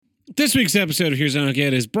This week's episode of Here's What I Don't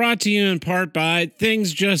Get is brought to you in part by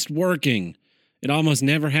things just working. It almost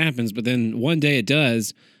never happens, but then one day it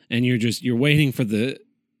does, and you're waiting for the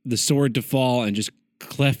sword to fall and just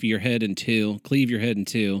cleave your head in two.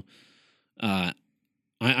 I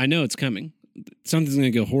know it's coming. Something's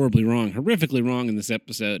going to go horrifically wrong in this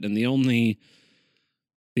episode, and the only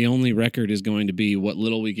record is going to be what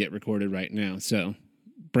little we get recorded right now. So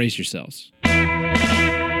brace yourselves.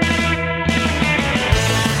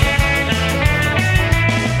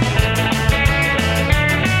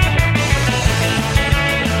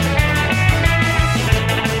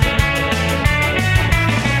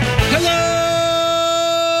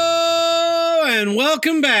 And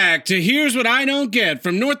welcome back to Here's What I Don't Get,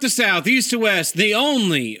 from north to south, east to west, the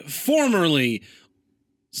only formerly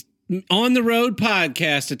on-the-road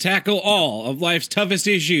podcast to tackle all of life's toughest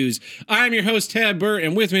issues. I'm your host, Tad Burt,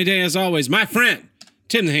 and with me today, as always, my friend,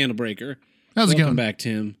 Tim the Handlebreaker. How's it going? Welcome back,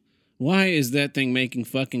 Tim. Why is that thing making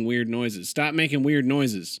fucking weird noises? Stop making weird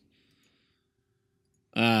noises.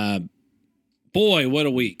 Boy, what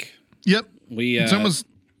a week. Yep. It almost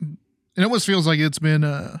feels like it's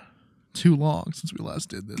been too long since we last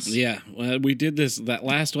did this. Yeah, well, we did that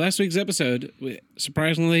last week's episode.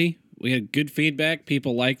 Surprisingly, we had good feedback.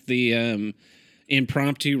 People liked the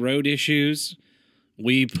impromptu road issues.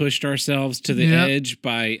 We pushed ourselves to the edge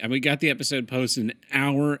we got the episode posted an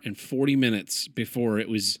hour and 40 minutes before it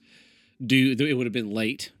was due. It would have been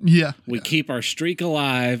late. Yeah. We keep our streak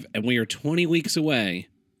alive, and we are 20 weeks away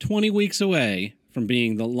from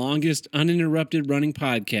being the longest uninterrupted running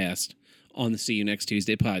podcast on the See You Next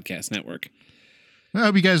Tuesday podcast network. I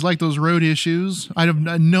hope you guys like those road issues. I have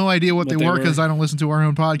no idea what they were because I don't listen to our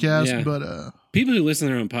own podcast, but people who listen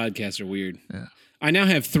to their own podcasts are weird. Yeah. I now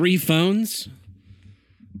have 3 phones.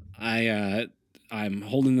 I'm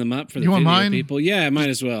holding them up for the video mine? People. Yeah, I might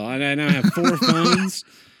as well. I now have 4 phones.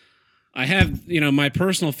 I have, my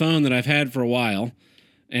personal phone that I've had for a while.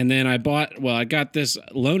 And then I got this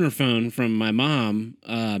loaner phone from my mom,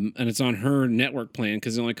 and it's on her network plan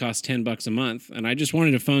because it only costs $10 a month. And I just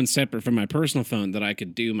wanted a phone separate from my personal phone that I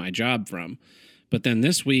could do my job from. But then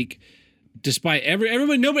this week, despite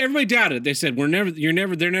everybody doubted it. They said they're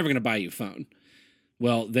never going to buy you a phone.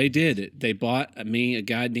 Well, they did it. They bought me a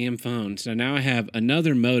goddamn phone. So now I have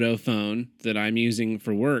another Moto phone that I'm using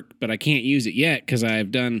for work, but I can't use it yet because I have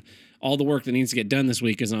done all the work that needs to get done this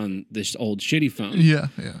week is on this old shitty phone. Yeah.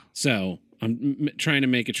 So I'm trying to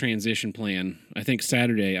make a transition plan. I think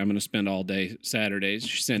Saturday, I'm going to spend all day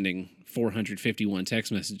Saturdays sending 451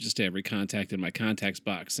 text messages to every contact in my contacts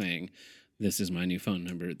box saying, this is my new phone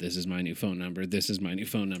number, this is my new phone number, this is my new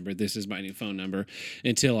phone number, this is my new phone number,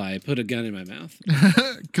 until I put a gun in my mouth.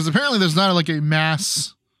 Because apparently there's not like a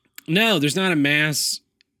mass... No, there's not a mass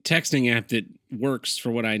texting app that works for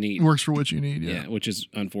what I need. Works for what you need, yeah. Yeah, which is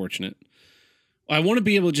unfortunate. I want to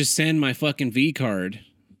be able to just send my fucking V card.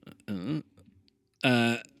 I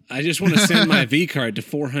just want to send my V card to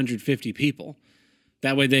 450 people.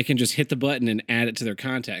 That way they can just hit the button and add it to their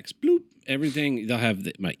contacts. Bloop. Everything. They'll have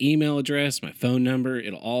my email address, my phone number.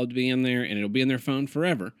 It'll all be in there, and it'll be in their phone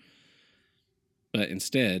forever. But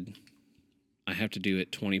instead, I have to do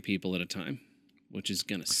it 20 people at a time, which is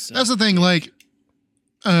going to suck. That's the thing, like...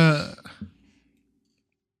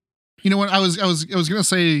 you know what? I was gonna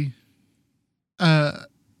say,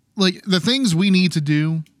 like the things we need to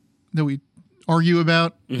do that we argue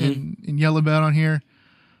about and yell about on here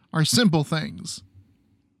are simple things.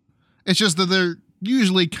 It's just that they're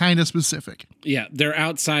usually kind of specific. Yeah, they're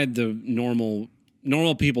outside the normal.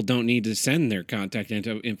 Normal people don't need to send their contact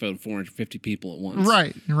info to 450 people at once.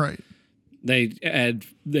 Right. They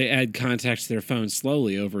add contacts to their phone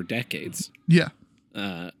slowly over decades. Yeah.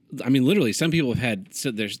 I mean, literally, some people have had,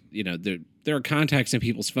 so there are contacts in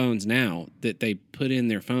people's phones now that they put in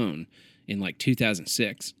their phone in like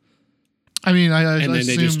 2006. I mean, and then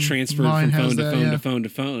they just transfer from phone to phone to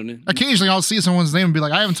phone. Occasionally I'll see someone's name and be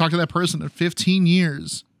like, I haven't talked to that person in 15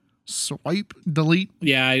 years. Swipe, delete.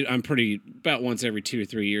 Yeah, I'm about once every 2 or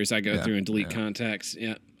 3 years I go through and delete contacts.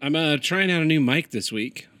 Yeah. I'm trying out a new mic this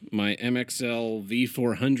week. My MXL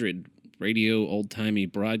V400 radio old-timey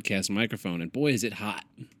broadcast microphone, and boy, is it hot.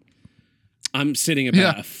 I'm sitting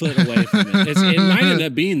about a foot away from it. It might end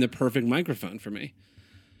up being the perfect microphone for me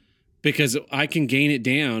because I can gain it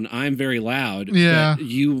down. I'm very loud. Yeah. But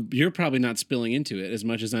you're probably not spilling into it as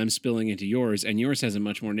much as I'm spilling into yours, and yours has a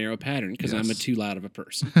much more narrow pattern because I'm too loud of a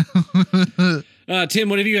person. Tim,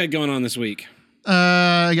 what have you had going on this week?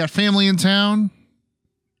 I got family in town.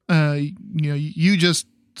 You just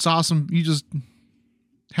saw you just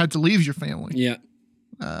had to leave your family. Yeah.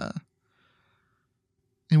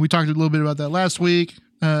 And we talked a little bit about that last week.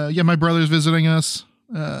 My brother's visiting us.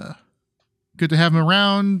 good to have him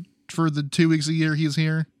around for the 2 weeks a year he's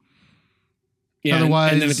here. Yeah,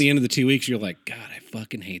 Otherwise, and then at the end of the 2 weeks, you're like, God, I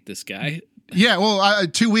fucking hate this guy. Yeah, well,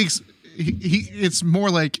 2 weeks. It's more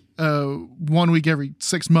like 1 week every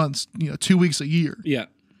 6 months. 2 weeks a year. Yeah.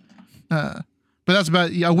 But that's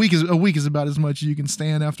about a week is about as much as you can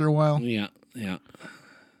stand after a while. Yeah.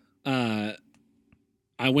 I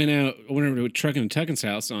went over to Truckin' and Tuckin's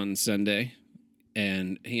house on Sunday,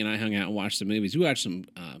 and he and I hung out and watched some movies. We watched some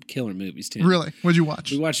killer movies too. Really? What'd you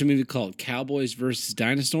watch? We watched a movie called Cowboys versus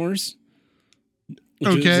Dinosaurs. Which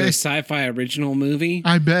Okay. was a sci-fi original movie.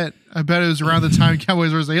 I bet it was around the time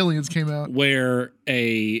Cowboys vs. Aliens came out. Where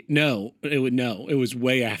it was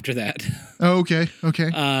way after that. Oh, okay.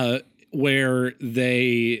 Where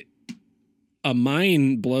a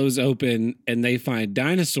mine blows open and they find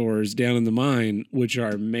dinosaurs down in the mine, which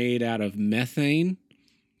are made out of methane.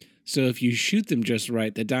 So if you shoot them just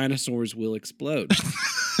right, the dinosaurs will explode.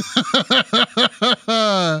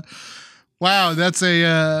 Wow, that's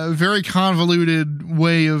a very convoluted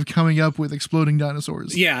way of coming up with exploding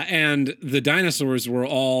dinosaurs. Yeah, and the dinosaurs were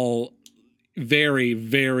all very,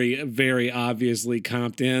 very, very obviously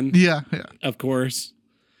comped in. Yeah. Of course.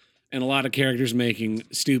 And a lot of characters making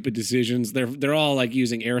stupid decisions. They're all like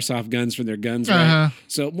using airsoft guns for their guns, right? Uh-huh.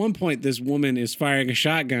 So at one point, this woman is firing a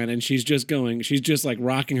shotgun and she's just like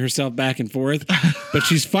rocking herself back and forth, but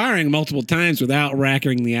she's firing multiple times without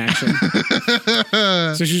racking the action.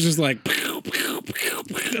 So she's just like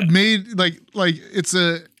made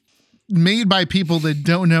made by people that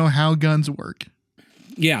don't know how guns work.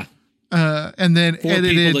 Yeah. And then For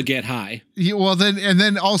edited people to get high. Yeah, well,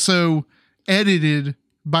 then also edited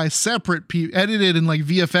by separate people, edited and like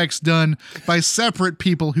VFX done by separate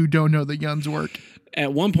people who don't know the guns work.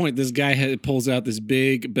 At one point, this guy pulls out this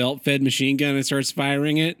big belt-fed machine gun and starts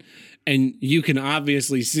firing it, and you can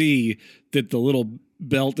obviously see that the little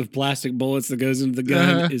belt of plastic bullets that goes into the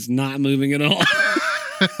gun is not moving at all.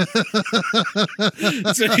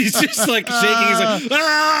 So he's just like shaking. He's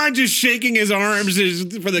like, just shaking his arms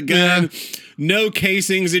for the gun. Yeah. No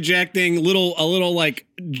casings ejecting. A little like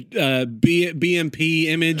BMP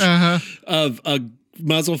image of a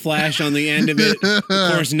muzzle flash on the end of it. Of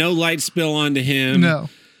course, no light spill onto him. No.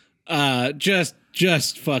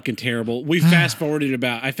 Just fucking terrible. I fast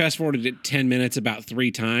forwarded it 10 minutes about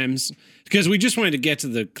 3 times because we just wanted to get to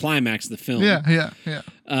the climax of the film. Yeah.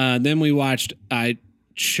 Then I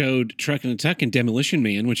showed Truckin' and Tuckin' Demolition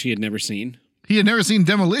Man, which he had never seen. He had never seen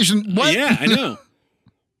Demolition? What? Yeah, I know.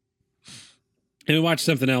 And we watched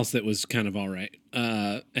something else that was kind of all right.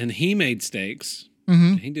 And he made steaks.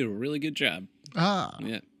 Mm-hmm. He did a really good job.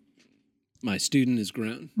 Yeah. My student is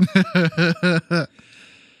grown.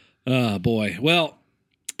 Oh, boy. Well,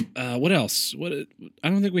 what else? I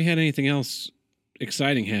don't think we had anything else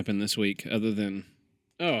exciting happen this week other than,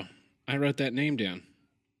 I wrote that name down.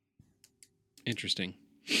 Interesting.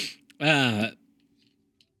 I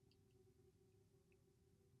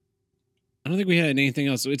don't think we had anything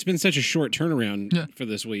else. It's been such a short turnaround for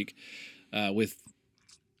this week with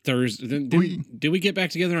Thursday. Did we get back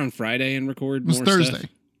together on Friday and record more Thursday. Stuff?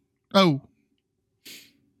 Oh.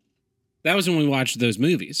 That was when we watched those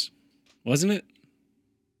movies, wasn't it?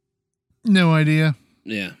 No idea.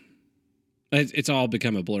 Yeah. It's all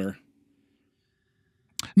become a blur.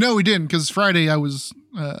 No, we didn't, because Friday I was...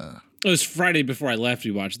 It was Friday before I left. We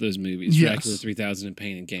watched those movies. Yes. Dracula 3000 and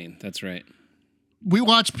Pain and Gain. That's right. We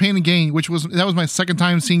watched Pain and Gain, that was my second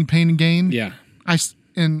time seeing Pain and Gain. Yeah.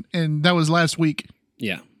 And that was last week.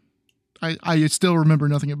 Yeah. I still remember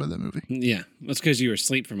nothing about that movie. Yeah. That's because you were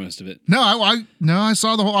asleep for most of it. No, I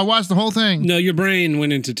saw I watched the whole thing. No, your brain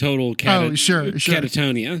went into total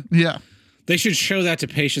catatonia. Yeah. They should show that to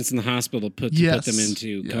patients in the hospital to put them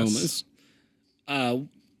into comas.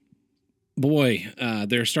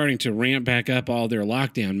 They're starting to ramp back up all their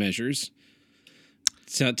lockdown measures.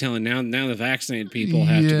 So telling now the vaccinated people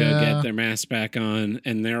have to go get their masks back on,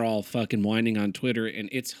 and they're all fucking whining on Twitter, and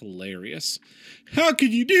it's hilarious. How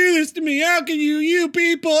could you do this to me? How can you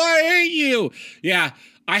people? I hate you. Yeah,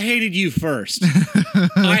 I hated you first.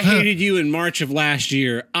 I hated you in March of last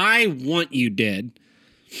year. I want you dead.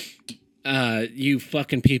 You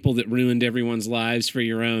fucking people that ruined everyone's lives for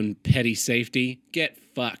your own petty safety. Get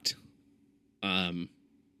fucked.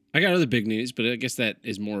 I got other big news, but I guess that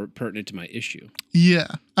is more pertinent to my issue. Yeah.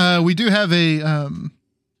 We do have a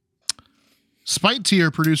Spite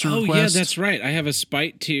tier producer request. Oh, yeah, that's right. I have a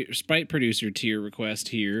Spite producer tier request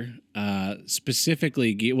here.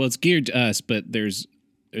 Specifically, it's geared to us, but there's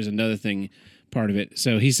another thing part of it.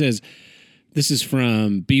 So he says, this is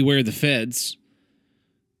from Beware the Feds.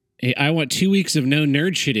 Hey, I want 2 weeks of no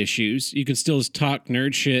nerd shit issues. You can still talk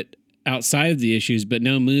nerd shit outside of the issues, but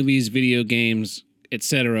no movies, video games,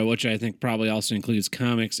 etc., which I think probably also includes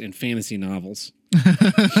comics and fantasy novels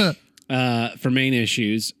for main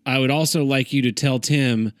issues. I would also like you to tell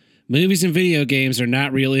Tim, movies and video games are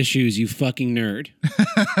not real issues, you fucking nerd.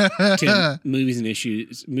 Tim, movies and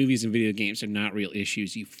video games are not real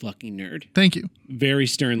issues, you fucking nerd. Thank you. Very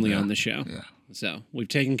sternly on the show. Yeah. So we've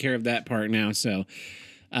taken care of that part now. So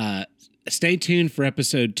stay tuned for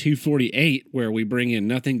episode 248, where we bring in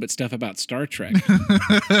nothing but stuff about Star Trek.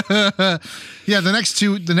 Yeah, the next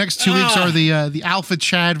two weeks are the Alpha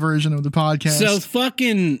Chad version of the podcast. So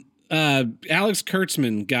fucking Alex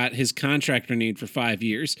Kurtzman got his contract renewed for 5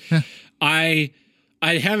 years. I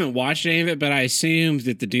haven't watched any of it, but I assumed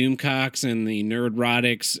that the Doomcocks and the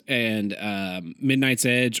Nerdrotics and Midnight's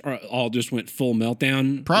Edge all just went full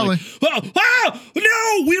meltdown. Probably. Like,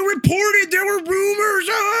 no, we reported there were rumors.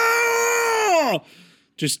 Oh!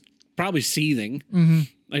 Just probably seething. Mm-hmm.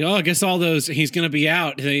 Like, I guess all those, he's going to be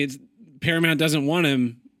out. Paramount doesn't want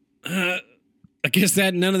him. I guess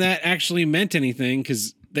that none of that actually meant anything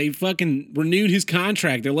because they fucking renewed his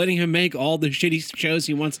contract. They're letting him make all the shitty shows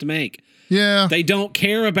he wants to make. Yeah. They don't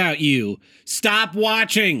care about you. Stop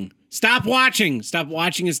watching. Stop watching. Stop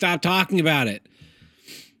watching and stop talking about it.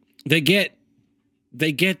 They get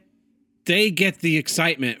the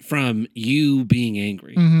excitement from you being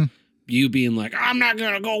angry. Mm-hmm. You being like, I'm not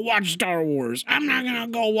going to go watch Star Wars. I'm not going to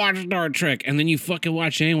go watch Star Trek. And then you fucking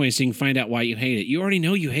watch anyway so you can find out why you hate it. You already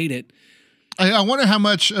know you hate it. I wonder how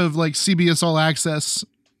much of like CBS All Access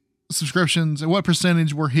subscriptions and what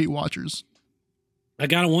percentage were hate watchers. I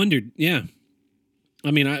gotta wonder. Yeah.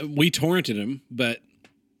 I mean, we torrented them, but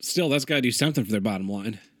still, that's got to do something for their bottom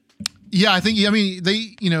line. Yeah, they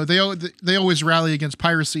always rally against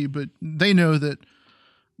piracy, but they know that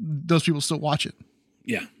those people still watch it.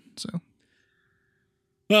 Yeah. So.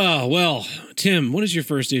 Oh, well, Tim, what is your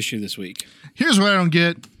first issue this week? Here's what I don't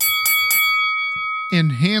get.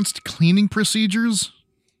 Enhanced cleaning procedures.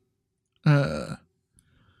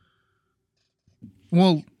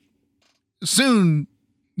 Well, soon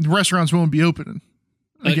the restaurants won't be opening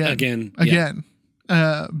again. Yeah.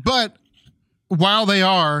 But while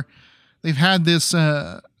they've had this,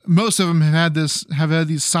 most of them have had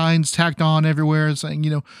these signs tacked on everywhere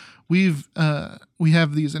saying, we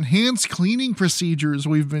have these enhanced cleaning procedures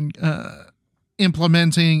we've been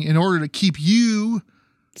implementing in order to keep you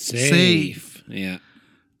safe. Yeah.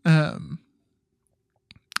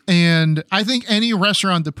 And I think any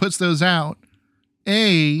restaurant that puts those out,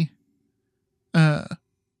 is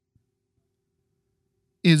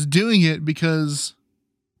doing it because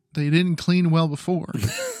they didn't clean well before.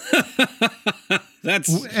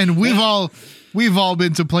 And we've all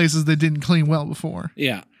been to places that didn't clean well before.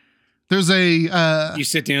 Yeah. There's you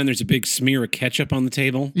sit down, there's a big smear of ketchup on the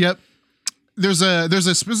table. Yep. There's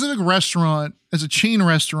a specific restaurant, as a chain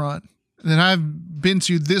restaurant, that I've been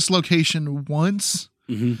to this location once.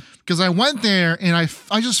 Mm-hmm. Because I went there and I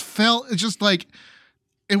just felt it's just like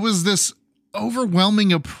it was this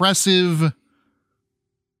overwhelming, oppressive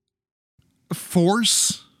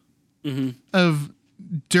force of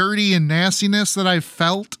dirty and nastiness that I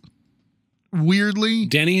felt weirdly.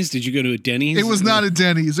 Denny's? Did you go to a Denny's? It was not a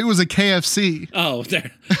Denny's. It was a KFC. Oh,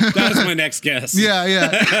 there. That was my next guess.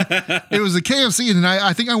 Yeah. It was a KFC, and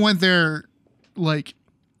I think I went there like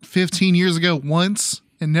 15 years ago once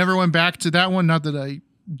and never went back to that one. Not that I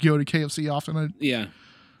go to KFC often. Yeah.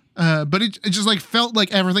 But it just like felt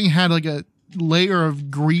like everything had like a layer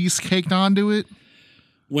of grease caked onto it.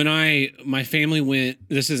 When my family went,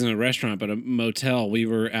 this isn't a restaurant, but a motel, we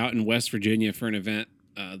were out in West Virginia for an event,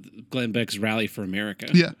 Glenn Beck's Rally for America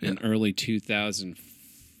in early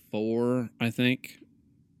 2004, I think.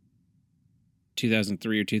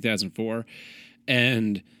 2003 or 2004.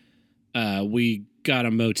 And we got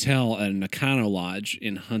a motel at an Nakano Lodge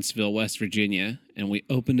in Huntsville, West Virginia, and we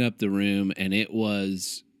opened up the room, and it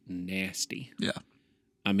was nasty. Yeah.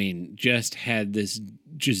 I mean, just had this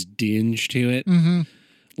just dinge to it. Mm-hmm.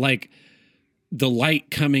 Like the light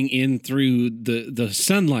coming in through the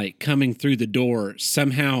sunlight coming through the door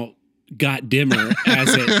somehow got dimmer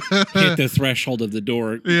as it hit the threshold of the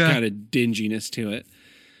door, kind of dinginess to it.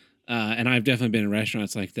 And I've definitely been in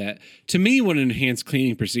restaurants like that. To me, what an enhanced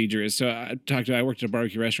cleaning procedure is, I worked at a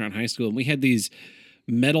barbecue restaurant in high school, and we had these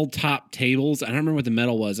metal top tables. I don't remember what the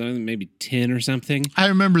metal was. I don't know, maybe tin or something. I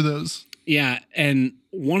remember those. Yeah. And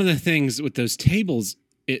one of the things with those tables,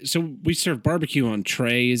 so we serve barbecue on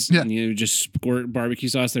trays, and just squirt barbecue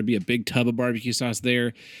sauce. There'd be a big tub of barbecue sauce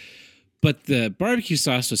there. But the barbecue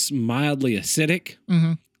sauce was mildly acidic,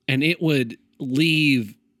 and it would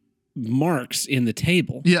leave marks in the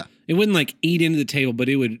table. Yeah. It wouldn't like eat into the table, but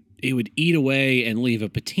it eat away and leave a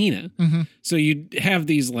patina. Mm-hmm. So you'd have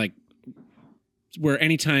these like where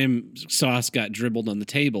anytime sauce got dribbled on the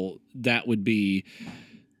table, that would be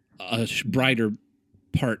a brighter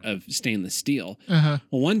part of stainless steel. Uh-huh.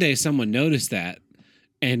 Well, one day someone noticed that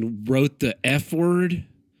and wrote the F word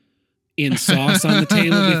in sauce on the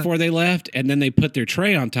table before they left, and then they put their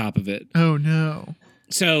tray on top of it. Oh no.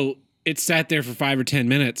 So it sat there for 5 or 10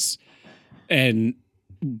 minutes and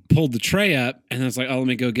pulled the tray up, and I was like, oh, let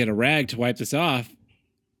me go get a rag to wipe this off.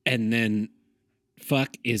 And then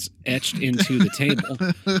fuck is etched into the table.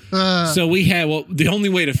 So we had, the only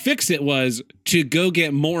way to fix it was to go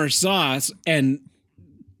get more sauce and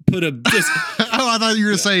put a just Oh, I thought you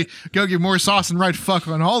were going to say, go get more sauce and write fuck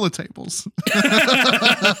on all the tables.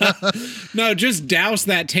 No, just douse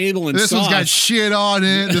that table in This sauce. one's got shit on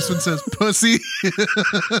it. This one says pussy.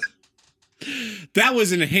 That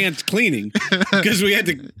was enhanced cleaning because we had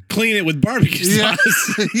to clean it with barbecue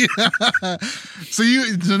sauce. Yeah.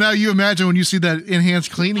 So now you imagine when you see that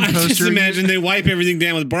enhanced cleaning I poster. just imagine they wipe everything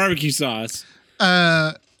down with barbecue sauce.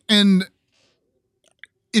 And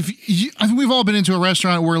I think we've all been into a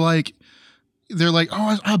restaurant where like they're like,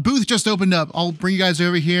 oh, a booth just opened up. I'll bring you guys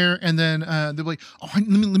over here, and then they're like, oh, let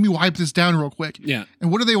me wipe this down real quick. Yeah. And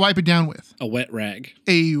what do they wipe it down with? A wet rag.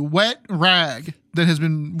 A wet rag that has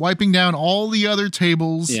been wiping down all the other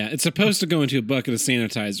tables. Yeah, it's supposed to go into a bucket of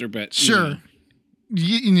sanitizer, but Sure.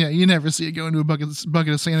 You never see it go into a bucket of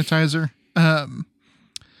sanitizer.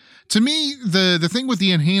 To me, the thing with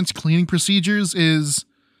the enhanced cleaning procedures is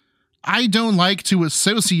I don't like to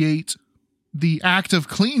associate the act of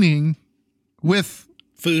cleaning with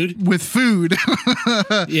food.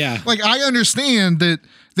 Yeah. Like, I understand that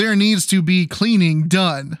there needs to be cleaning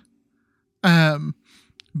done.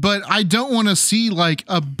 But I don't want to see like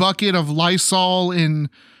a bucket of Lysol and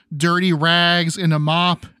dirty rags and a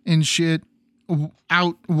mop and shit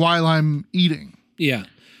out while I'm eating. Yeah.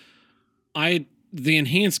 The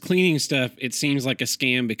enhanced cleaning stuff, it seems like a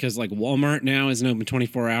scam because like Walmart now isn't open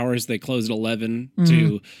 24 hours. They close at 11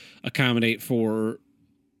 to accommodate for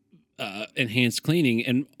enhanced cleaning.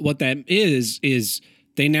 And what that is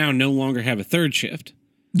they now no longer have a third shift.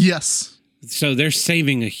 Yes. So they're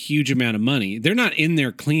saving a huge amount of money. They're not in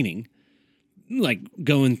there cleaning, like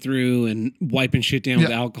going through and wiping shit down with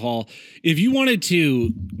alcohol. If you wanted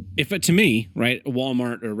to, to me, right, a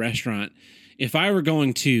Walmart or a restaurant, if I were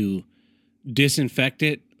going to disinfect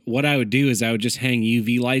it, what I would do is I would just hang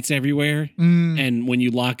UV lights everywhere. And when you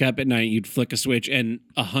lock up at night, you'd flick a switch and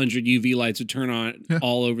 100 UV lights would turn on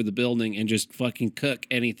all over the building and just fucking cook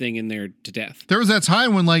anything in there to death. There was that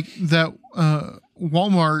time when like that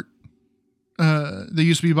Walmart they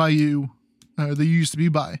used to be by you, they used to be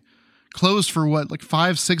by, closed for what, like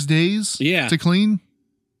 5-6 days to clean?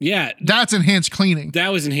 Yeah. That's enhanced cleaning. That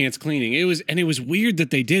was enhanced cleaning. It was weird that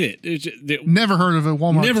they did it. Never heard of a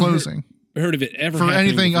Walmart closing. Heard of it ever for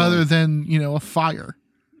anything before. Other than, a fire.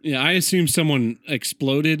 Yeah, I assume someone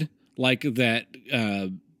exploded like that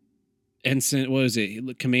ensign, what was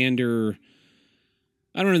it? Commander,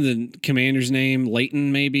 I don't know the commander's name,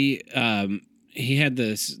 Leighton maybe. He had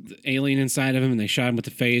this alien inside of him and they shot him with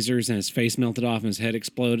the phasers and his face melted off and his head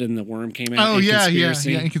exploded and the worm came out. Oh, yeah,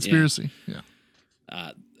 in Conspiracy. Yeah.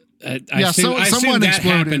 I assume someone that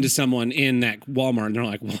exploded. happened to someone in that Walmart and they're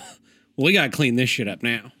like, well, we got to clean this shit up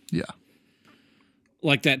now. Yeah.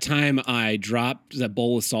 Like that time I dropped that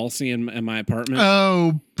bowl of salsa in my apartment.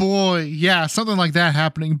 Oh, boy. Yeah, something like that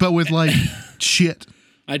happening, but with like shit.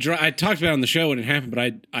 I talked about it on the show when it happened,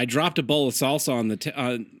 but I dropped a bowl of salsa on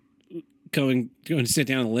the going to sit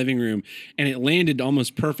down in the living room, and it landed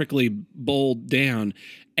almost perfectly bowled down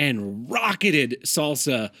and rocketed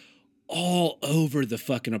salsa all over the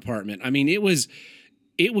fucking apartment. I mean, it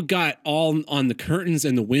got all on the curtains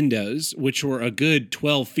and the windows, which were a good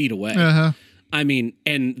 12 feet away. Uh-huh. I mean,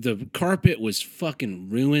 and the carpet was fucking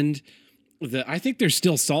ruined. I think there's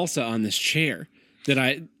still salsa on this chair that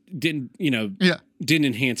I didn't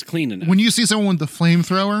enhance clean enough. When you see someone with the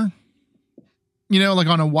flamethrower, like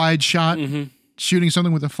on a wide shot, shooting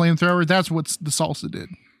something with a flamethrower, that's what the salsa did.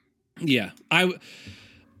 Yeah.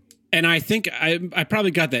 I think I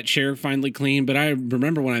probably got that chair finally clean, but I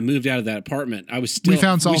remember when I moved out of that apartment, we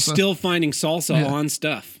found salsa. We're still finding salsa on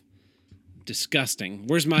stuff. Disgusting.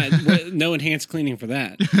 Where's no enhanced cleaning for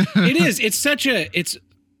that?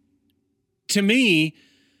 To me,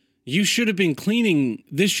 you should have been cleaning.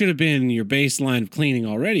 This should have been your baseline of cleaning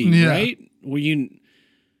already, right? Where you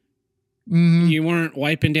weren't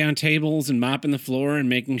wiping down tables and mopping the floor and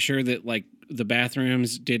making sure that like the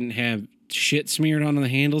bathrooms didn't have shit smeared on the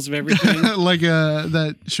handles of everything. Like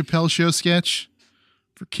that Chappelle Show sketch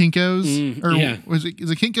for Kinko's, or yeah. is it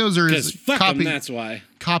Kinko's or Because is it fuck Copy? them, that's why.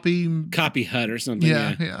 Copy Hut or something.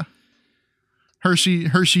 Yeah, yeah.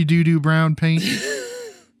 Hershey doo doo brown paint.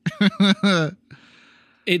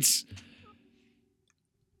 It's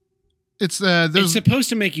there's supposed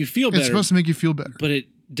to make you feel better. It's supposed to make you feel better, but it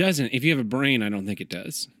doesn't. If you have a brain, I don't think it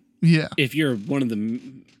does. Yeah. If you're one of the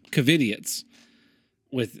covidiots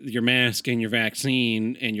with your mask and your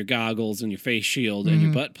vaccine and your goggles and your face shield and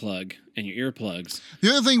your butt plug and your earplugs. The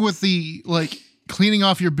other thing with the cleaning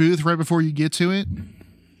off your booth right before you get to it,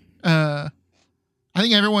 I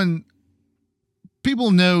think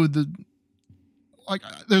people know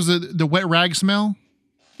there's the wet rag smell.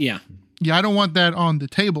 Yeah. Yeah, I don't want that on the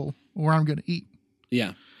table where I'm going to eat.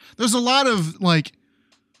 Yeah. There's a lot of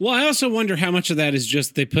Well, I also wonder how much of that is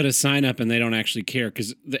just they put a sign up and they don't actually care.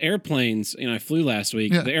 Because the airplanes, I flew last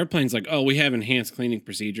week. Yeah. The airplane's like, oh, we have enhanced cleaning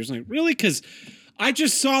procedures. I'm like, really? Because I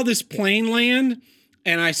just saw this plane land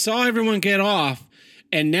and I saw everyone get off.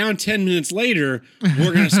 And now 10 minutes later,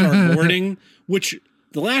 we're going to start boarding, which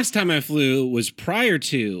the last time I flew was prior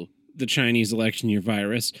to the Chinese election year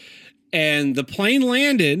virus. And the plane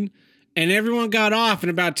landed and everyone got off. And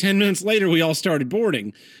about 10 minutes later, we all started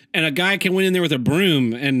boarding. And a guy went in there with a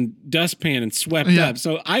broom and dustpan and swept up.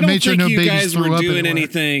 So I don't think you guys were doing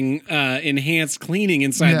anything enhanced cleaning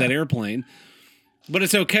inside that airplane. But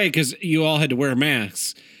it's okay because you all had to wear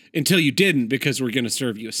masks until you didn't because we're going to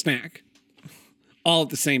serve you a snack. All at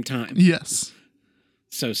the same time. Yes.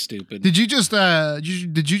 So stupid. Did you just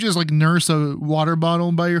nurse a water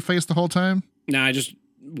bottle by your face the whole time? No, I just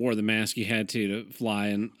wore the mask you had to fly,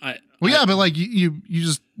 and but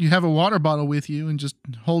you have a water bottle with you and just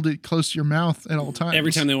hold it close to your mouth at all times.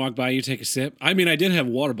 Every time they walk by, you take a sip. I mean, I did have a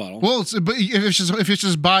water bottle. Well, but if it's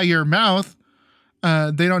just by your mouth,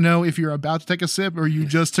 they don't know if you're about to take a sip or you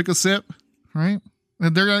just took a sip, right?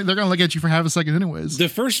 And they're gonna look at you for half a second anyways. The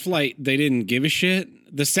first flight, they didn't give a shit.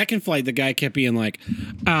 The second flight, the guy kept being like,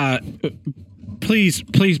 please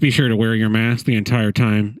be sure to wear your mask the entire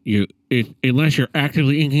time. Unless you're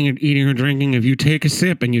actively eating or drinking, if you take a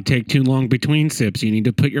sip and you take too long between sips, you need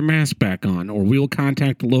to put your mask back on, or we will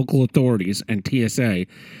contact the local authorities and TSA. And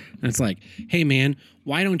it's like, hey man,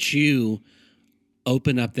 why don't you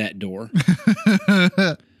open up that door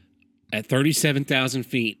at 37,000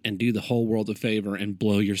 feet and do the whole world a favor and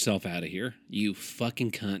blow yourself out of here? You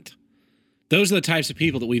fucking cunt. Those are the types of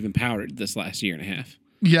people that we've empowered this last year and a half.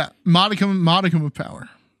 Yeah, modicum of power.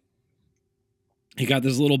 He got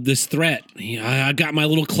this threat. I got my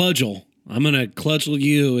little cudgel. I'm gonna cudgel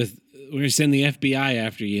you we're gonna send the FBI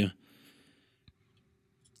after you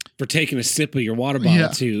for taking a sip of your water bottle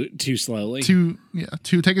too slowly.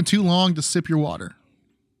 Taking too long to sip your water.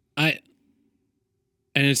 And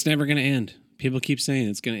it's never gonna end. People keep saying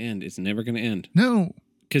it's gonna end. It's never gonna end. No.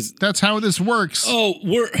 Because that's how this works. Oh,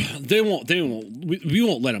 we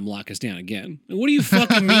won't let them lock us down again. What do you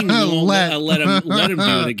fucking mean we won't let them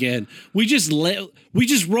do it again? We just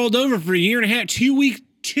rolled over for a year and a half, 2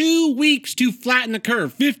 weeks to flatten the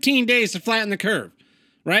curve, 15 days to flatten the curve,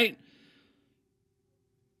 right?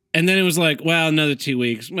 And then it was like, well, another 2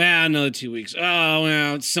 weeks. Well, another 2 weeks. Oh,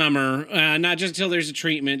 well, it's summer. Not just until there's a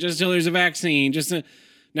treatment, just until there's a vaccine.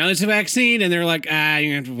 Now there's a vaccine, and they're like, you're going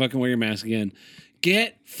to have to fucking wear your mask again.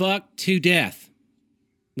 Get fucked to death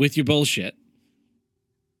with your bullshit.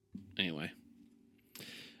 Anyway.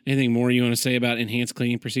 Anything more you want to say about enhanced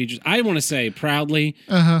cleaning procedures? I want to say proudly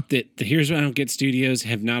that the Here's What I Don't Get Studios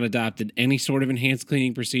have not adopted any sort of enhanced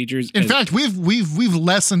cleaning procedures. In fact, we've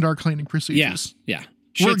lessened our cleaning procedures. Yeah.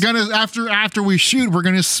 We're gonna after we shoot, we're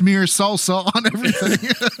gonna smear salsa on everything.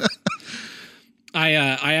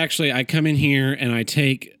 I come in here and I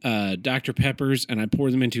take Dr. Peppers and I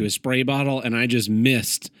pour them into a spray bottle and I just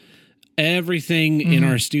mist everything in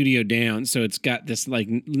our studio down. So it's got this like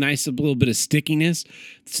nice little bit of stickiness.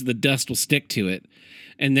 So the dust will stick to it.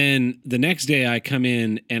 And then the next day I come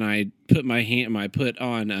in and I put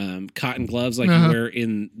on cotton gloves like you wear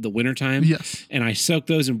in the wintertime. Yes. And I soak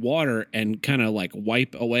those in water and kind of like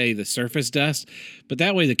wipe away the surface dust. But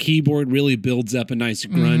that way the keyboard really builds up a nice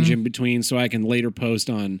grunge in between so I can later post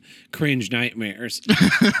on Cringe Nightmares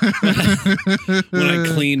when I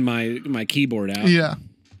clean my keyboard out. Yeah.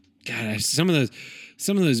 God, some of those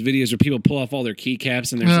videos where people pull off all their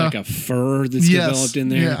keycaps and there's like a fur that's developed in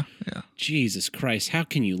there. Yeah. Jesus Christ, how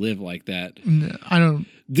can you live like that? No, I don't.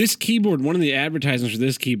 This keyboard, one of the advertisements for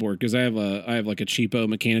this keyboard, because I have like a cheapo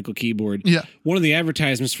mechanical keyboard. Yeah. One of the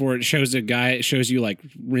advertisements for it shows you like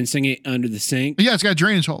rinsing it under the sink. Yeah, it's got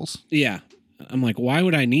drainage holes. Yeah. I'm like, why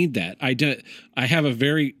would I need that? I have a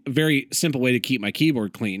very, very simple way to keep my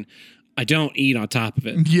keyboard clean. I don't eat on top of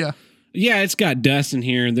it. Yeah. Yeah, it's got dust in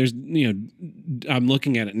here. There's, I'm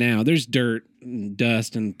looking at it now. There's dirt and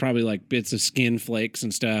dust and probably like bits of skin flakes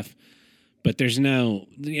and stuff. But there's no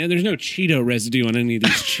Cheeto residue on any of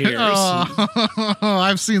these chairs. Oh,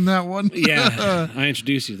 I've seen that one. Yeah, I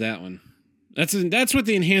introduced you to that one. That's what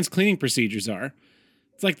the enhanced cleaning procedures are.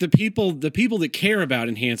 It's like the people that care about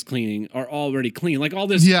enhanced cleaning are already clean. Like all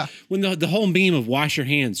this, when the whole meme of wash your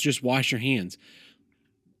hands, just wash your hands.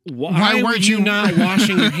 Why weren't you not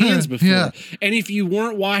washing your hands before? Yeah. And if you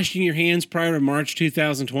weren't washing your hands prior to March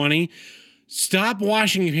 2020, stop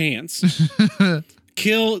washing your hands.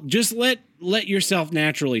 Just let yourself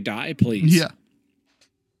naturally die, please. Yeah.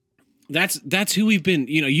 That's who we've been,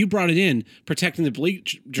 you brought it in, protecting the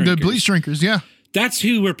bleach drinkers. The bleach drinkers, yeah. That's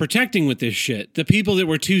who we're protecting with this shit. The people that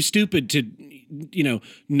were too stupid to,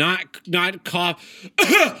 not cough,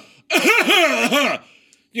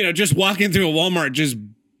 just walking through a Walmart, just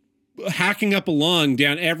hacking up a lung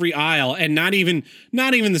down every aisle, and not even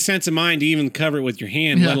the sense of mind to even cover it with your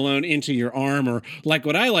hand, let alone into your arm, or like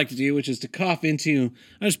what I like to do, which is to cough into.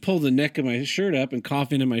 I just pull the neck of my shirt up and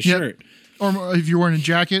cough into my shirt. Or if you're wearing a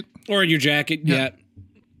jacket. Or your jacket,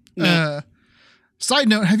 No. Side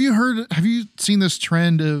note: Have you seen this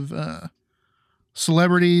trend of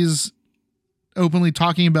celebrities openly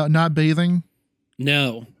talking about not bathing?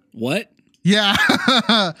 No. What? Yeah.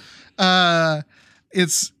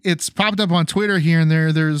 It's popped up on Twitter here and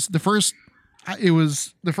there. There's the first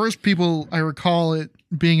people I recall it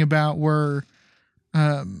being about were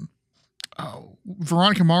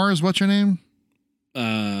Veronica Mars, what's her name?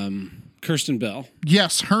 Kirsten Bell.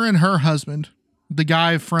 Yes, her and her husband, the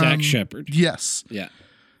guy from Dax Shepard. Yes. Yeah.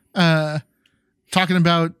 Talking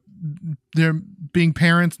about their being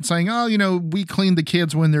parents and saying, "Oh, we clean the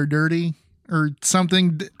kids when they're dirty." Or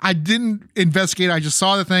something. I didn't investigate. I just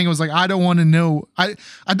saw the thing. I was like, I don't want to know. I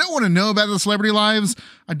don't want to know about the celebrity lives.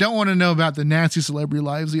 I don't want to know about the nasty celebrity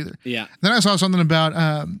lives either. Yeah. Then I saw something about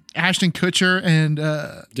Ashton Kutcher and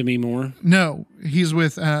Demi Moore. No, he's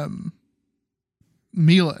with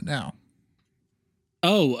Mila now.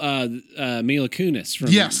 Oh, Mila Kunis from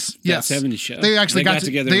yes. 70s show. They actually got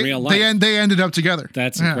together in real life. They ended up together.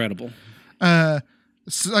 That's incredible.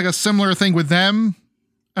 It's like a similar thing with them.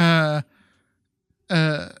 And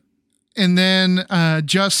then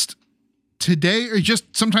just today or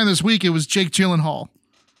just sometime this week, it was Jake Gyllenhaal.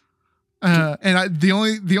 And the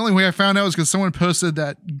only way I found out was because someone posted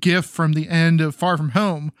that GIF from the end of Far From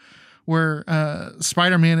Home, where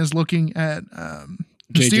Spider-Man is looking at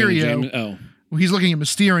Mysterio. He's looking at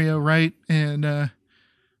Mysterio, right? And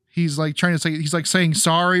he's like trying to say, he's like saying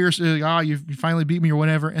sorry or you finally beat me or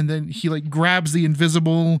whatever. And then he like grabs the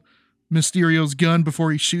invisible Mysterio's gun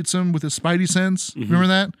before he shoots him with his Spidey sense. Mm-hmm. Remember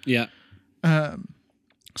that? Yeah.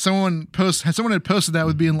 Someone had posted that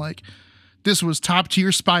with being like, this was top tier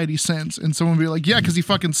Spidey sense. And someone would be like, yeah, because he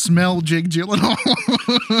fucking smelled Jake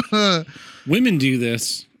Gyllenhaal. Women do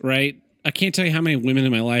this, right? I can't tell you how many women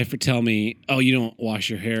in my life would tell me, oh, you don't wash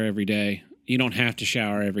your hair every day. You don't have to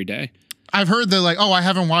shower every day. I've heard that like, oh, I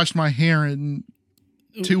haven't washed my hair in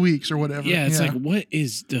 2 weeks or whatever. Yeah, it's like, what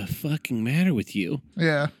is the fucking matter with you?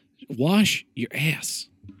 Yeah. Wash your ass,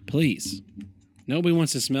 please. Nobody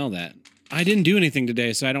wants to smell that. I didn't do anything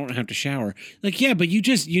today, so I don't have to shower. Like, yeah, but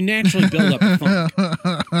you naturally build up a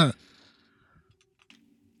funk.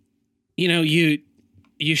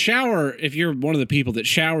 You shower if you're one of the people that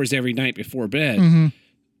showers every night before bed. Mm-hmm.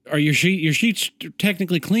 Or your sheets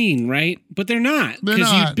technically clean, right? But they're not.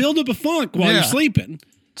 Because you build up a funk while you're sleeping.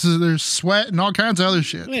 So there's sweat and all kinds of other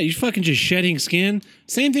shit. Yeah, you're fucking just shedding skin.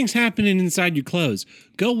 Same thing's happening inside your clothes.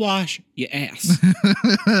 Go wash your ass.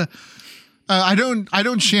 I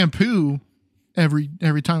don't shampoo every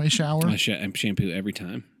time I shower. I shampoo every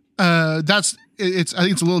time. I think it's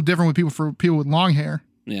a little different with people with long hair.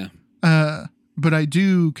 Yeah. But I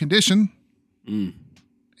do condition. And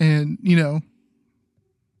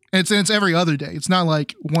it's every other day. It's not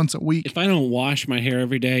like once a week. If I don't wash my hair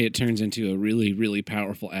every day, it turns into a really, really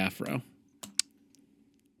powerful afro.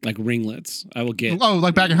 Like ringlets. I will get. Oh,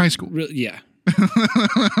 like back in high school. Yeah.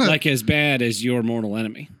 Like as bad as your mortal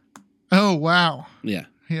enemy. Oh, wow. Yeah.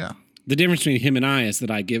 Yeah. The difference between him and I is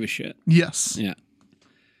that I give a shit. Yes. Yeah.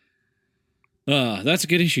 That's a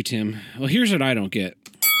good issue, Tim. Well, here's what I don't get.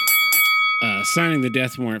 Signing the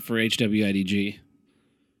death warrant for HWIDG.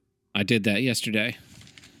 I did that yesterday.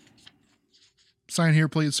 Sign here,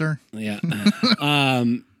 please, sir. Yeah.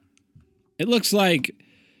 It looks like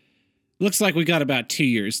we got about 2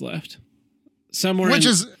 years left. Which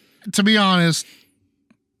is, to be honest,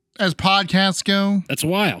 as podcasts go, that's a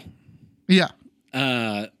while. Yeah.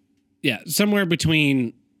 Yeah. Somewhere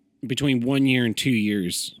between 1 year and 2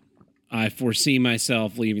 years, I foresee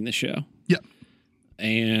myself leaving the show. Yeah.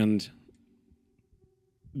 And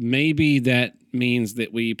maybe that means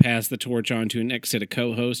that we pass the torch on to a next set of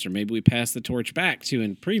co-hosts, or maybe we pass the torch back to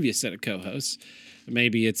a previous set of co-hosts.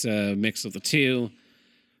 Maybe it's a mix of the two.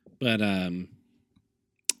 But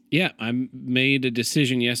yeah, I made a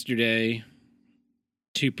decision yesterday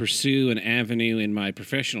to pursue an avenue in my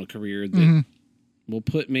professional career that will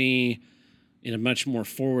put me in a much more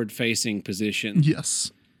forward-facing position.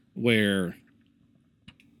 Yes. Where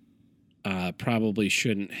I probably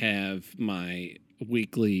shouldn't have my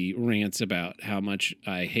weekly rants about how much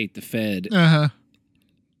I hate the Fed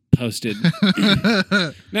posted.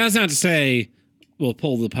 Now, that's not to say we'll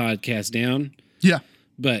pull the podcast down. Yeah.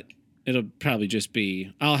 But it'll probably just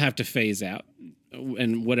be, I'll have to phase out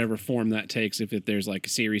in whatever form that takes, if there's like a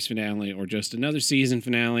series finale or just another season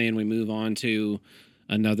finale and we move on to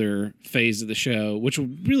another phase of the show, which will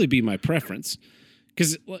really be my preference.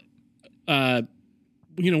 Because, we're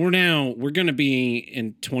going to be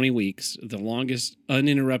in 20 weeks, the longest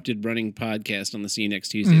uninterrupted running podcast on the See You Next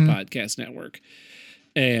Tuesday podcast network.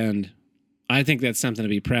 And I think that's something to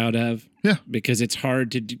be proud of. Yeah. Because it's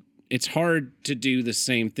hard to do the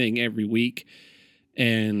same thing every week.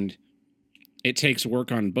 And it takes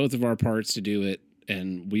work on both of our parts to do it.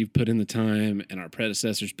 And we've put in the time, and our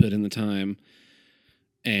predecessors put in the time.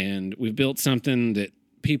 And we've built something that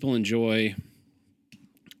people enjoy.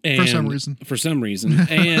 And for some reason.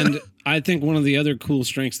 And I think one of the other cool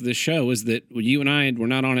strengths of this show is that you and I were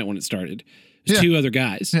not on it when it started. It was two other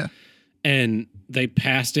guys. Yeah. And they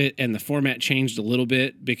passed it, and the format changed a little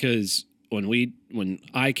bit because when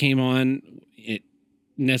I came on, it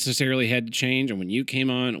necessarily had to change. And when you came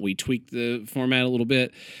on, we tweaked the format a little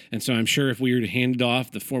bit. And so I'm sure if we were to hand it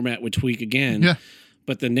off, the format would tweak again. Yeah.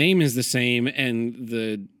 But the name is the same, and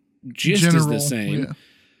the gist is the same. Yeah.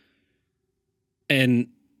 And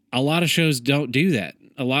a lot of shows don't do that.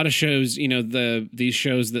 A lot of shows, these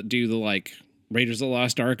shows that do the like Raiders of the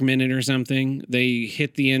Lost Ark minute or something, they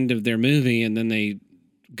hit the end of their movie and then they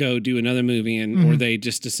go do another movie, and or they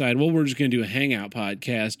just decide, well, we're just going to do a hangout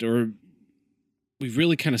podcast, or we've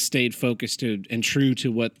really kind of stayed focused and true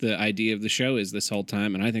to what the idea of the show is this whole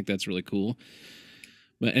time. And I think that's really cool.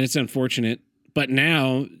 And it's unfortunate, but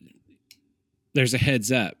now there's a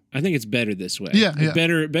heads up. I think it's better this way. Yeah.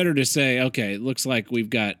 Better to say, okay, it looks like we've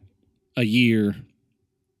got a year,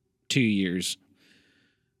 2 years,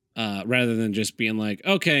 rather than just being like,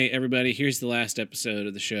 okay, everybody, here's the last episode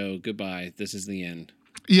of the show. Goodbye. This is the end.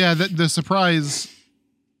 Yeah, the surprise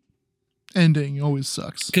ending always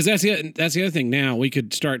sucks. Because that's the other thing. Now we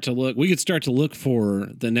could start to look for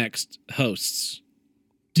the next hosts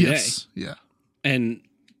today. Yes. Yeah. And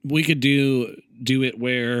we could do it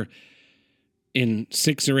where in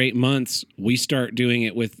 6 or 8 months we start doing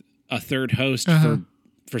it with a third host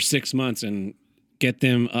for 6 months and get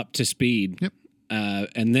them up to speed. Yep.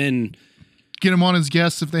 And then get them on as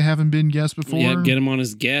guests if they haven't been guests before. Yeah, get them on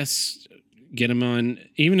as guests. Get them on,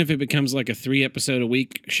 even if it becomes like a 3 episode a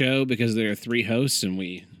week show because there are 3 hosts and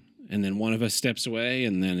then one of us steps away,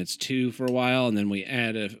 and then it's 2 for a while, and then we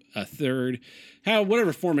add a third.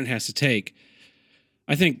 Whatever form it has to take.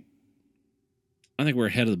 I think we're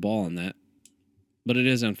ahead of the ball on that, but it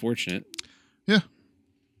is unfortunate. Yeah.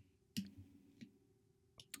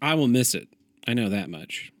 I will miss it. I know that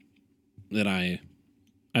much. That I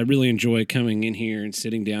really enjoy coming in here and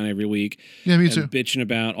sitting down every week. Yeah, me and too. Bitching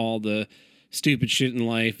about all the stupid shit in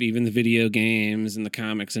life, even the video games and the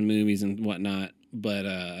comics and movies and whatnot. But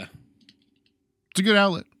it's a good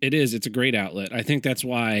outlet. It is. It's a great outlet. I think that's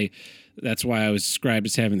why I was described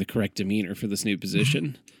as having the correct demeanor for this new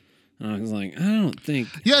position. I was like, I don't think.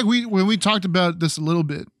 Yeah, when we talked about this a little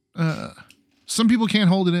bit, some people can't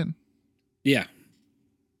hold it in. Yeah.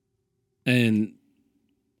 And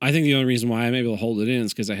I think the only reason why I'm able to hold it in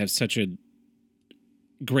is because I have such a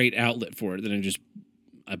great outlet for it that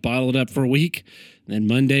I bottle it up for a week, and then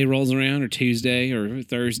Monday rolls around, or Tuesday or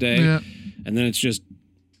Thursday, and then it's just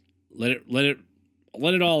let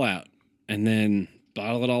it all out, and then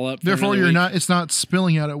bottle it all up. Therefore, it's not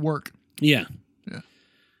spilling out at work. Yeah.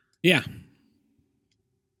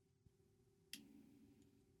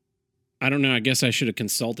 I don't know. I guess I should have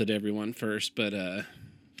consulted everyone first, but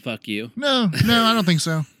fuck you. No, I don't think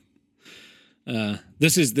so.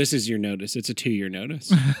 This is your notice. It's a 2-year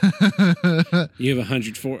notice. You have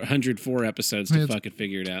 104 episodes to fucking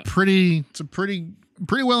figure it out. It's a pretty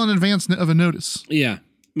well in advance of a notice. Yeah.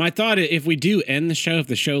 My thought, if we do end the show, if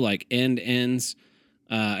the show like ends,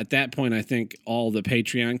 at that point, I think all the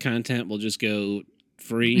Patreon content will just go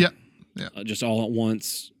free. Yeah. Just all at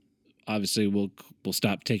once. Obviously, we'll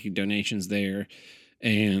stop taking donations there,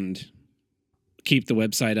 and keep the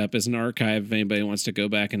website up as an archive if anybody wants to go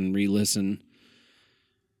back and re-listen.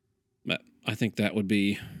 But I think that would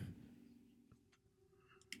be...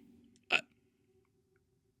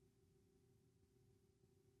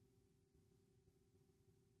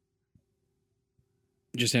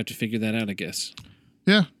 just have to figure that out, I guess.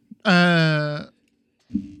 Yeah.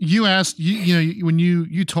 You asked, when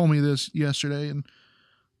you told me this yesterday, and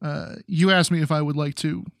you asked me if I would like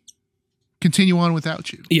to continue on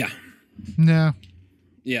without you. Yeah. No.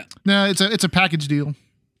 Yeah. No, it's a package deal.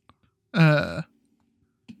 I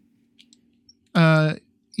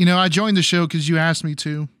joined the show because you asked me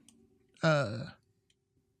to.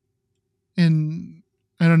 And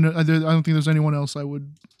I don't know. I don't think there's anyone else I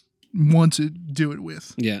would want to do it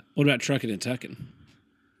with. Yeah. What about Truckin' and Tuckin'?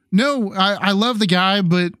 No, I love the guy,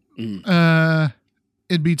 but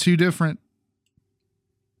it'd be too different.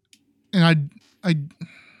 And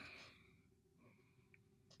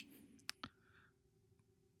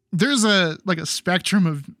there's a spectrum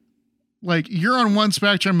of, like, you're on one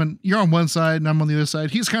spectrum and you're on one side and I'm on the other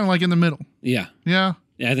side. He's kind of like in the middle. Yeah. Yeah.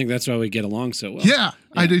 Yeah, I think that's why we get along so well. Yeah,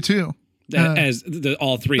 I do too. As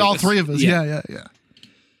all three of us. All three of us. Yeah.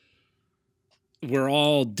 We're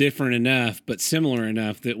all different enough, but similar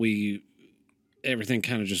enough that everything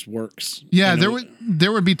kind of just works. Yeah,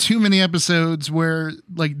 there would be too many episodes where,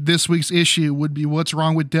 like, this week's issue would be What's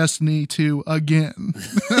Wrong with Destiny 2 again.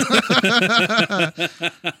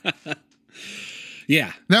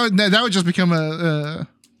 Yeah. That would just become a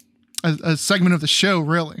segment of the show,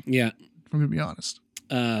 really. Yeah. If I'm going to be honest.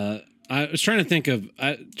 I was trying to think of,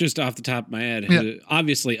 just off the top of my head,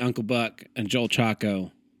 obviously Uncle Buck and Joel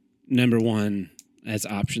Chaco, number one, as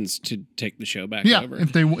options to take the show back over.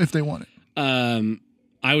 if they want it.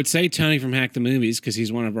 I would say Tony from Hack the Movies because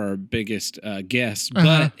he's one of our biggest guests,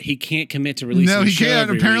 but he can't commit to releasing the show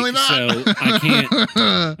every apparently week, not.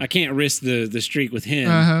 So I can't risk the streak with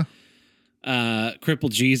him.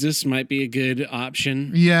 Crippled Jesus might be a good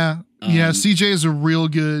option. Yeah. CJ is a real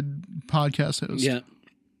good podcast host. Yeah.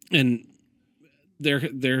 And they're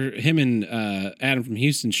him and Adam from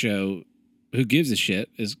Houston show, Who Gives a Shit,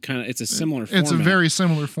 is it's a similar format. It's a very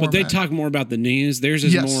similar format. But they talk more about the news. Theirs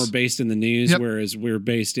is more based in the news, Yep. whereas we're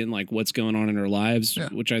based in, like, what's going on in our lives,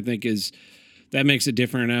 which I think that makes it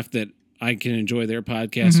different enough that I can enjoy their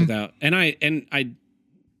podcast without, and I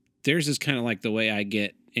theirs is kind of like the way I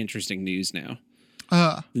get interesting news now.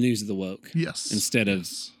 The news of the woke. Yes. Instead of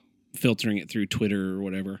filtering it through Twitter or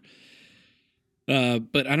whatever.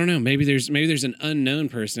 But I don't know. Maybe there's an unknown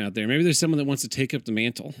person out there. Maybe there's someone that wants to take up the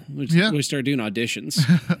mantle. We start doing auditions.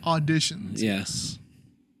 Auditions. Yes.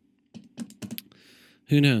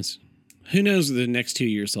 Who knows? Who knows what the next 2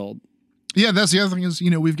 years hold? Yeah, that's the other thing is,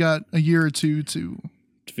 we've got a year or two to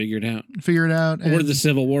figure it out. Or the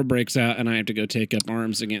Civil War breaks out and I have to go take up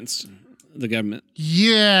arms against the government.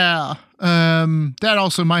 Yeah. That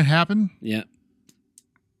also might happen. Yeah.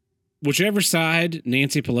 Whichever side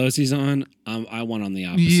Nancy Pelosi's on, I want on the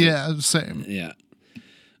opposite. Yeah, same. Yeah.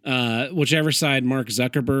 Whichever side Mark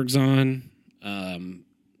Zuckerberg's on,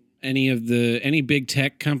 any big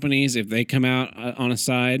tech companies, if they come out on a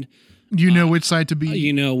side, which side to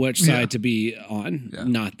be. Which side to be on,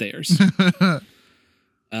 not theirs.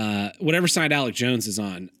 Whatever side Alex Jones is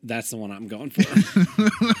on, that's the one I'm going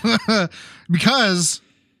for. Because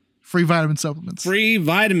free vitamin supplements. Free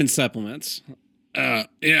vitamin supplements.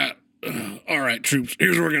 Yeah. All right, troops,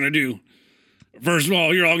 here's what we're going to do. First of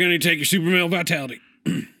all, you're all going to take your super male vitality.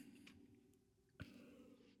 And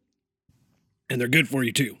they're good for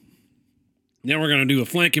you, too. Then we're going to do a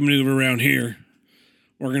flanking maneuver around here.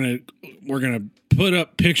 We're going to put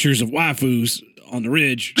up pictures of waifus on the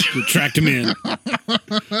ridge to attract them in.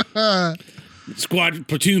 Squad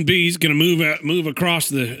Platoon B is going to move across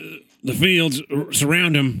the fields,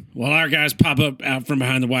 surround them, while our guys pop up out from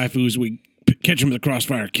behind the waifus. We catch them with the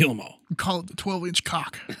crossfire, kill them all. We call it the 12-inch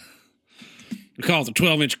cock. We call it the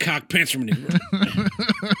 12-inch cock pincer maneuver.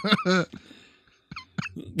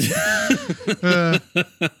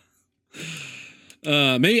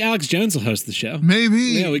 Maybe Alex Jones will host the show. Maybe.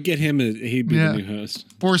 Yeah, we get him. He'd be the new host.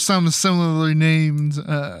 Or some similarly named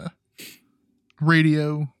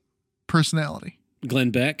radio personality.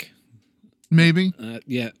 Glenn Beck. Maybe.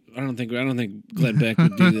 Yeah, I don't think Glenn Beck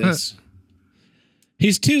would do this.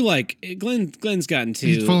 He's too Glenn's gotten too.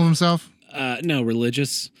 He's full of himself. No,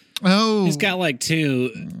 religious. Oh, he's got like too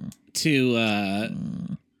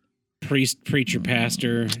priest, preacher,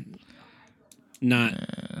 pastor. Not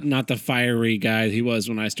the fiery guy he was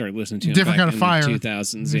when I started listening to him. Different kind of fire.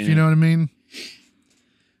 2000s, if you know what I mean.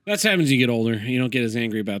 That's happens as you get older. You don't get as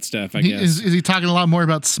angry about stuff, I guess. Is he talking a lot more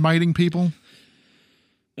about smiting people?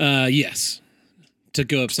 Yes. To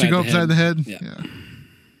go upside the head. Yeah.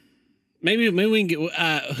 Maybe we can get.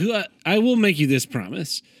 I will make you this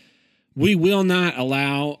promise. We will not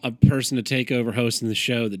allow a person to take over hosting the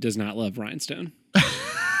show that does not love Rhinestone.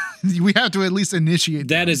 We have to at least initiate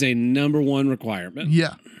that. That is a number one requirement.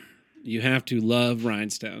 Yeah. You have to love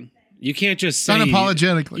Rhinestone. You can't just say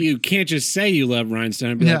unapologetically. You can't just say you love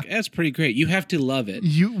Rhinestone and be like, that's pretty great. You have to love it.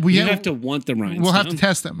 You have to want the Rhinestone. We'll have to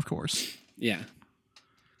test them, of course. Yeah.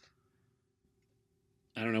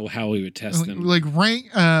 I don't know how we would test them. Like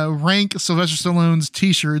rank Sylvester Stallone's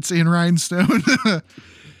t-shirts in Rhinestone.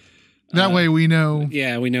 That way we know.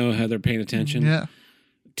 Yeah, we know how they're paying attention. Yeah.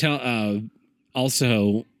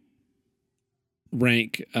 Also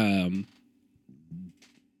rank or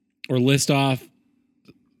list off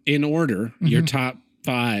in order your top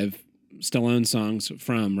 5 Stallone songs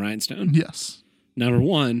from Rhinestone. Yes. Number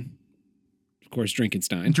 1, of course,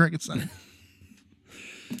 Drinkenstein. Drinkenstein.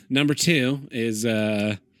 Number 2 is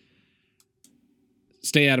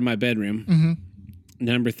Stay Out of My Bedroom. Mm-hmm.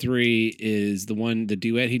 Number 3 is the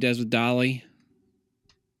duet he does with Dolly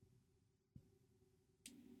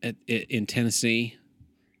in Tennessee.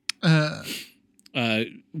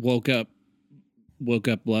 Woke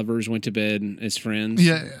up lovers, went to bed as friends.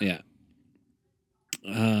 Yeah.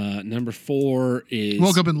 Number 4 is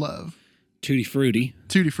Woke Up in Love. Tutti Frutti.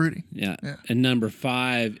 Yeah. And number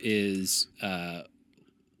 5 is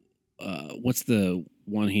what's the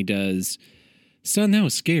one he does? Son, that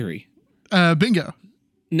was scary. Bingo.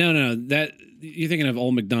 No, that you're thinking of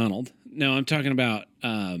Old MacDonald. No, I'm talking about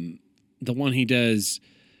the one he does.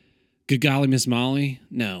 Good golly, Miss Molly.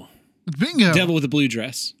 No, Bingo. Devil with the Blue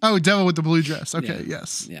Dress. Oh, Devil with the Blue Dress. Okay, yeah.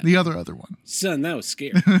 Yes. Yeah. The other one. Son, that was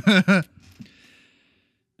scary.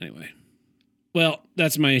 Anyway, well,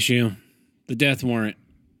 that's my issue. The death warrant.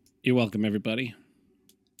 You're welcome, everybody.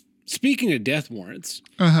 Speaking of death warrants,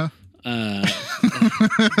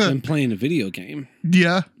 I'm playing a video game.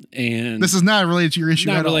 Yeah. And this is not related to your issue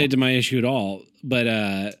at all. Not related to my issue at all. But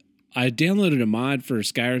I downloaded a mod for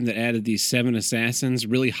Skyrim that added these 7 assassins,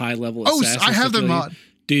 really high level assassins. Oh, I have the mod.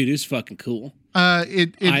 Dude, it's fucking cool.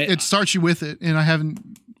 It starts you with it, and I haven't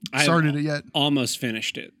started it yet. Almost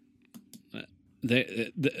finished it.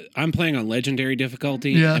 I'm playing on legendary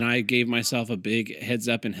difficulty, and I gave myself a big heads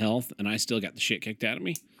up in health, and I still got the shit kicked out of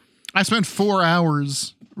me. I spent 4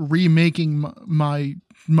 hours remaking my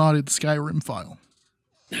modded Skyrim file.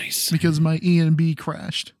 Nice. Because my ENB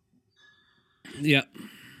crashed. Yeah.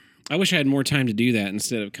 I wish I had more time to do that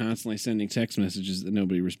instead of constantly sending text messages that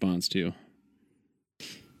nobody responds to.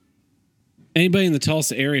 Anybody in the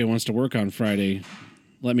Tulsa area wants to work on Friday,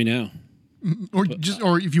 let me know. Or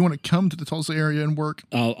if you want to come to the Tulsa area and work,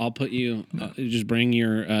 I'll put you. Just bring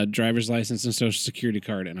your driver's license and social security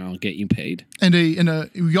card, and I'll get you paid. And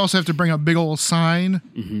we also have to bring a big old sign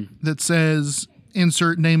that says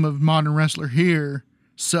 "Insert name of modern wrestler here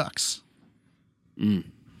sucks."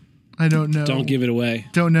 I don't know. Don't give it away.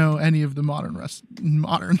 Don't know any of the modern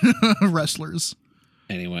wrestlers.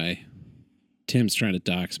 Anyway, Tim's trying to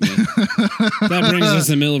dox me. That brings us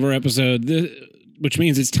to the middle of our episode. Which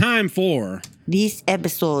means it's time for... This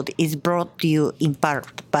episode is brought to you in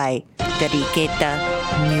part by the Riqueta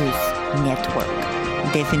News Network.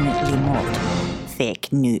 Definitely not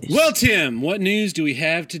fake news. Well, Tim, what news do we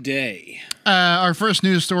have today? Our first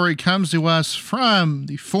news story comes to us from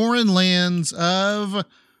the foreign lands of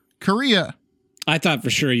Korea. I thought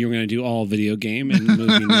for sure you were going to do all video game and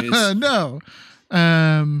movie news. No.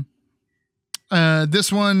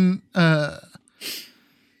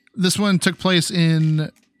 This one took place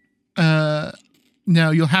in, now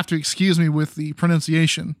you'll have to excuse me with the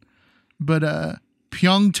pronunciation, but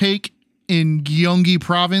Pyeongtaek in Gyeonggi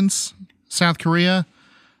Province, South Korea.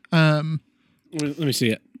 Let me see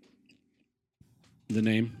it. The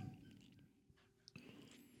name.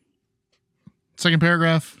 Second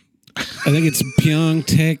paragraph. I think it's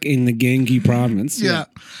Pyeongtaek in the Gyeonggi Province. Yeah.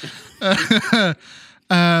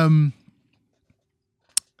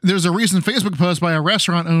 There's a recent Facebook post by a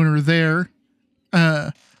restaurant owner there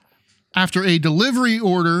after a delivery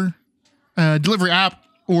app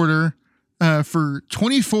order for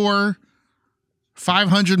 24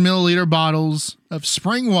 500 milliliter bottles of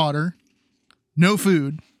spring water, no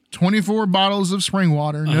food, 24 bottles of spring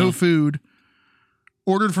water, no food,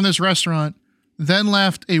 ordered from this restaurant, then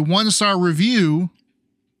left a 1-star review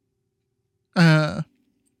for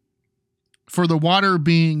the water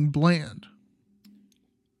being bland.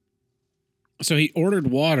 So he ordered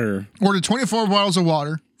 24 bottles of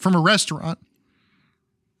water from a restaurant,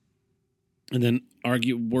 and then left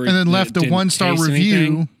a 1-star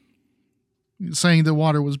review saying the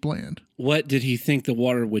water was bland. What did he think the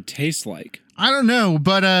water would taste like? I don't know,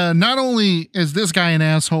 but not only is this guy an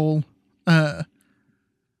asshole,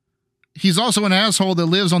 he's also an asshole that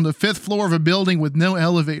lives on the 5th floor of a building with no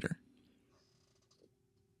elevator.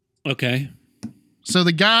 Okay. So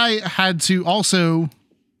the guy had to,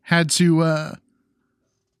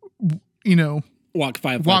 Walk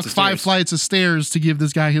five flights of stairs to give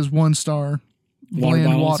this guy his 1-star bland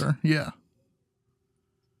bottles? water. Yeah.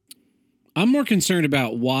 I'm more concerned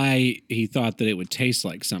about why he thought that it would taste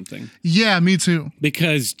like something. Yeah, me too.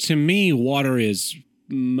 Because to me, water is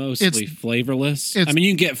mostly flavorless. I mean,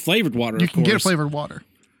 you can get flavored water, You of can course. get flavored water.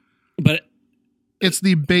 But It's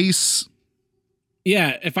the base.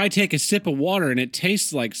 yeah, if I take a sip of water and it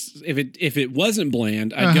tastes like, if it wasn't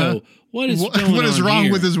bland, I'd go, what is going on What is wrong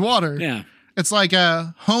here? with his water? Yeah. It's like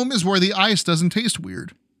home is where the ice doesn't taste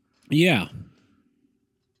weird. Yeah.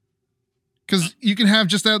 Because you can have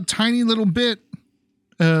just that tiny little bit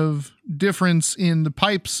of difference in the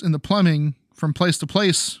pipes and the plumbing from place to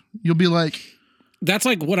place. You'll be like, That's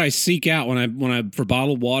like what I seek out when I for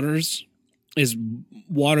bottled waters is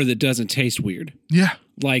water that doesn't taste weird. yeah,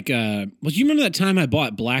 Like, well, you remember that time I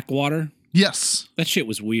bought black water? yes, That shit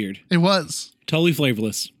was weird. it was. Totally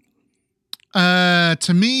flavorless.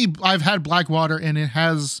 To me, I've had black water and it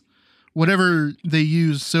has whatever they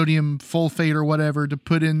use, sodium sulfate or whatever, to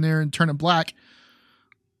put in there and turn it black,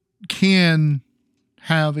 can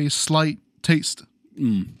have a slight taste.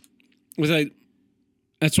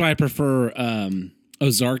 That's why I prefer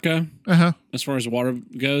Ozarka Uh-huh. as far as water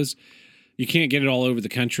goes. You can't get it all over the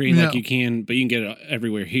country No. like you can, but you can get it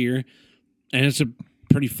everywhere here. And it's a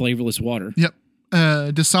pretty flavorless water. Yep.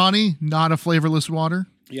 Dasani, not a flavorless water.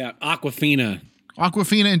 Yeah, Aquafina.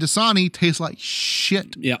 Aquafina and Dasani taste like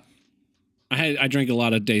shit. Yeah. I drank a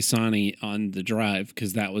lot of Dasani on the drive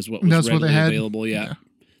because that was what was That's what readily they had? available. Yeah.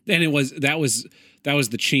 And that was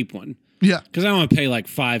the cheap one. Yeah. Because I don't want to pay like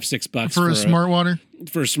 $5-6 For a smart water.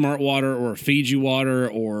 for smart water or Fiji water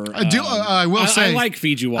or I will say I like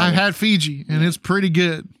Fiji water. I've had Fiji and it's pretty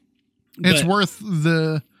good. It's But- worth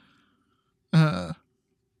the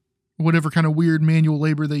whatever kind of weird manual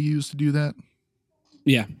labor they use to do that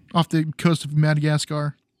Yeah. off the coast of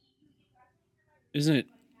Madagascar. Isn't it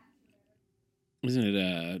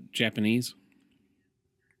Japanese?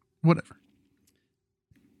 Whatever.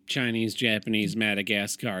 Chinese, Japanese,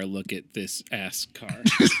 Madagascar. Look at this ass car.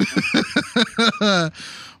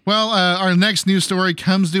 Well, our next news story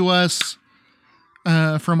comes to us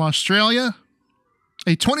from Australia.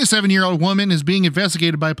 A 27-year-old woman is being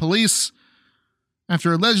investigated by police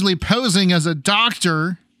after allegedly posing as a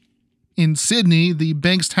doctor in Sydney, the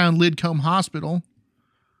Bankstown Lidcombe Hospital.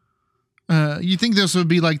 You think this would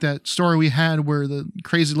be like that story we had where the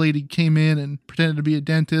crazy lady came in and pretended to be a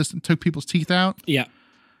dentist and took people's teeth out? Yeah.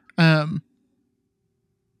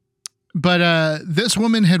 But this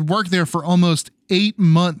woman had worked there for almost 8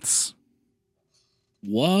 months.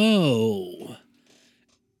 Whoa.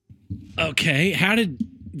 Okay. How did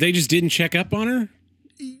they just didn't check up on her?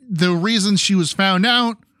 The reason she was found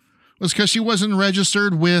out was because she wasn't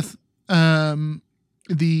registered with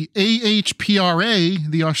the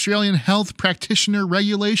AHPRA, the Australian Health Practitioner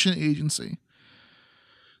Regulation Agency.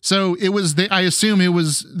 So it was, I assume it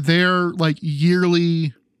was their like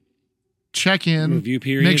yearly check-in, Review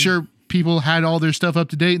period. make sure people had all their stuff up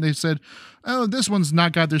to date. And they said, oh, this one's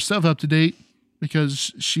not got their stuff up to date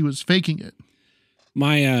because she was faking it.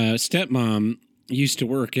 My stepmom used to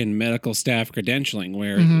work in medical staff credentialing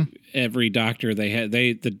where every doctor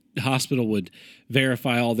the hospital would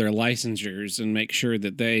verify all their licensures and make sure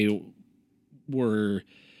that they were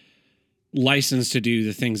licensed to do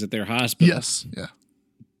the things at their hospital. Yes. Yeah.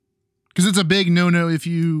 Because it's a big no-no if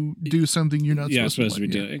you do something you're not supposed to be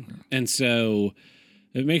doing. And so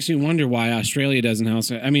it makes me wonder why Australia doesn't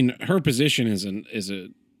also, I mean, her position is a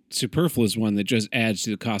superfluous one that just adds to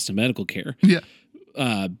the cost of medical care. Yeah.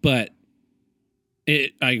 But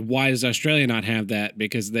why does Australia not have that?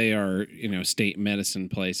 Because they are, state medicine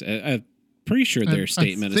place. I'm pretty sure they're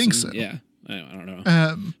state medicine. I think so. Yeah. I don't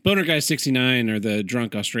know. Boner Guy 69 or the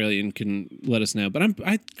drunk Australian can let us know. But I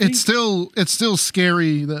think It's still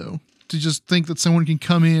scary though to just think that someone can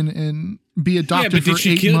come in and be a doctor but for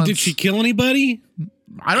 8 months. did she kill anybody?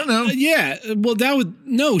 I don't know. Yeah. Well,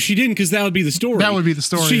 no, she didn't, because that would be the story. That would be the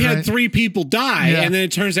story, She right? had 3 people die, Yeah. and then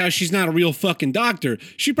it turns out she's not a real fucking doctor.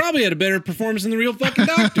 She probably had a better performance than the real fucking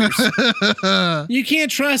doctors. You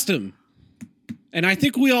can't trust them. And I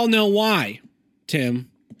think we all know why,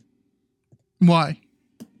 Tim. Why?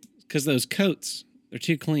 Because those coats, they're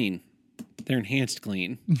too clean. They're enhanced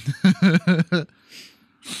clean.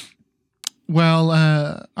 Well,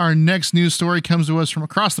 our next news story comes to us from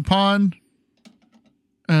across the pond.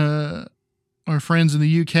 Our friends in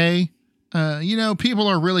the UK. people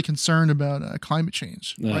are really concerned about climate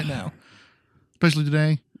change right now, especially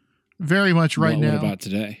today. Very much right now. What about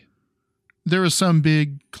today? There was some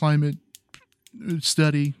big climate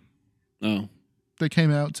study that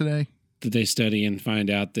came out today. Did they study and find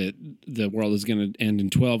out that the world is going to end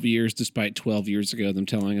in 12 years, despite 12 years ago them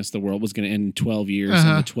telling us the world was going to end in 12 years,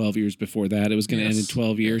 and the 12 years before that it was going to end in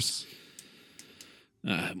 12 years?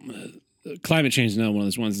 Climate change is not one of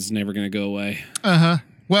those ones that's never going to go away.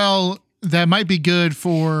 Well, that might be good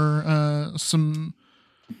for some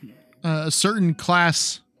certain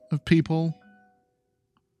class of people,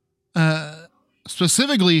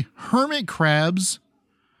 specifically hermit crabs.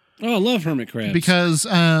 Oh, I love hermit crabs. Because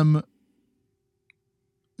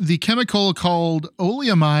the chemical called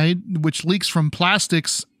oleamide, which leaks from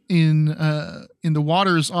plastics in the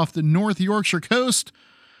waters off the North Yorkshire coast,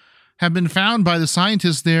 have been found by the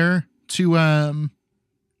scientists there to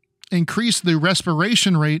increase the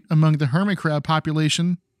respiration rate among the hermit crab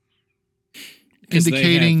population,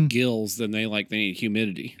 indicating they have gills, then they need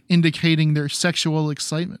humidity, indicating their sexual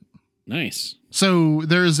excitement. Nice. So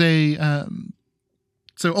there's a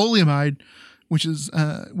oleamide, which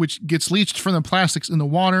gets leached from the plastics in the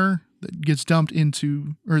water that gets dumped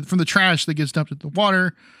into, or from the trash that gets dumped into the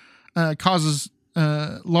water, causes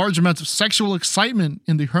large amounts of sexual excitement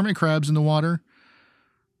in the hermit crabs in the water,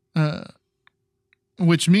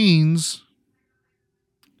 which means.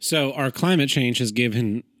 So our climate change has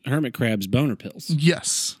given hermit crabs boner pills.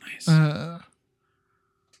 Yes. Nice.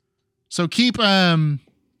 So keep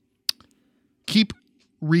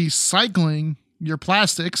recycling your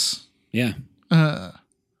plastics. Yeah.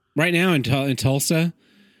 Right now in Tulsa,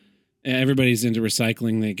 everybody's into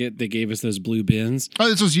recycling. They gave us those blue bins.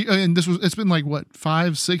 Oh, it's been like what,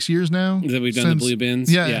 5-6 years now that we've done the blue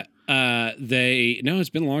bins. Yeah. It's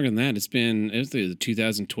been longer than that. It was the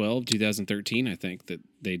 2012, 2013, I think, that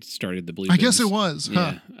they started the blue bins. I guess it was.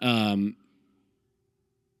 Huh?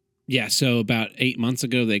 Yeah. So about 8 months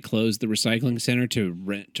ago, they closed the recycling center to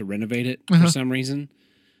renovate it for some reason.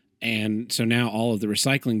 And so now all of the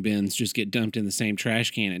recycling bins just get dumped in the same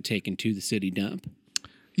trash can and taken to the city dump.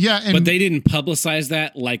 Yeah. But they didn't publicize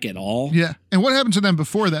that at all. Yeah. And what happened to them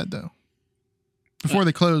before that, though? Before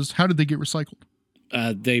they closed, how did they get recycled?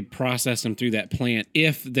 They processed them through that plant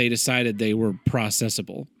if they decided they were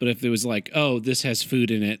processable. But if it was like, oh, this has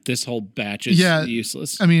food in it, this whole batch is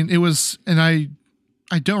useless. I mean, it was, and I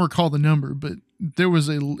don't recall the number, but it was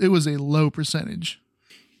a low percentage.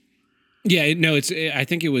 Yeah, I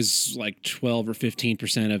think it was like 12 or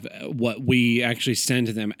 15% of what we actually send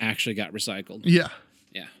to them actually got recycled. Yeah.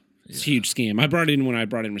 Yeah. It's a huge scam. I brought in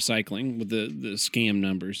recycling with the scam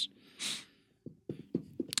numbers.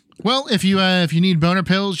 Well, if you need boner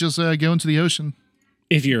pills, just go into the ocean.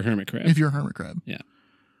 If you're a hermit crab. Yeah.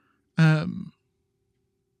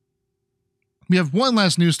 We have one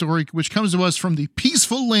last news story, which comes to us from the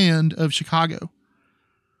peaceful land of Chicago.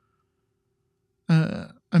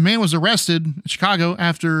 A man was arrested in Chicago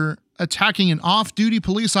after attacking an off-duty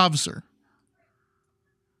police officer.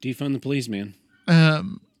 Defund the police, man.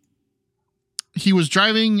 He was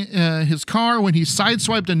driving his car when he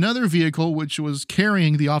sideswiped another vehicle, which was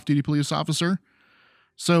carrying the off-duty police officer.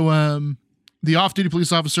 So the off-duty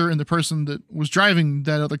police officer and the person that was driving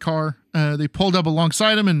that other car, they pulled up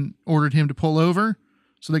alongside him and ordered him to pull over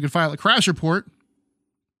so they could file a crash report.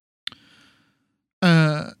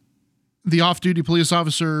 The off-duty police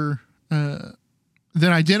officer then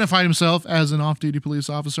identified himself as an off-duty police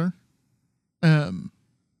officer.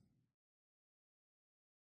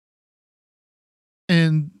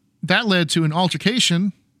 And that led to an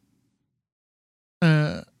altercation.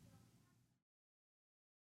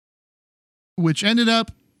 Which ended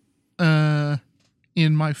up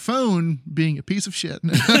in my phone being a piece of shit.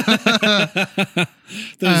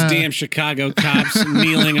 Those damn Chicago cops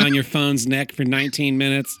kneeling on your phone's neck for 19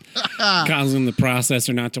 minutes, causing the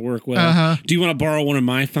processor not to work well. Do you want to borrow one of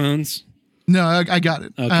my phones? No, I got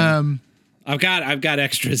it. Okay. I've got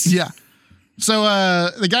extras. Yeah. So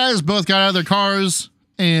the guys both got out of their cars,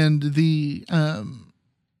 and the guy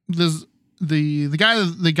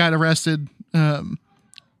that got arrested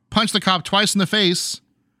punched the cop twice in the face.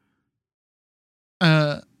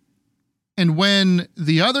 And when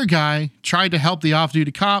the other guy tried to help the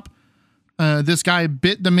off-duty cop, this guy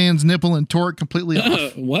bit the man's nipple and tore it completely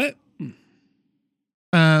off. What?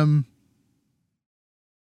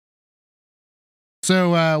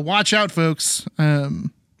 So watch out, folks.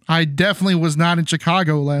 I definitely was not in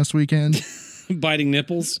Chicago last weekend. Biting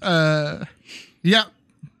nipples? Yeah,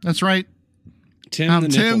 that's right. Tim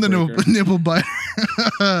the nipple biter.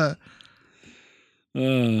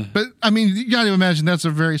 But I mean, you got to imagine that's a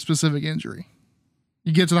very specific injury.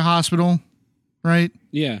 You get to the hospital, right?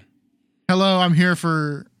 Yeah. Hello, I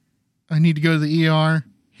need to go to the ER.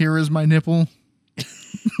 Here is my nipple.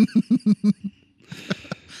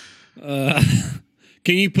 Can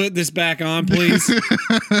you put this back on, please?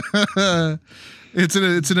 It's in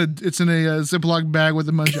a Ziploc bag with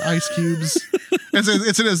a bunch of ice cubes.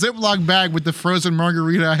 It's in a Ziploc bag with the frozen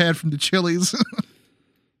margarita I had from the Chili's.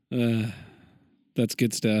 That's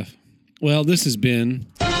good stuff. Well, this has been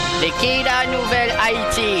Tequila Nouvelle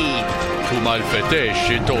Haïti. Tout mal fêté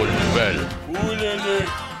chez Tôle Nouvelle.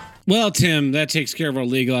 Well, Tim, that takes care of our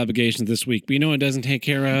legal obligations this week. But you know what it doesn't take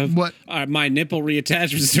care of? What? My nipple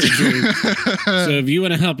reattachment surgery. So if you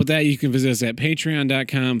want to help with that, you can visit us at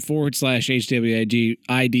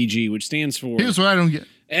patreon.com/HWIDG, which stands for... Here's what I don't get.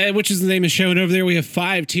 Which is the name of the show. And over there, we have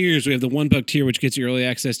 5 tiers. We have the $1 tier, which gets you early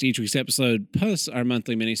access to each week's episode, plus our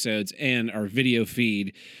monthly minisodes and our video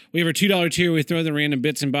feed. We have our $2 tier. We throw the random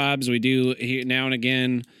bits and bobs. We do here now and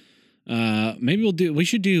again. Maybe we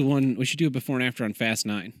should do it before and after on Fast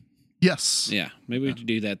 9. Yes. Yeah, maybe we should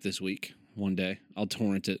do that this week, one day. I'll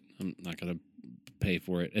torrent it. I'm not going to pay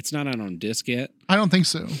for it. It's not out on disc yet. I don't think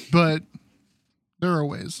so, but there are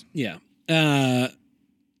ways. Yeah. Well,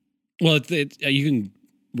 you can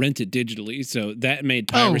rent it digitally, so that made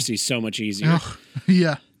piracy so much easier. Oh,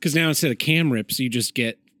 yeah. Because now instead of cam rips, you just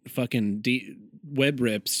get fucking web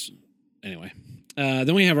rips. Anyway.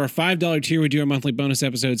 Then we have our $5 tier. We do our monthly bonus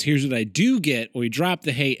episodes. Here's what I do get. We drop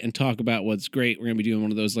the hate and talk about what's great. We're going to be doing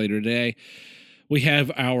one of those later today. We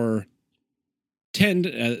have our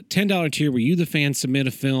 $10 tier where you, the fan, submit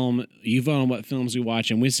a film. You vote on what films we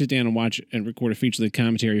watch, and we sit down and watch and record a feature-length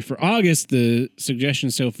commentary. For August, the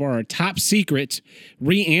suggestions so far are Top Secret,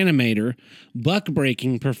 Reanimator, Buck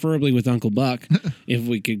Breaking, preferably with Uncle Buck, if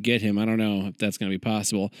we could get him. I don't know if that's going to be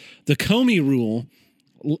possible. The Comey Rule,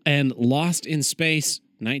 and Lost in Space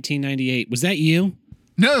 1998. Was that you?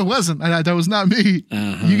 No, it wasn't. That was not me.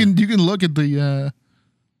 Uh-huh. You can look at the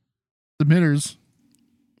submitters.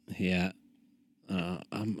 Yeah. Look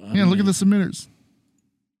at the submitters.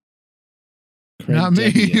 Craig Not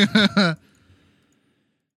me.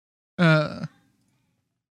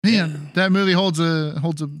 That movie holds a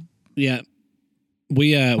Yeah.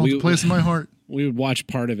 We holds a place in my heart. We would watch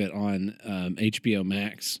part of it on HBO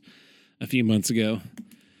Max a few months ago.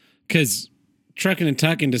 Because Truckin' and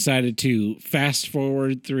Tuckin' decided to fast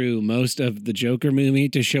forward through most of the Joker movie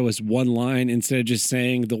to show us one line instead of just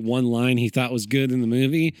saying the one line he thought was good in the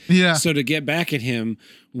movie. Yeah. So to get back at him,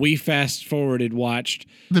 we fast forwarded, watched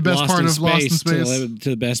The best part of Lost in Space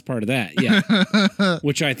to the best part of that. Yeah.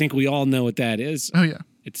 Which I think we all know what that is. Oh yeah.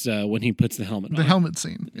 It's when he puts the helmet on. The helmet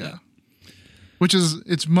scene. Yeah. Which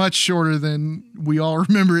it's much shorter than we all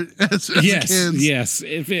remember it as kids. Yes.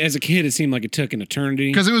 As a kid, it seemed like it took an eternity.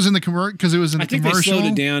 Because it was in the commercial. I think they slowed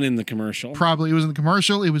it down in the commercial. Probably it was in the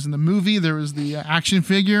commercial. It was in the movie. There was the action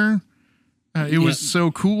figure. It was so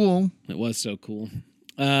cool. It was so cool.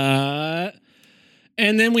 And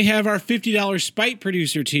then we have our $50 Spite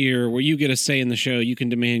Producer tier, where you get a say in the show. You can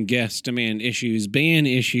demand guests, demand issues,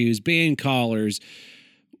 ban callers.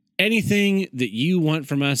 Anything that you want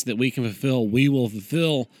from us that we can fulfill, we will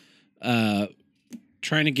fulfill.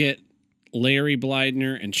 Trying to get Larry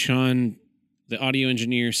Blydner and Sean, the audio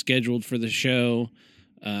engineer, scheduled for the show.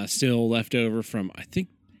 Still left over from, I think,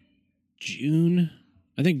 June.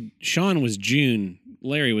 I think Sean was June.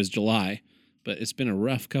 Larry was July. But it's been a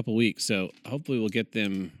rough couple weeks, so hopefully we'll get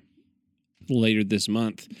them later this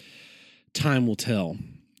month. Time will tell.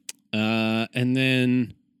 And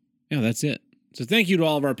then, that's it. So thank you to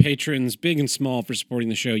all of our patrons, big and small, for supporting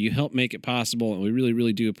the show. You help make it possible, and we really,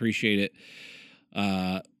 really do appreciate it.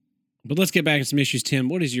 But let's get back to some issues. Tim,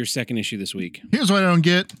 what is your second issue this week? Here's what I don't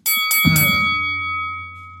get.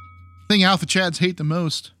 Thing Alpha Chads hate the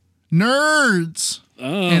most. Nerds!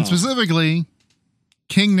 Oh. And specifically,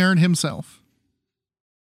 King Nerd himself.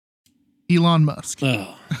 Elon Musk.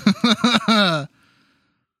 Oh.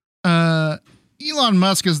 Elon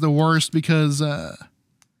Musk is the worst because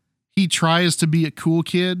he tries to be a cool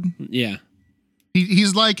kid. Yeah.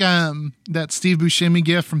 He's like that Steve Buscemi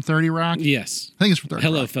gif from 30 Rock. Yes. I think it's from 30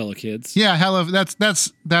 Hello, Rock. fellow kids. Yeah, hello. That's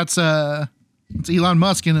it's Elon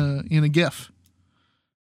Musk in a gif.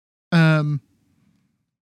 They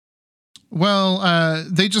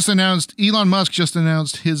just announced, Elon Musk just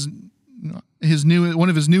announced his one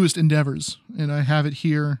of his newest endeavors, and I have it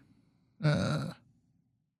here.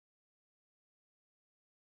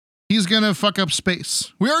 He's gonna fuck up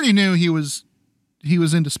space. We already knew he was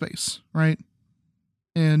into space, right?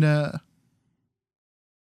 And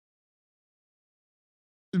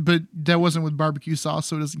but that wasn't with barbecue sauce,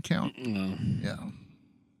 so it doesn't count. Oh. Yeah.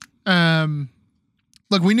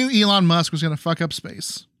 look, we knew Elon Musk was going to fuck up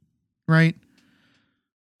space, right?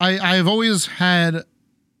 I've always had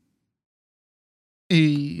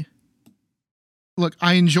I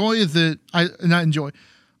enjoy that. I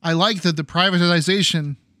like that the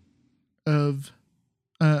privatization of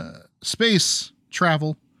space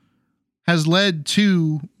travel has led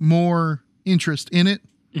to more interest in it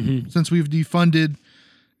since we've defunded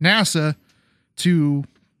NASA to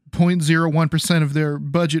 0.01% of their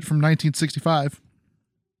budget from 1965.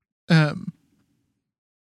 But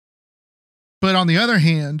on the other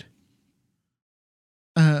hand,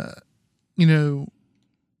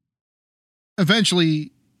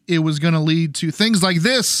 eventually it was going to lead to things like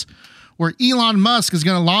this, where Elon Musk is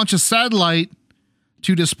going to launch a satellite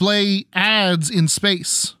to display ads in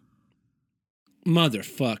space.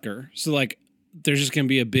 Motherfucker. So like, there's just going to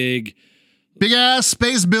be a big ass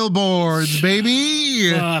space billboards,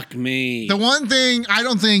 baby. Fuck me. The one thing I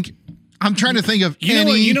don't think, I'm trying to think of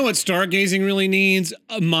you know what stargazing really needs?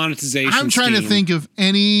 A monetization I'm trying to think of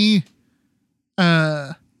any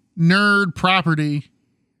nerd property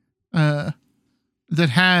that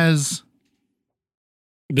has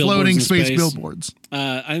floating space billboards.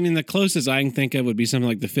 I mean, the closest I can think of would be something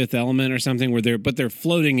like The Fifth Element or something, where they're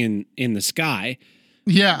floating in the sky.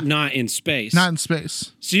 Yeah. Not in space. Not in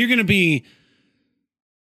space. So you're going to be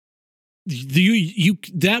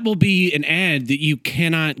that will be an ad that you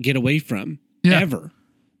cannot get away from ever.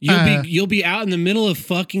 You'll be out in the middle of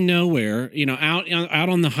fucking nowhere, out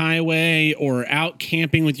on the highway or out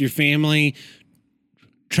camping with your family,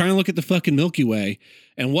 trying to look at the fucking Milky Way,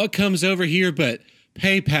 and what comes over here but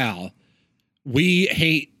PayPal. We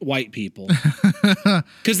hate white people.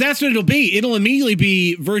 Because that's what it'll be. It'll immediately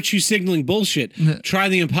be virtue signaling bullshit. Try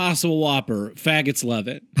the Impossible Whopper. Faggots love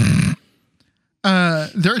it.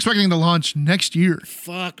 They're expecting to launch next year.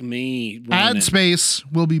 Fuck me. Ad space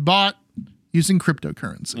will be bought using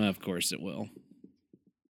cryptocurrency. Of course it will.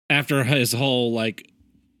 After his whole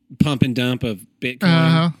pump and dump of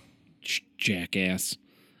Bitcoin. Jackass.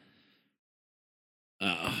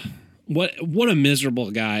 What a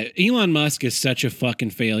miserable guy. Elon Musk is such a fucking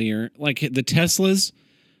failure. Like, the Teslas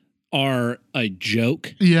are a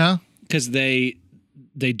joke. Yeah. Because they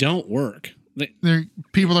don't work.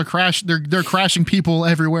 People are they're crashing people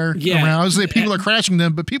everywhere around. I was say people are crashing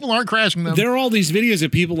them, but people aren't crashing them. There are all these videos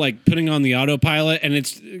of people putting on the autopilot, and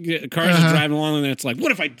it's cars are driving along, and it's like,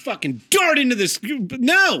 what if I fucking dart into this?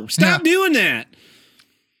 No, stop doing that.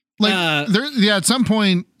 At some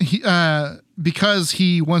point, because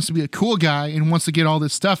he wants to be a cool guy and wants to get all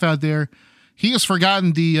this stuff out there, he has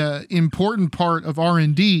forgotten the important part of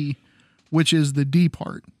R&D, which is the D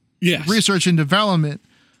part. Yes. Research and development.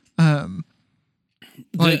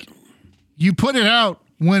 You put it out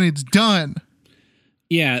when it's done.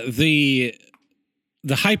 Yeah, the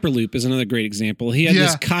Hyperloop is another great example. He had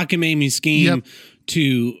this cockamamie scheme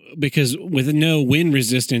because with no wind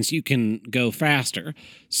resistance, you can go faster.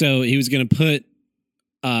 So he was going to put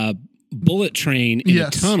a bullet train in a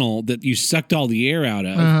tunnel that you sucked all the air out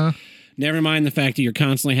of. Never mind the fact that you're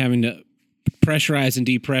constantly having to pressurize and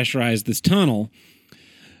depressurize this tunnel.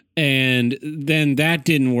 And then that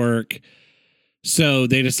didn't work. So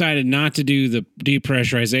they decided not to do the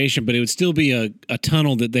depressurization, but it would still be a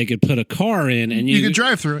tunnel that they could put a car in, and you could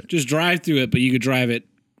drive through it. Just drive through it, but you could drive at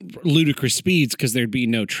ludicrous speeds because there'd be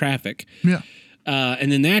no traffic. Yeah.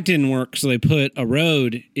 And then that didn't work, so they put a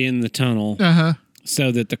road in the tunnel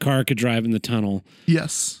so that the car could drive in the tunnel.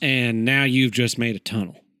 Yes. And now you've just made a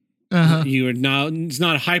tunnel. You are now, it's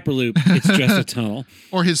not a Hyperloop, it's just a tunnel.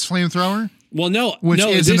 Or his flamethrower. Well, no,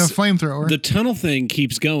 isn't a flamethrower. The tunnel thing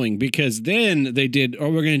keeps going because then they did,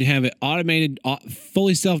 we're going to have it automated,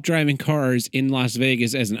 fully self-driving cars in Las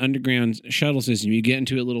Vegas as an underground shuttle system. You get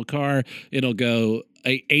into a little car, it'll go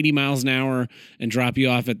 80 miles an hour and drop you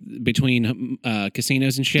off between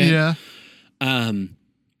casinos and shit. Yeah.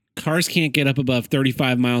 Cars can't get up above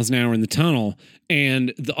 35 miles an hour in the tunnel,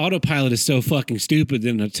 and the autopilot is so fucking stupid that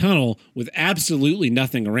in a tunnel with absolutely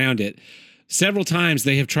nothing around it, several times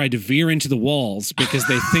they have tried to veer into the walls because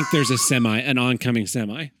they think there's an oncoming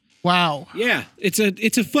semi. Wow. Yeah, it's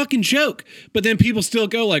a fucking joke. But then people still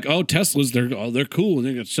go like, "Oh, Teslas, they're cool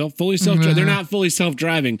and they're fully self-driving." They're not fully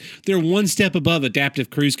self-driving. They're one step above adaptive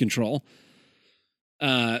cruise control.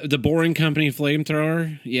 The Boring Company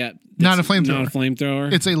flamethrower, not a flamethrower. Not a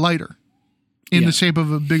flamethrower. It's a lighter in the shape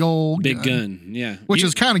of a big old gun. Yeah, which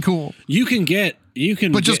is kind of cool.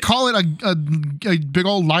 Just call it a big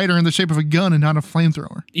old lighter in the shape of a gun and not a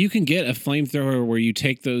flamethrower. You can get a flamethrower where you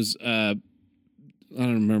take those. I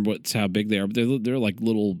don't remember how big they are, but they're like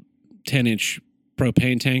little 10-inch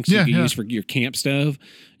propane tanks you Yeah, can yeah. use for your camp stove.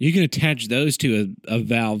 You can attach those to a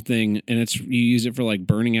valve thing, and you use it for like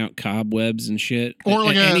burning out cobwebs and shit. Or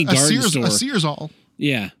like any a garden store. Searsall.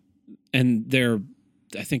 Yeah, and they're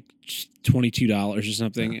I think $22 or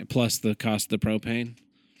something plus the cost of the propane.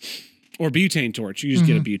 Or butane torch. You just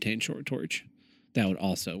get a butane torch. That would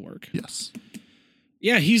also work. Yes.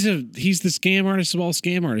 Yeah, he's the scam artist of all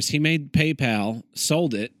scam artists. He made PayPal,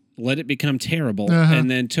 sold it, let it become terrible,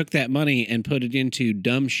 and then took that money and put it into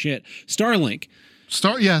dumb shit. Starlink. He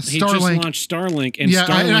Starlink. just launched Starlink, and Starlink.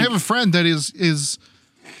 And I have a friend that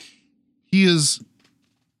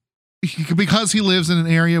because he lives in an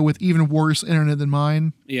area with even worse internet than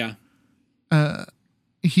mine. Yeah.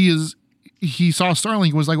 He saw Starlink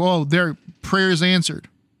and was like, "Oh, their prayers answered."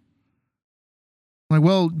 I'm like,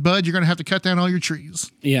 well, bud, you're gonna have to cut down all your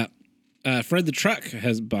trees. Yeah. Fred the Truck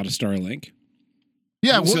has bought a Starlink.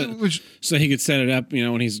 Yeah, so he could set it up,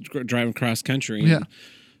 when he's driving cross country and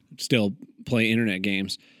still play internet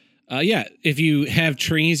games. If you have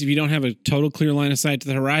trees, if you don't have a total clear line of sight to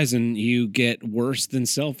the horizon, you get worse than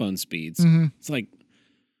cell phone speeds. It's like,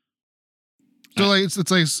 so like it's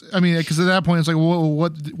like, I mean, because at that point it's like,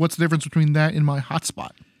 what's the difference between that and my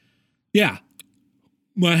hotspot? Yeah,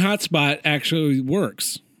 my hotspot actually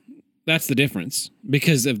works. That's the difference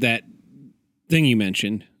because of that thing you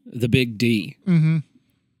mentioned, the big D.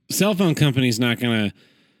 Cell phone company's not gonna.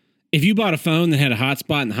 If you bought a phone that had a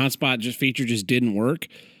hotspot and the hotspot feature just didn't work,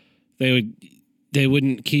 they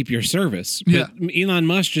wouldn't keep your service. But Elon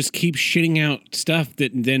Musk just keeps shitting out stuff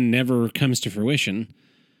that then never comes to fruition,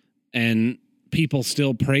 and people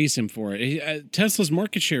still praise him for it. Tesla's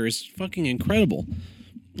market share is fucking incredible.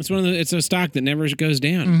 It's a stock that never goes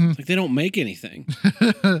down. It's like they don't make anything.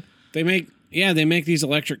 They make these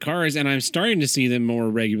electric cars, and I'm starting to see them more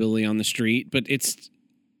regularly on the street, but it's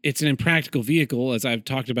an impractical vehicle, as I've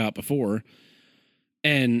talked about before.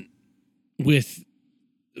 And with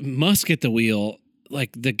Musk at the wheel, like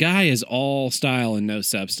the guy is all style and no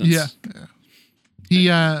substance. Yeah. He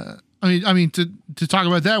I mean to talk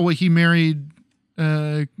about that, what he married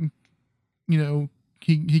he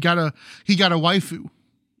got a waifu.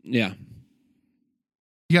 Yeah.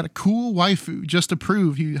 He got a cool waifu just to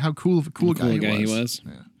prove how cool of a cool guy he was.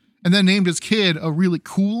 Yeah. And then named his kid a really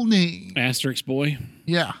cool name. Asterix Boy.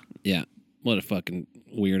 Yeah. Yeah. What a fucking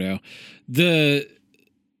weirdo. The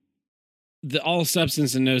all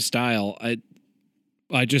substance and no style.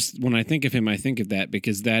 I just, when I think of him, I think of that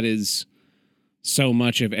because that is so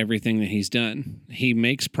much of everything that he's done. He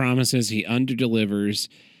makes promises, he underdelivers,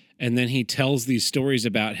 and then he tells these stories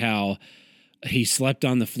about how he slept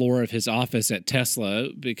on the floor of his office at Tesla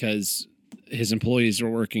because his employees were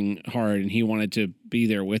working hard and he wanted to be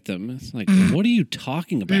there with them. It's like, what are you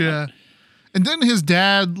talking about? Yeah. And then his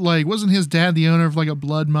dad, wasn't his dad the owner of a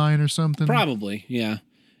blood mine or something? Probably, yeah.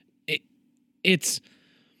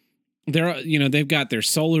 They've got their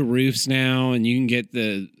solar roofs now, and you can get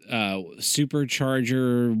the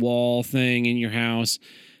supercharger wall thing in your house,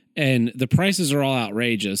 and the prices are all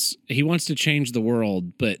outrageous. He wants to change the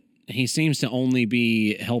world, but he seems to only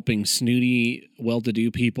be helping snooty,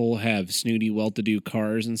 well-to-do people have snooty, well-to-do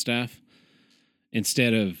cars and stuff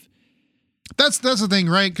instead of. That's the thing,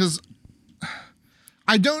 right? Because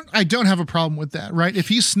I don't have a problem with that, right? If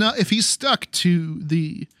he's stuck to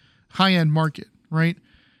the high-end market, right?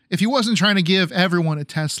 If he wasn't trying to give everyone a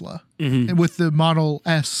Tesla with the Model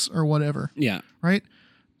S or whatever, right?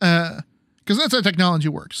 Because that's how technology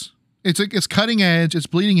works. It's cutting edge, it's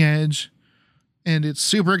bleeding edge, and it's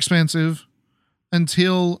super expensive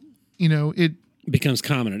until it becomes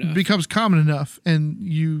common enough, and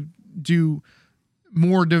you do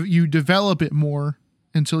more. You develop it more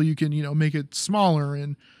until you can make it smaller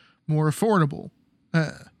and more affordable.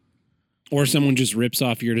 Or someone just rips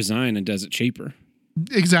off your design and does it cheaper.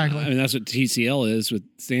 Exactly. I mean, that's what TCL is. With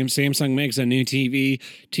Samsung makes a new TV,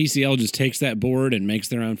 TCL just takes that board and makes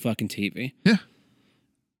their own fucking TV. Yeah.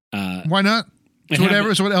 Why not? It's what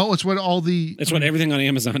everything on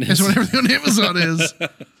Amazon is. It's what everything on Amazon is.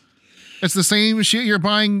 It's the same shit. You're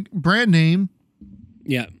buying brand name.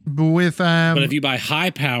 Yeah. But if you buy high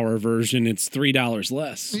power version, it's $3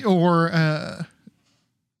 less. Or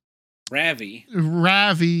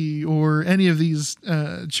Ravi or any of these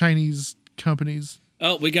Chinese companies.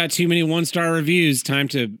 Oh, we got too many 1-star reviews. Time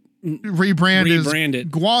to rebrand it.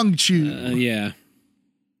 Guangzhou.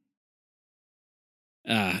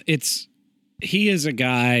 He is a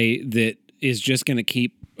guy that is just going to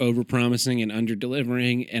keep over-promising and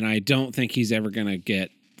under-delivering, and I don't think he's ever going to get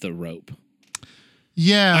the rope.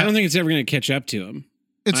 Yeah. I don't think it's ever going to catch up to him.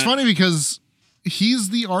 It's funny because he's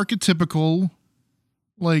the archetypical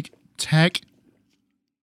tech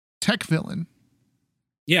villain.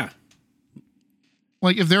 Yeah.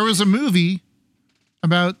 Like if there was a movie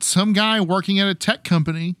about some guy working at a tech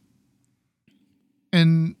company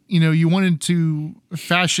and, you wanted to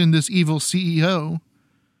fashion this evil CEO,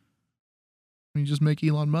 you just make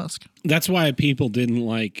Elon Musk. That's why people didn't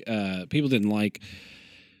like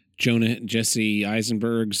Jesse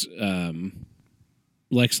Eisenberg's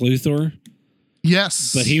Lex Luthor.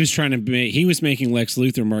 Yes. But he was making Lex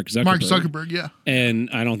Luthor Mark Zuckerberg. Mark Zuckerberg, yeah. And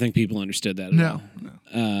I don't think people understood that at all. No.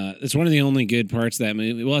 It's one of the only good parts of that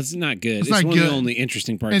movie. Well, it's not good. It's not one good. of the only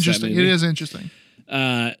interesting parts of that movie. It is interesting.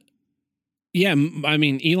 Yeah, I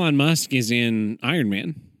mean, Elon Musk is in Iron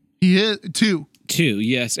Man. He is, too.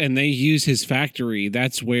 Yes. And they use his factory.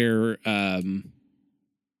 That's where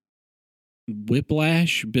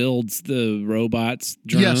Whiplash builds the robots,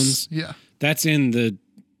 drones. Yes, yeah. That's in the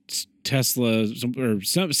Tesla or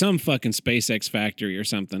some fucking SpaceX factory or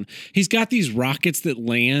something. He's got these rockets that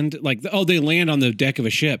land they land on the deck of a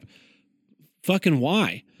ship. Fucking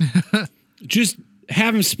why? Just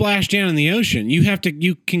have them splash down in the ocean. You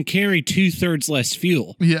can carry 2/3 less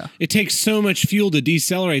fuel. Yeah. It takes so much fuel to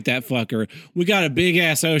decelerate that fucker. We got a big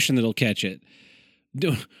ass ocean that'll catch it.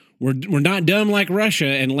 We're not dumb like Russia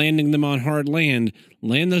and landing them on hard land.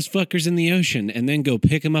 Land those fuckers in the ocean and then go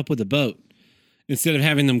pick them up with a boat. Instead of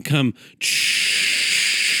having them come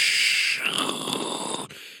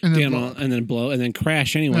and then blow and then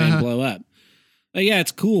crash anyway and blow up. Yeah,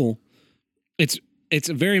 it's cool. It's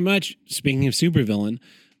very much, speaking of supervillain,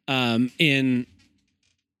 in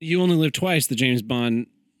You Only Live Twice, the James Bond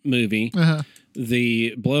movie,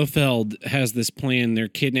 the Blofeld has this plan. They're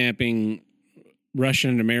kidnapping Russian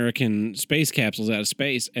and American space capsules out of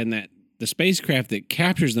space, and that the spacecraft that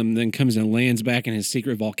captures them then comes and lands back in his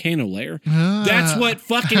secret volcano lair. That's what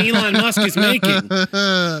fucking Elon Musk is making.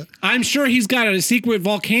 I'm sure he's got a secret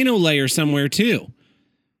volcano lair somewhere too.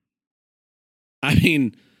 I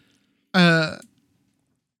mean, I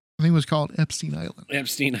think it was called Epstein Island.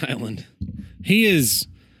 Epstein Island. He is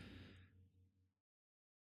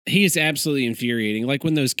absolutely infuriating. Like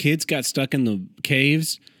when those kids got stuck in the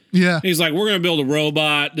caves. Yeah. He's like, we're going to build a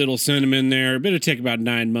robot that'll send them in there. It'll take about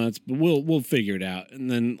 9 months, but we'll figure it out.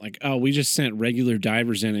 And then we just sent regular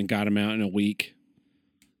divers in and got them out in a week.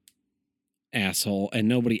 Asshole. And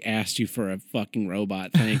nobody asked you for a fucking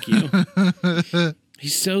robot. Thank you.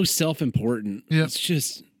 He's so self-important. Yep.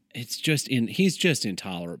 He's just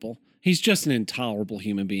intolerable. He's just an intolerable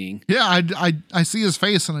human being. Yeah. I see his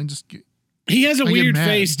face and I just. He has a weird mad.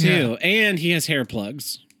 face too. Yeah. And he has hair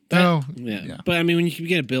plugs. Yeah. But I mean, when you can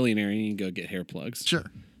get a billionaire, you can go get hair plugs. Sure.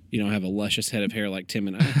 You don't have a luscious head of hair like Tim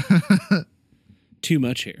and I. Too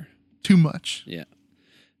much hair. Too much. Yeah.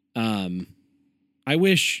 I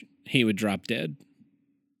wish he would drop dead.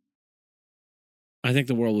 I think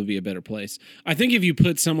the world would be a better place. I think if you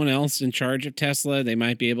put someone else in charge of Tesla, they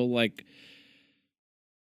might be able to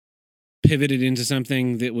pivot it into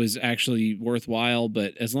something that was actually worthwhile.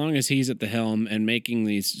 But as long as he's at the helm and making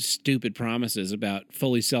these stupid promises about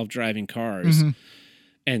fully self-driving cars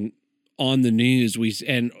and on the news,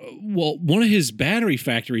 one of his battery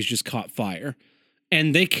factories just caught fire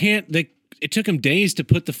and it took them days to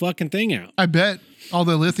put the fucking thing out. I bet all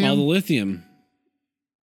the lithium.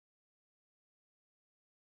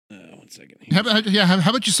 One second. How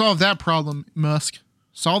about you solve that problem, Musk?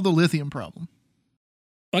 Solve the lithium problem.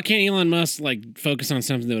 Why can't Elon Musk focus on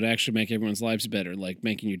something that would actually make everyone's lives better, like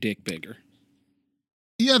making your dick bigger?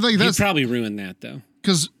 Yeah, he'd probably ruin that though.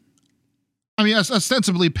 Because, I mean,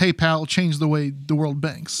 ostensibly PayPal changed the way the world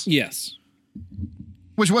banks. Yes,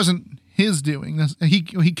 which wasn't his doing. He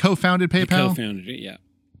co-founded PayPal. He co-founded it, yeah.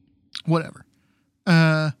 Whatever.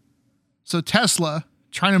 So Tesla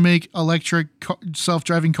trying to make electric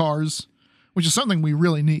self-driving cars, which is something we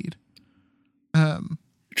really need.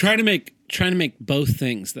 Trying to make both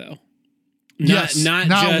things though. Not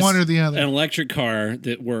just one or the other. An electric car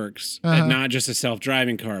that works, and not just a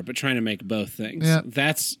self-driving car, but trying to make both things. Yeah.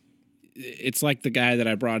 It's like the guy that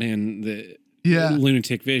I brought in, the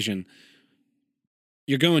Lunatic Vision.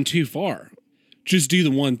 You're going too far. Just do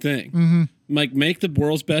the one thing. Mm-hmm. Make the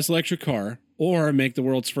world's best electric car, or make the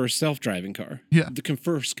world's first self-driving car. Yeah. The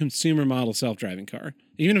first consumer model self-driving car.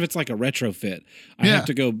 Even if it's like a retrofit, I have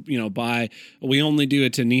to go, buy, we only do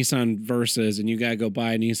it to Nissan Versas, and you got to go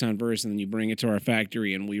buy a Nissan Versa, and then you bring it to our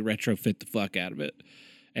factory, and we retrofit the fuck out of it.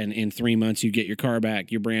 And in 3 months, you get your car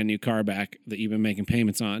back, your brand new car back that you've been making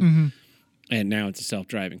payments on. Mm-hmm. And now it's a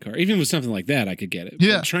self-driving car. Even with something like that, I could get it.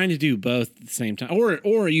 Yeah. But trying to do both at the same time.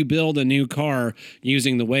 Or you build a new car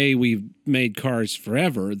using the way we've made cars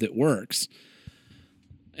forever that works.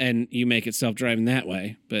 And you make it self-driving that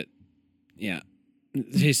way. But, yeah.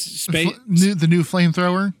 His space... the new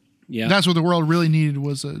flamethrower? Yeah. That's what the world really needed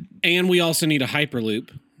was a And we also need a hyperloop,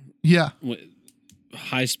 yeah.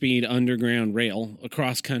 high-speed underground rail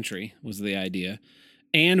across country was the idea.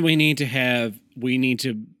 And we need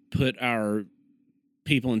to put our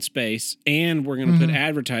people in space, and we're going to put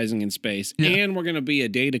advertising in space, and we're going to be a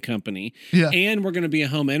data company, and we're going to be a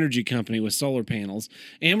home energy company with solar panels,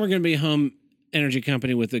 and we're going to be a home energy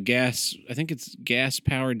company with a gas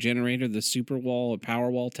powered generator, the super wall or power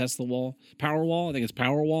wall, Tesla wall, power wall. I think it's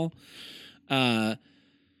power wall. It's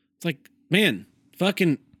like, man,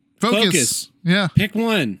 fucking focus. Yeah. Pick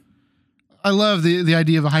one. I love the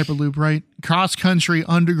idea of a hyperloop, right? Cross country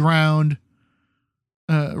underground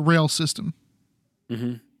rail system.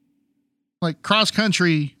 Mm-hmm. Like cross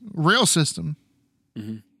country rail system.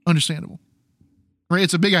 Mm-hmm. Understandable. Right?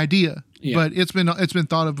 It's a big idea, Yeah. but it's been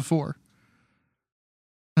thought of before.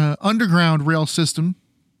 Underground rail system.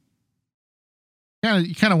 Kind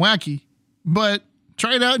of wacky, but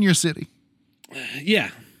try it out in your city. Yeah.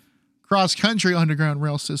 Cross country underground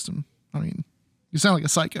rail system. I mean, you sound like a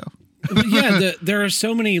psycho. But yeah, there are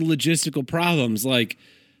so many logistical problems, like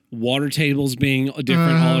water tables being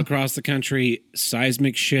different all across the country,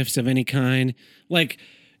 seismic shifts of any kind. Like,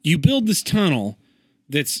 you build this tunnel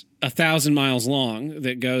that's 1,000 miles long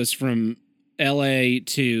that goes from LA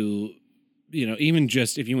to, even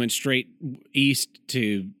just if you went straight east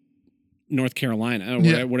to North Carolina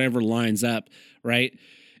or whatever lines up, right?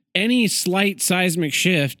 Any slight seismic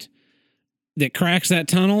shift that cracks that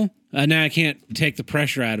tunnel, now I can't take the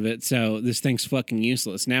pressure out of it, so this thing's fucking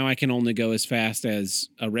useless. Now I can only go as fast as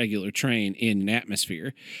a regular train in an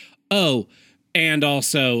atmosphere. Oh, and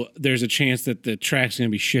also there's a chance that the track's going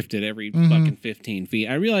to be shifted every fucking 15 feet.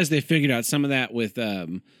 I realize they figured out some of that with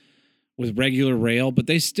regular rail, but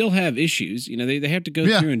they still have issues. They have to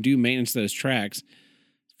go through and do maintenance of those tracks.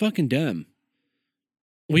 It's fucking dumb.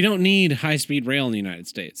 We don't need high-speed rail in the United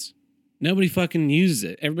States. Nobody fucking uses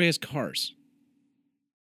it. Everybody has cars.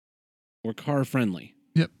 We're car friendly.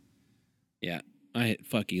 Yep. Yeah.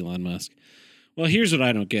 Fuck Elon Musk. Well, here's what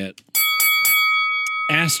I don't get.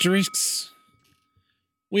 Asterisks.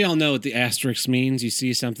 We all know what the asterisk means. You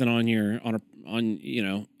see something on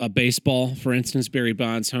a baseball, for instance, Barry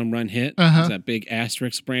Bonds' home run hit. There's that big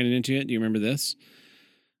asterisk branded into it. Do you remember this?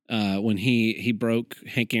 When he broke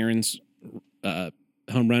Hank Aaron's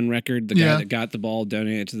home run record, the guy that got the ball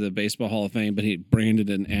donated to the Baseball Hall of Fame, but he branded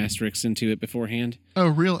an asterisk into it beforehand. Oh,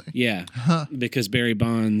 really? Yeah. Huh. Because Barry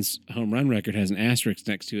Bonds' home run record has an asterisk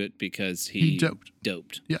next to it because he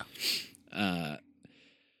doped. Yeah.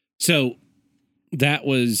 So that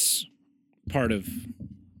was part of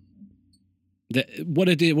what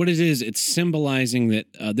it is. It's symbolizing that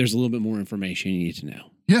there's a little bit more information you need to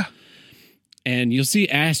know. Yeah. And you'll see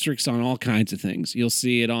asterisks on all kinds of things. You'll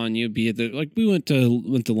see it on we went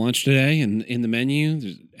to lunch today, and in the menu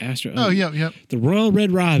there's asterisk. Oh, yeah. The Royal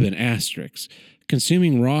Red Robin asterisk.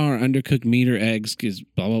 Consuming raw or undercooked meat or eggs gives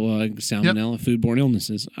blah blah blah salmonella, foodborne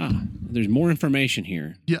illnesses. There's more information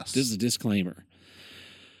here. Yes. This is a disclaimer.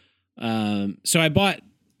 So we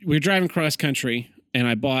were driving cross country, and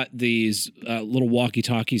I bought these little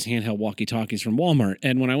walkie-talkies, handheld walkie-talkies from Walmart.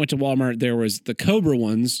 And when I went to Walmart, there was the Cobra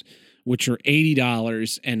ones, which are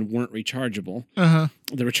 $80 and weren't rechargeable.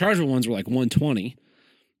 The rechargeable ones were like $120,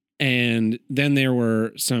 and then there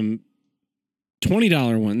were some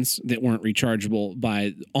 $20 ones that weren't rechargeable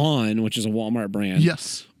by On, which is a Walmart brand.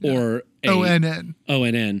 Yes. Or ONN,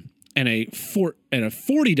 and a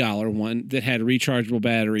 $40 one that had rechargeable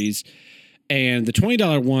batteries, and the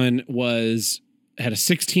 $20 one had a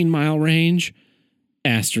 16-mile range,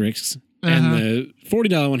 asterisk, and the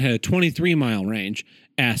 $40 one had a 23-mile range,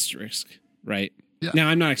 asterisk. Right. Yeah. Now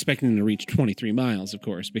I'm not expecting them to reach 23 miles, of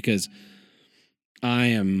course, because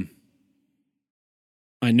I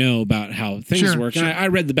know about how things work. Sure. And I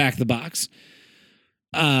read the back of the box.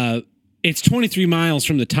 It's 23 miles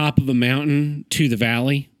from the top of a mountain to the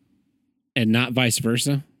valley, and not vice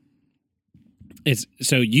versa. If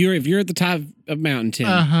you're at the top of mountain, Tim,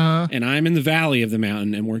 and I'm in the valley of the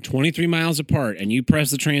mountain, and we're 23 miles apart, and you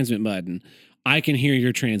press the transmit button, I can hear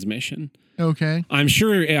your transmission. Okay. I'm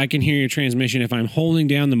sure I can hear your transmission if I'm holding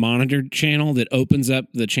down the monitor channel that opens up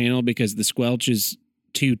the channel because the squelch is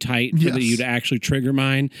too tight for you to actually trigger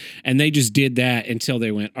mine. And they just did that until they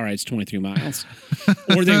went, all right, it's 23 miles.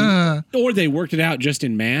 or they worked it out just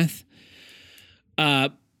in math.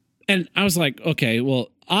 And I was like, okay, well,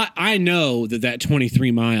 I know that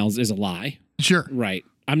 23 miles is a lie. Sure. Right.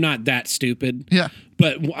 I'm not that stupid. Yeah.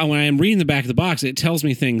 But when I'm reading the back of the box, it tells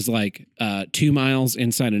me things like 2 miles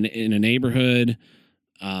inside in a neighborhood,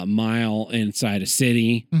 a mile inside a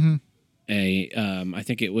city. I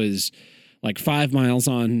think it was like 5 miles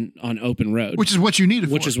on open road, Which is what you need it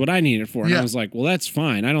for. which is what I need it for. And Yeah. I was like, well, that's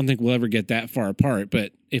fine. I don't think we'll ever get that far apart,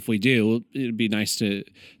 but if we do, it'd be nice to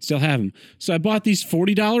still have them. So I bought these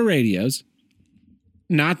 $40 radios.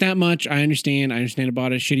 Not that much. I understand. I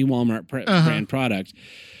bought a shitty Walmart brand product.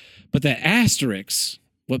 But the Asterix,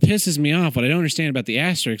 what pisses me off, what I don't understand about the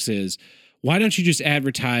Asterix is, why don't you just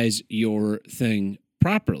advertise your thing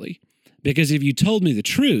properly? Because if you told me the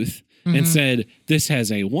truth and said this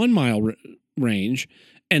has a 1 mile range,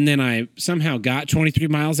 and then I somehow got 23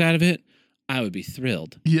 miles out of it, I would be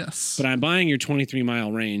thrilled. Yes. But I'm buying your 23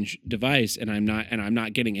 mile range device, and I'm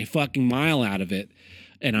not getting a fucking mile out of it,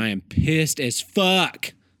 and I am pissed as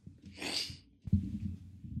fuck.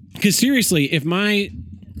 Because seriously, if my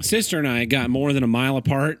sister and I got more than a mile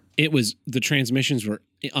apart, the transmissions were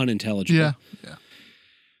unintelligible. Yeah. Yeah.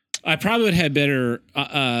 I probably would have better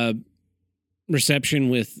reception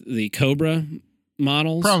with the Cobra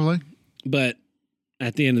models. Probably. But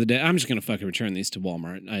at the end of the day, I'm just going to fucking return these to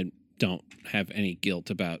Walmart. I don't have any guilt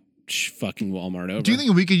about fucking Walmart over. Do you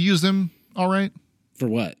think we could use them all right? For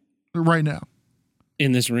what? Right now?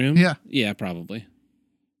 In this room? Yeah. Yeah, probably.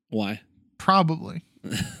 Why? Probably.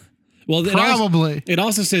 Well, Probably. It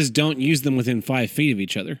also says don't use them within 5 feet of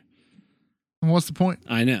each other. And what's the point?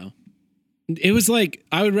 I know. It was like,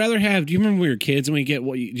 I would rather have, do you remember when we were kids and did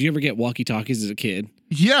you ever get walkie-talkies as a kid?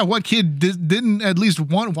 Yeah, what kid didn't at least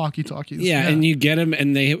want walkie-talkies? Yeah, and you get them,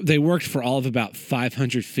 and they worked for all of about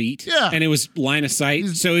 500 feet. Yeah. And it was line of sight.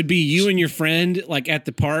 So it'd be you and your friend, like at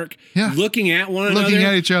the park, Yeah. looking at one another. Looking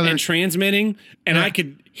at each other. And transmitting. And Yeah. I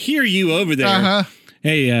could hear you over there. Uh-huh.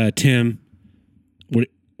 Hey, Tim, what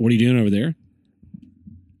are you doing over there?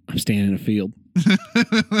 I'm standing in a field.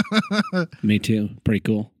 Me too. Pretty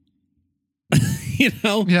cool. You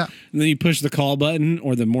know? Yeah. And then you push the call button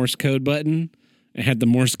or the Morse code button. It had the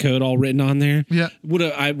Morse code all written on there. Yeah.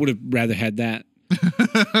 I would have rather had that.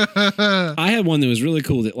 I had one that was really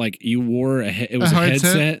cool that like you wore it was a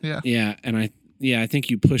headset. Yeah. And I think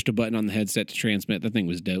you pushed a button on the headset to transmit. That thing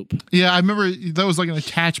was dope. Yeah, I remember that was like an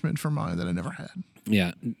attachment for mine that I never had.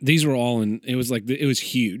 Yeah. These were all it was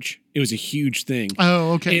huge. It was a huge thing.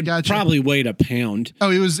 Oh, okay. It Gotcha. probably weighed a pound.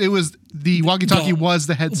 Oh, it was the walkie-talkie was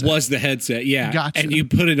the headset. Was the headset, yeah. Gotcha. And you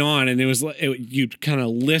put it on, and it was you'd kind of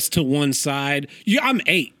list to one side. I'm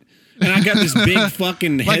 8, and I got this big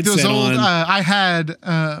fucking like headset those old. on. I had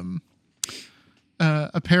I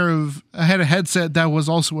had a headset that was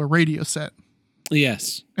also a radio set,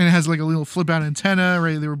 Yes. and it has like a little flip-out antenna.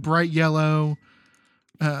 Right, they were bright yellow.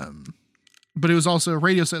 But it was also a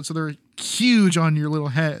radio set, so they're huge on your little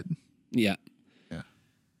head. Yeah. Yeah.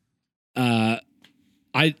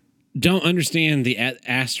 I don't understand the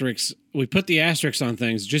asterisk. We put the asterisk on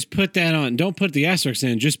things. Just put that on. Don't put the asterisk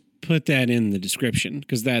in. Just put that in the description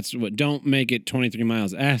because that's what. Don't make it 23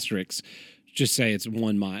 miles asterisk. Just say it's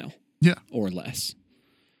 1 mile. Yeah. Or less.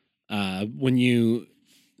 You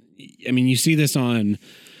see this on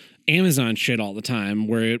Amazon shit all the time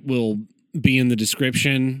where it will be in the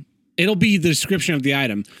description. It'll be the description of the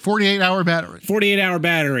item. 48-hour battery. 48-hour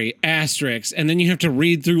battery, asterisk, and then you have to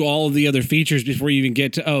read through all of the other features before you even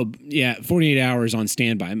get to, 48 hours on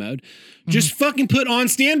standby mode. Just fucking put on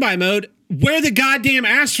standby mode where the goddamn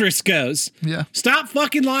asterisk goes. Yeah. Stop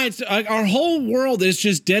fucking lying. Our whole world is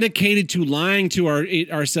just dedicated to lying to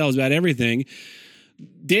ourselves about everything,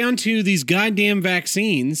 down to these goddamn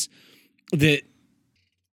vaccines that...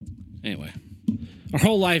 Anyway, our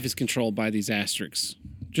whole life is controlled by these asterisks.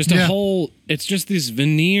 It's just this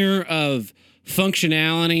veneer of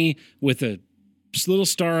functionality with a little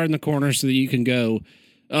star in the corner so that you can go,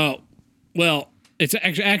 oh, well, it's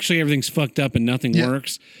actually everything's fucked up and nothing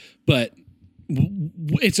works, but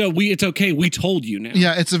it's okay. We told you now.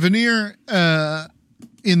 Yeah, it's a veneer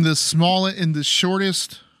in the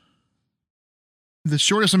shortest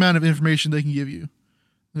amount of information they can give you.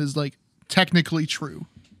 It is like technically true.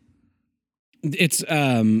 It's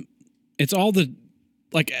all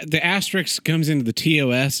the asterisk comes into the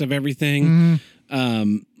TOS of everything.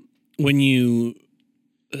 So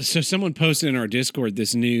someone posted in our Discord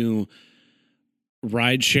this new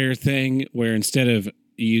rideshare thing where instead of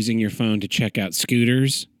using your phone to check out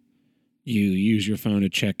scooters, you use your phone to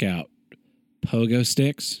check out pogo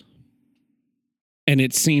sticks. And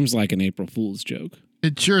it seems like an April Fool's joke.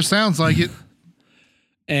 It sure sounds like it.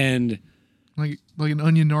 And like an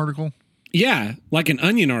Onion article. yeah, like an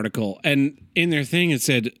Onion article. And in their thing, it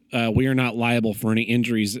said, we are not liable for any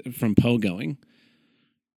injuries from pogoing.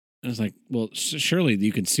 I was like, well, surely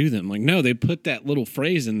you can sue them. Like, no, they put that little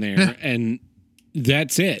phrase in there and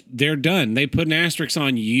that's it. They're done. They put an asterisk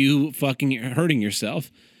on you fucking hurting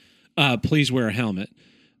yourself. Please wear a helmet.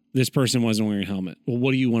 This person wasn't wearing a helmet. Well,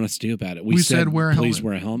 what do you want us to do about it? We said wear a please helmet.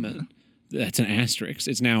 wear a helmet. That's an asterisk.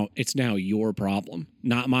 It's now your problem,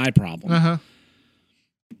 not my problem.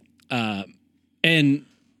 Uh-huh. And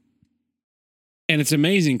it's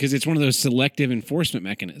amazing because it's one of those selective enforcement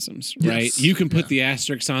mechanisms, right? Yes. You can put the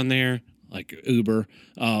asterisks on there, like Uber.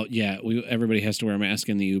 Oh yeah, everybody has to wear a mask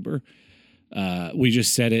in the Uber. We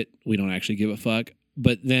just said it. We don't actually give a fuck.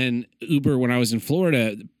 But then Uber, when I was in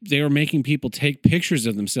Florida, they were making people take pictures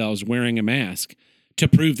of themselves wearing a mask to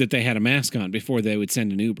prove that they had a mask on before they would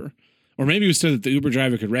send an Uber. Or maybe it was so that the Uber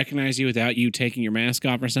driver could recognize you without you taking your mask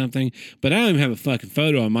off or something. But I don't even have a fucking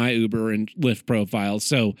photo on my Uber and Lyft profile,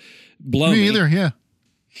 so blow me. Me either, yeah.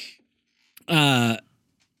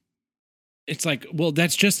 It's like, well,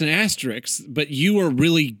 that's just an asterisk, but you are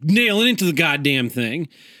really nailing into the goddamn thing.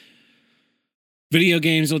 Video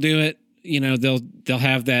games will do it. You know, they'll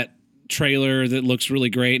have that trailer that looks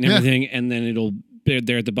really great and everything, and then it'll be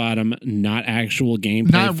there at the bottom, not actual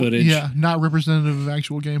gameplay footage. Yeah, not representative of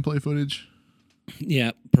actual gameplay footage.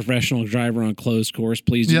 Yeah, professional driver on closed course.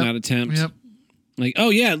 Please do not attempt. Yep. Like,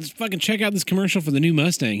 oh yeah, let's fucking check out this commercial for the new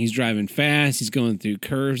Mustang. He's driving fast. He's going through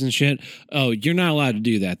curves and shit. Oh, you're not allowed to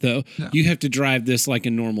do that though. No. You have to drive this like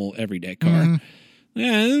a normal everyday car. Mm-hmm.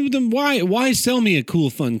 Yeah, then why sell me a cool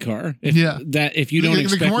fun car? If you don't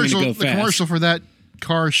expect me to go fast. The commercial for that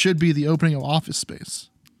car should be the opening of Office Space.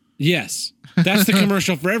 Yes, that's the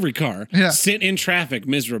commercial for every car. Yeah. Sit in traffic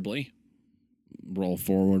miserably. Roll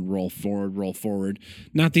forward, roll forward, roll forward.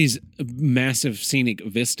 Not these massive scenic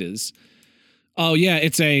vistas. Oh yeah,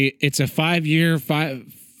 it's a 5-year,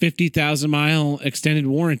 50,000-mile extended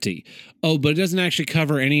warranty. Oh, but it doesn't actually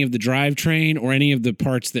cover any of the drivetrain or any of the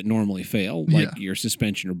parts that normally fail, like your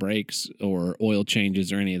suspension or brakes or oil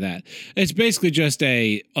changes or any of that. It's basically just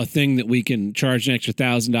a thing that we can charge an extra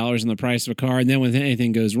 $1,000 on the price of a car, and then when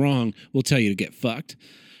anything goes wrong, we'll tell you to get fucked.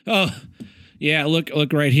 Oh, yeah, look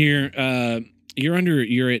right here.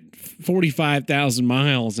 You're at 45,000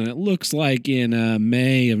 miles, and it looks like in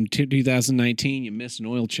May of 2019 you missed an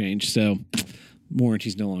oil change, so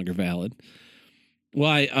warranty's no longer valid. Well,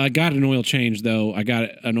 I got an oil change though. I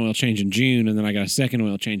got an oil change in June, and then I got a second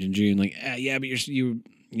oil change in June. Like, yeah, but you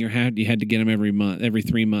had to get them every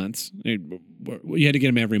 3 months. You had to get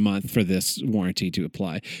them every month for this warranty to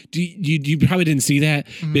apply. You probably didn't see that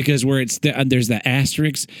because where there's the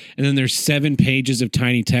asterisk, and then there's 7 pages of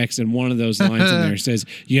tiny text, and one of those lines in there says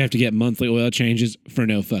you have to get monthly oil changes for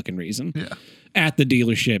no fucking reason. Yeah. At the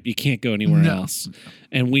dealership, you can't go anywhere else,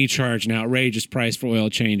 and we charge an outrageous price for oil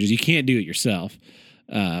changes. You can't do it yourself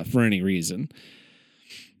for any reason.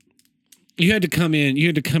 You had to come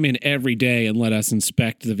in every day and let us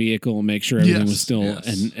inspect the vehicle and make sure everything was still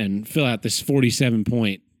and fill out this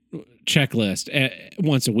 47-point checklist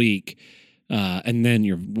once a week, and then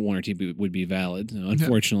your warranty would be valid.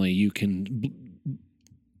 Unfortunately, you can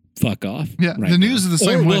fuck off. Yeah, right the news now. is the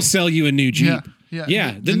same or way. we'll sell you a new Jeep.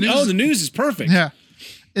 Yeah. The news is perfect. Yeah,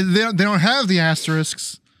 they don't have the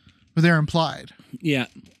asterisks, but they're implied. Yeah,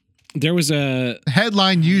 there was a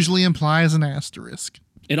headline usually implies an asterisk.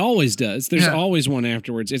 It always does. There's always one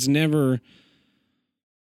afterwards. It's never.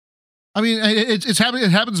 I mean, it's happening.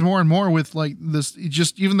 It happens more and more with like this.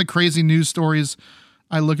 Just even the crazy news stories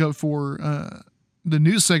I look up for the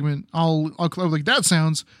news segment. I'll like that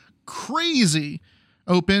sounds crazy.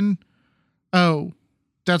 Open. Oh,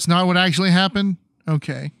 that's not what actually happened.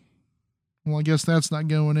 Okay. Well, I guess that's not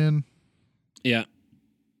going in. Yeah.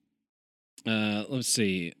 Let's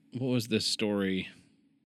see. What was this story?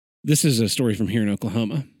 This is a story from here in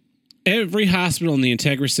Oklahoma. Every hospital in the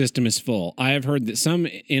Integra system is full. I have heard that some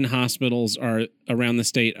in hospitals are around the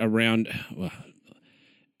state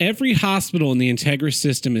every hospital in the Integra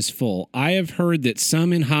system is full. I have heard that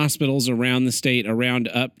some in hospitals around the state around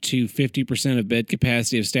up to 50% of bed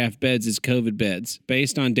capacity of staff beds is COVID beds.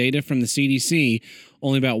 Based on data from the CDC,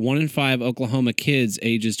 only about 1 in 5 Oklahoma kids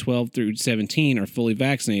ages 12 through 17 are fully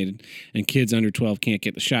vaccinated, and kids under 12 can't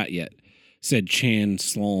get the shot yet, said Chan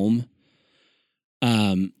Slom.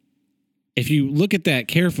 If you look at that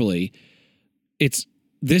carefully,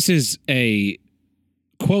 this is a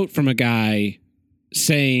quote from a guy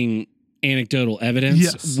saying anecdotal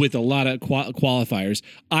evidence with a lot of qualifiers.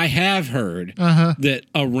 I have heard that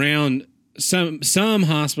around some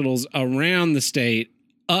hospitals around the state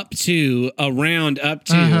up to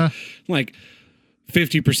like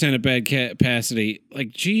 50% of bed capacity.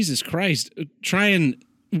 Like, Jesus Christ, try and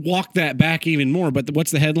walk that back even more. But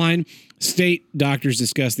what's the headline? State doctors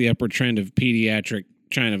discuss the upward trend of pediatric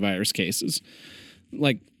China virus cases.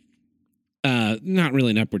 Like, not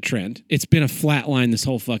really an upward trend. It's been a flat line this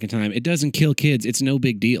whole fucking time. It doesn't kill kids. It's no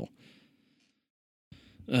big deal.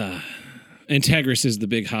 And Integris is the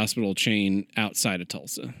big hospital chain outside of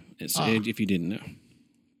Tulsa. If you didn't know.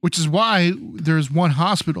 Which is why there's one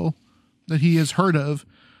hospital that he has heard of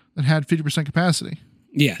that had 50% capacity.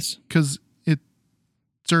 Yes. Because it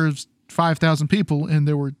serves 5,000 people and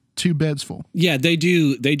there were 2 beds full. Yeah, they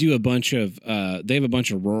do a bunch of they have a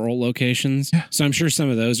bunch of rural locations. Yeah. So I'm sure some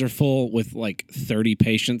of those are full with like 30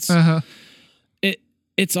 patients. Uh-huh.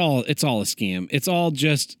 It's all a scam. It's all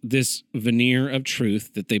just this veneer of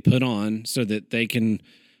truth that they put on so that they can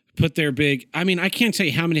put their big, I mean, I can't tell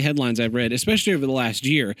you how many headlines I've read, especially over the last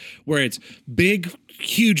year, where it's big,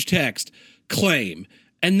 huge text, claim.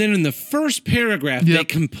 And then in the first paragraph, they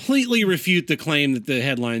completely refute the claim that the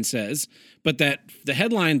headline says. But that the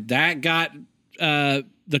headline, that got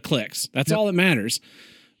the clicks. That's all that matters.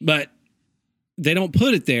 But they don't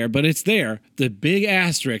put it there, but it's there. The big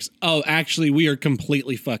asterisk. Oh, actually, we are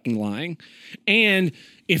completely fucking lying. And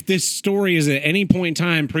if this story is at any point in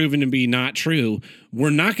time proven to be not true, we're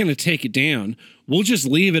not going to take it down. We'll just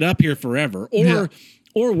leave it up here forever.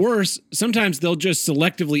 Or worse, sometimes they'll just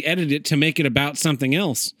selectively edit it to make it about something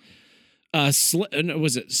else.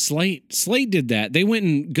 Was it Slate? Slate did that. They went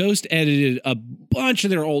and ghost edited a bunch of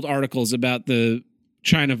their old articles about the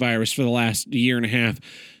China virus for the last year and a half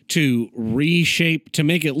to reshape, to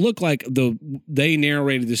make it look like they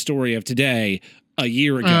narrated the story of today a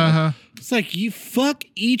year ago. Uh-huh. It's like, you fuck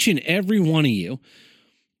each and every one of you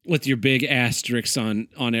with your big asterisks on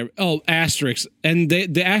every, asterisks. And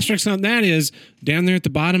the asterisk on that is down there at the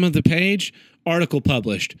bottom of the page, article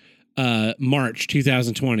published March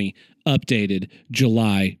 2020, updated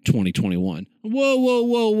July 2021.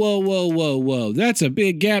 Whoa. That's a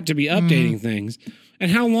big gap to be updating things.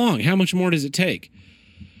 And how long? How much more does it take?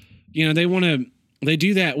 You know, they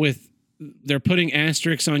do that they're putting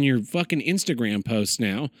asterisks on your fucking Instagram posts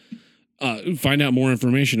now. Find out more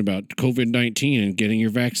information about COVID-19 and getting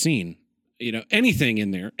your vaccine. You know, anything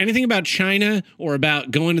in there, anything about China or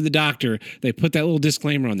about going to the doctor, they put that little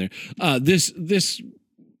disclaimer on there. This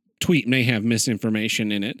tweet may have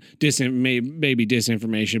misinformation in it. Maybe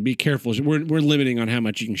disinformation. Be careful. We're limiting on how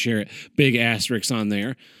much you can share it. Big asterisks on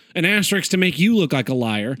there. An asterisk to make you look like a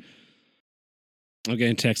liar. I'll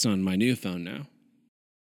get a text on my new phone now.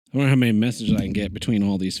 I wonder how many messages I can get between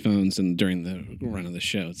all these phones and during the run of the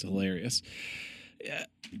show. It's hilarious.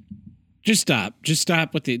 Just stop. Just tell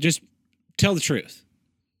the truth.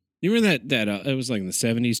 You remember that it was like in the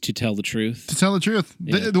 70s, To Tell the Truth? To Tell the Truth.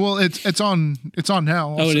 Yeah. Well, it's on now.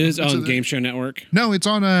 Also. Oh, it is? Oh, Game Show Network? No, it's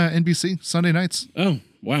on NBC Sunday nights. Oh,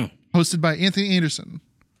 wow. Hosted by Anthony Anderson.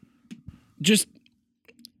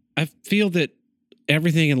 I feel that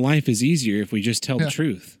everything in life is easier if we just tell the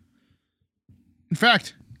truth. In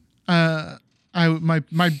fact,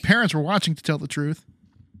 my parents were watching To Tell the Truth,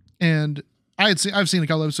 and I've seen a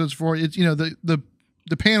couple episodes before. It's, you know,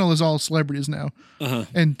 the panel is all celebrities now,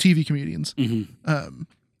 and TV comedians. Mm-hmm.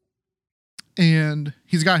 And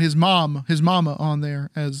he's got his mama on there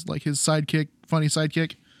as like his sidekick, funny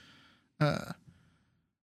sidekick.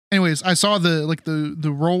 Anyways, I saw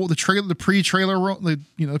the roll, the trailer, the pre-trailer roll, the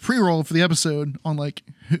pre-roll for the episode on like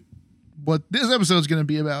what this episode is going to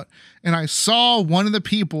be about. And I saw one of the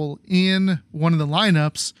people in one of the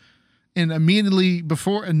lineups, and immediately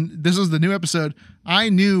before, and this is the new episode, I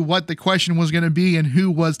knew what the question was going to be and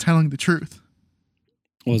who was telling the truth.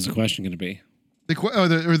 What was the question going to be?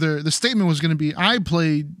 The statement was going to be, I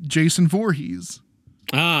played Jason Voorhees.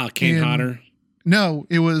 Kane Hodder. No,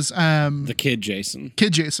 it was the kid Jason.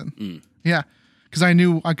 Yeah, because I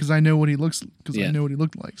know what he looks. I know what he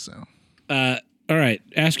looked like. So, all right.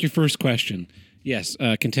 Ask your first question. Yes,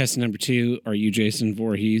 contestant number 2. Are you Jason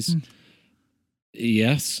Voorhees?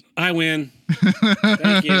 Yes, I win.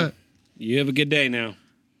 Thank you. You have a good day now.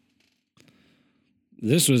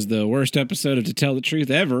 This was the worst episode of To Tell the Truth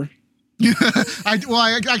ever.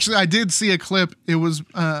 I did see a clip. It was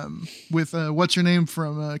with what's her name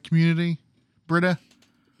from Community. Britta,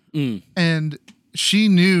 and she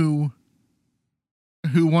knew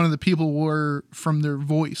who one of the people were from their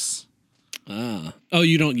voice.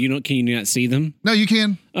 You don't? Can you not see them? No, you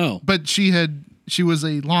can. Oh, but she was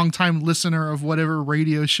a longtime listener of whatever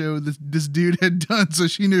radio show this dude had done, so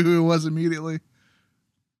she knew who it was immediately.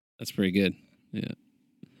 That's pretty good. Yeah.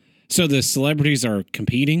 So the celebrities are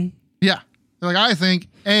competing. Yeah, they're like, I think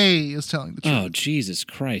A is telling the truth. Oh, Jesus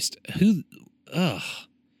Christ! Who? Ugh.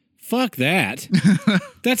 Fuck that.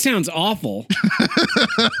 That sounds awful.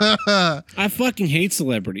 I fucking hate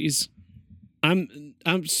celebrities. I'm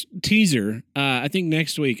teaser. I think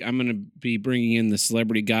next week I'm going to be bringing in the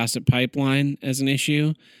celebrity gossip pipeline as an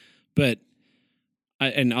issue, but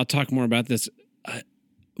I'll talk more about this.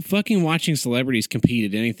 Fucking watching celebrities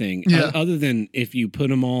compete at anything, other than if you put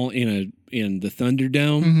them all in in the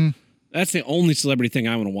Thunderdome. That's the only celebrity thing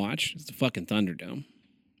I want to watch. It's the fucking Thunderdome.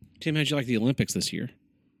 Tim, how'd you like the Olympics this year?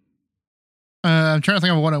 I'm trying to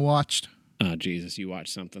think of what I watched. Oh, Jesus, you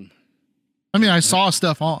watched something. I mean, I saw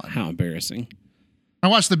stuff on. How embarrassing. I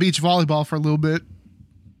watched the beach volleyball for a little bit.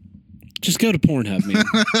 Just go to Pornhub, man.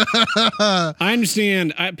 I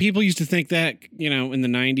understand. People used to think that, in the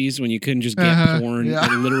 90s when you couldn't just get porn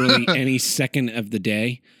literally any second of the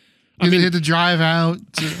day. You had to drive out.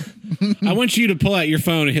 I want you to pull out your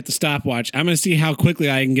phone and hit the stopwatch. I'm going to see how quickly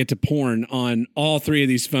I can get to porn on all three of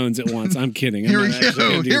these phones at once. I'm kidding. Here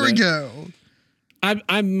we go.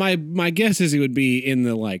 My guess is it would be in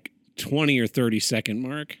the 20 or 30 second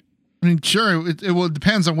mark. I mean, sure. It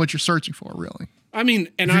depends on what you're searching for, really. I mean,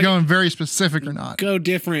 and if you're going very specific or not. Go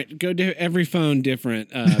different. Every phone different.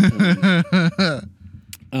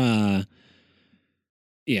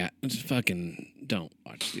 Yeah, just fucking don't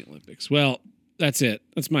watch the Olympics. Well, that's it.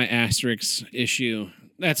 That's my asterisk issue.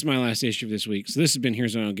 That's my last issue of this week. So this has been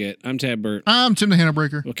Here's What I Don't Get. I'm Tad Burt. I'm Tim the Handle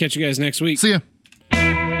Breaker. We'll catch you guys next week. See ya.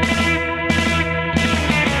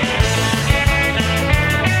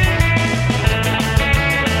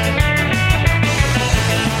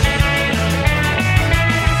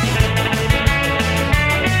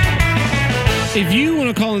 If you want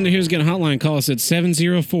to call in the Here's Get Hotline, call us at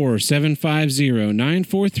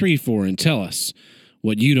 704-750-9434 and tell us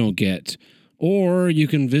what you don't get. Or you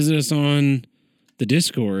can visit us on the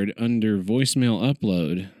Discord under voicemail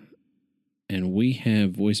upload. And we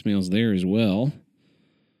have voicemails there as well.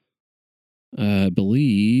 I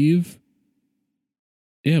believe.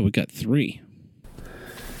 Yeah, we got 3.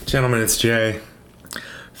 Gentlemen, it's Jay.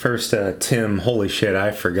 First, Tim, holy shit, I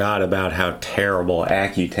forgot about how terrible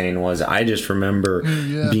Accutane was. I just remember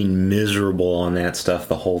being miserable on that stuff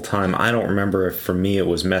the whole time. I don't remember if for me it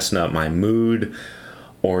was messing up my mood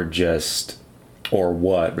or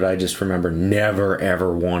what, but I just remember never,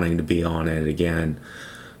 ever wanting to be on it again.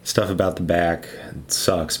 Stuff about the back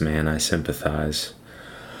sucks, man. I sympathize.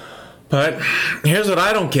 But here's what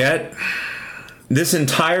I don't get. This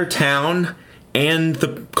entire town and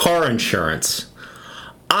the car insurance.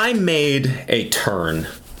 I made a turn,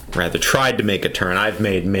 tried to make a turn. I've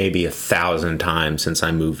made maybe 1,000 times since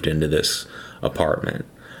I moved into this apartment.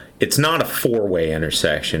 It's not a 4-way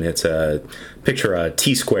intersection. It's picture a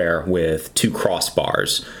T-square with 2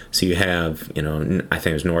 crossbars. So you have, I think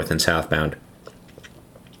it was north and southbound.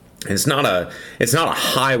 It's not a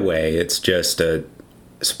highway. It's just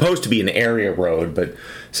supposed to be an area road, but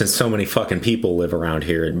since so many fucking people live around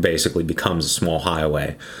here, it basically becomes a small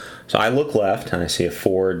highway. So I look left and I see a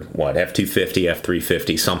Ford, F-250,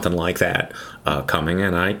 F-350, something like that, coming,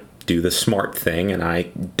 and I do the smart thing and I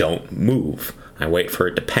don't move. I wait for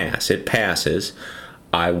it to pass. It passes.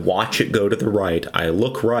 I watch it go to the right. I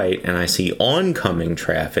look right and I see oncoming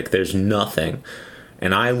traffic. There's nothing.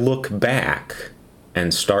 And I look back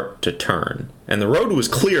and start to turn. And the road was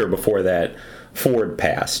clear before that Ford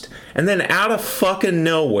passed. And then out of fucking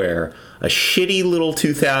nowhere, a shitty little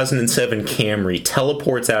 2007 Camry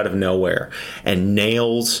teleports out of nowhere and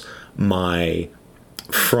nails my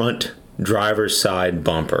front driver's side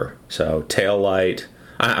bumper. So taillight,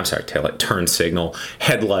 turn signal,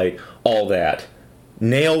 headlight, all that.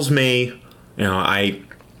 Nails me.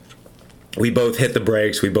 We both hit the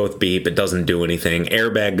brakes, we both beep, it doesn't do anything.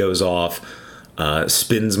 Airbag goes off,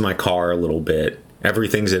 spins my car a little bit.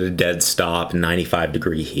 Everything's at a dead stop,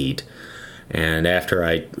 95-degree heat. And after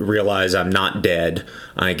I realize I'm not dead,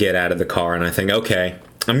 I get out of the car and I think, okay,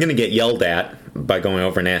 I'm going to get yelled at by going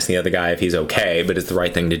over and asking the other guy if he's okay, but it's the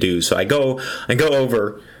right thing to do. So I go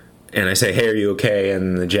over and I say, hey, are you okay?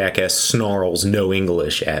 And the jackass snarls no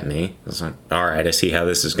English at me. I was like, all right, I see how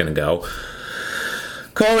this is going to go.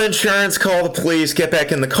 Call insurance, call the police, get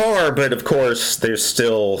back in the car. But of course, there's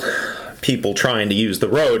still people trying to use the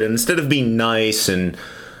road. And instead of being nice and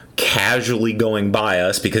casually going by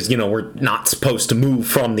us, because we're not supposed to move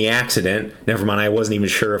from the accident, never mind, I wasn't even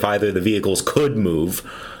sure if either of the vehicles could move,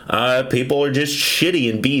 people are just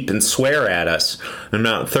shitty and beep and swear at us. I'm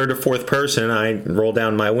not third or fourth person. I roll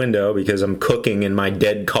down my window because I'm cooking in my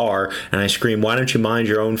dead car and I scream, why don't you mind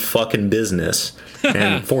your own fucking business?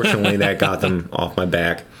 And fortunately that got them off my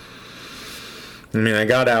back. I mean, I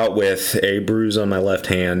got out with a bruise on my left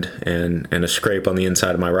hand and a scrape on the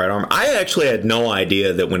inside of my right arm. I actually had no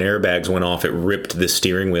idea that when airbags went off, it ripped the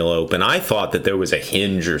steering wheel open. I thought that there was a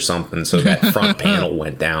hinge or something, so that front panel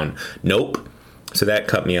went down. Nope. So that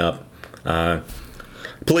cut me up.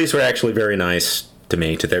 Police were actually very nice to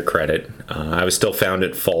me, to their credit. I was still found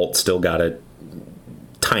at fault, still got a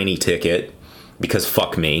tiny ticket, because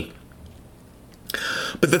fuck me.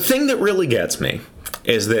 But the thing that really gets me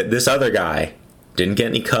is that this other guy didn't get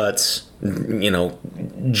any cuts,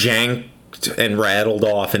 janked and rattled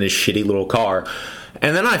off in his shitty little car.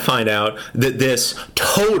 And then I find out that this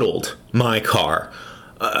totaled my car.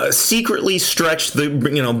 Secretly stretched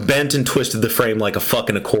bent and twisted the frame like a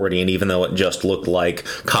fucking accordion, even though it just looked like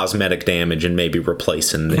cosmetic damage and maybe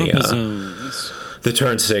replacing the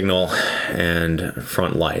turn signal and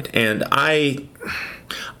front light. And I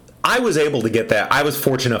was able to get that. I was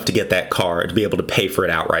fortunate enough to get that car to be able to pay for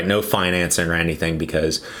it outright, no financing or anything,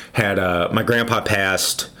 because had my grandpa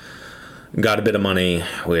passed, got a bit of money,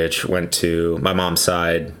 which went to my mom's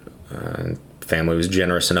side. Family was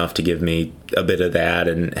generous enough to give me a bit of that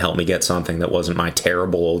and help me get something that wasn't my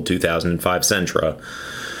terrible old 2005 Sentra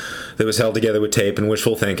that was held together with tape and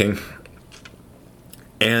wishful thinking.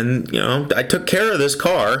 And, I took care of this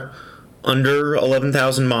car under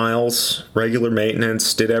 11,000 miles, regular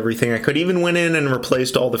maintenance, did everything I could. Even went in and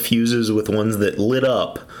replaced all the fuses with ones that lit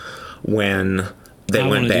up when they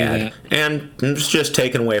went bad. And it was just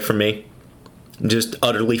taken away from me. Just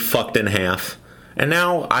utterly fucked in half. And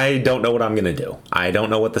now I don't know what I'm going to do. I don't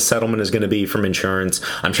know what the settlement is going to be from insurance.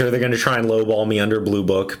 I'm sure they're going to try and lowball me under Blue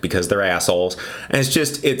Book because they're assholes. And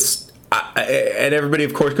and everybody,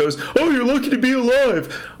 of course, goes, "Oh, you're lucky to be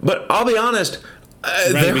alive." But I'll be honest,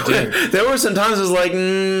 there were some times I was like,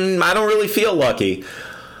 I don't really feel lucky.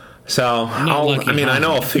 So, I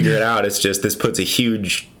know I'll figure it out. It's just this puts a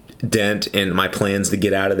huge dent in my plans to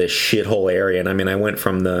get out of this shithole area. And I went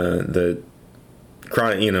from the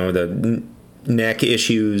neck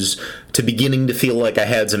issues to beginning to feel like I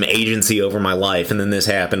had some agency over my life, and then this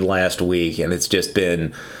happened last week, and it's just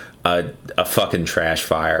been a fucking trash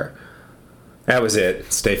fire. That was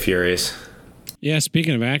it. Stay furious. Yeah,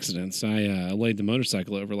 speaking of accidents, I laid the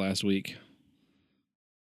motorcycle over last week.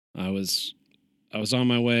 I was on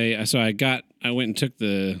my way, so I went and took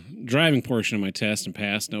the driving portion of my test and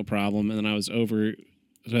passed, no problem, and then I was over,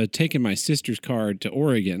 so I had taken my sister's car to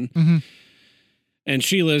Oregon, and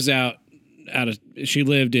she lives she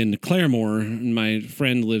lived in Claremore, and my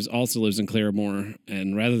friend also lives in Claremore,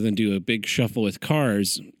 and rather than do a big shuffle with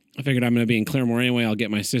cars, I figured I'm going to be in Claremore anyway. I'll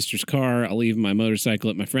get my sister's car, I'll leave my motorcycle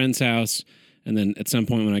at my friend's house, and then at some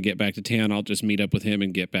point when I get back to town, I'll just meet up with him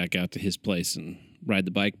and get back out to his place and ride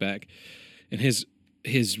the bike back. And his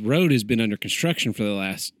road has been under construction for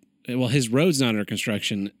his road's not under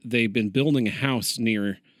construction. They've been building a house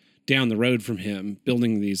down the road from him,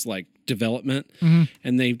 building these like development,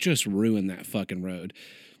 and they've just ruined that fucking road.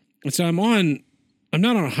 And so I'm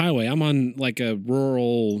not on a highway. I'm on like a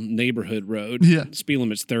rural neighborhood road. Yeah. Speed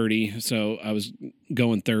limit's 30. So I was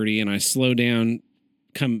going 30 and I slow down,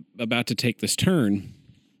 about to take this turn.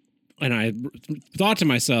 And I thought to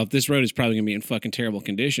myself, this road is probably going to be in fucking terrible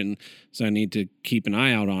condition. So I need to keep an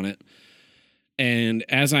eye out on it. And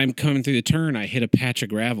as I'm coming through the turn, I hit a patch of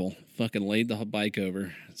gravel, fucking laid the bike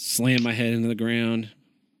over, slammed my head into the ground.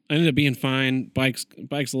 I ended up being fine. Bike's a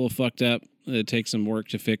little fucked up. It takes some work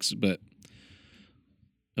to fix, but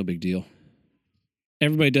no big deal.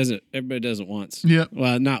 Everybody does it. Everybody does it once. Yeah.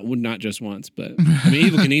 Well, not just once, but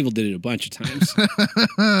Evil Knievel did it a bunch of times.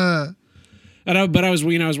 But I was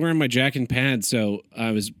wearing my jacket and pads, so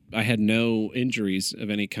I had no injuries of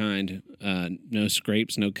any kind, no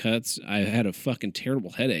scrapes, no cuts. I had a fucking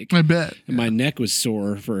terrible headache. I bet. And my neck was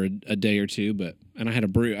sore for a day or two, and I had a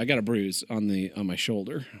bruise. I got a bruise on my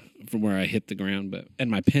shoulder from where I hit the ground, and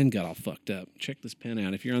my pen got all fucked up. Check this pen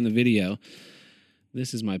out. If you're on the video,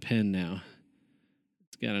 this is my pen now.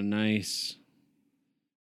 It's got a nice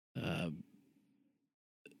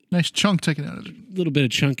chunk taken out of it. A little bit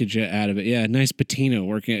of chunkage out of it. Yeah, nice patina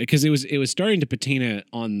working, because it was starting to patina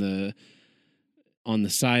on the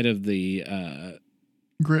side of the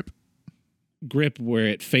grip where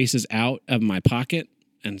it faces out of my pocket,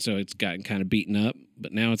 and so it's gotten kind of beaten up.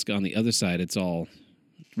 But now it's on the other side. It's all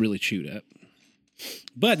really chewed up.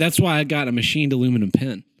 But that's why I got a machined aluminum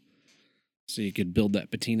pen, so you could build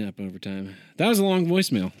that patina up over time. That was a long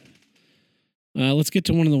voicemail. Let's get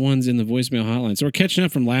to one of the ones in the voicemail hotline. So we're catching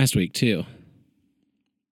up from last week, too.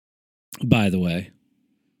 By the way.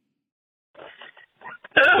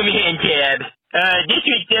 Oh, man, Tab. This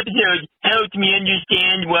week's episode helped me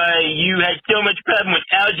understand why you had so much problem with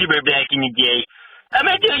algebra back in the day. I'm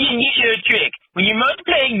going to tell you a neat little trick. When you're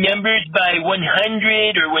multiplying numbers by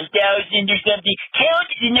 100 or 1,000 or something, count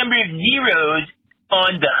the number of zeros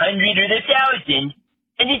on the 100 or the 1,000,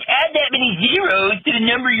 and just add that many zeros to the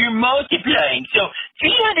number you're multiplying. So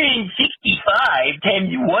 365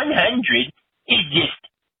 times 100 is just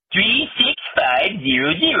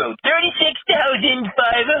 36500, 36,500.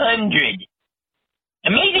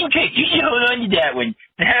 Amazing trick. You should hold on to that one.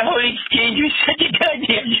 That whole exchange was such a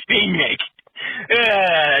goddamn train wreck.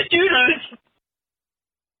 Toodles.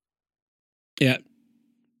 Yeah.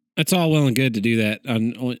 It's all well and good to do that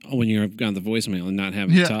when you're on the voicemail and not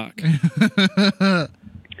having to talk.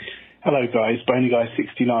 Hello, guys. Boney Guy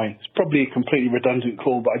 69. It's probably a completely redundant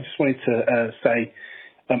call, but I just wanted to say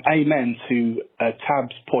amen to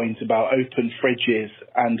Tab's point about open fridges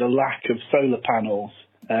and a lack of solar panels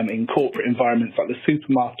in corporate environments like the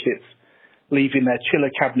supermarkets, leaving their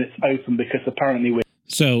chiller cabinets open because apparently we're...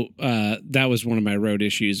 So that was one of my road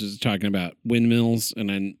issues, was talking about windmills, and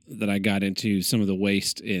then that I got into some of the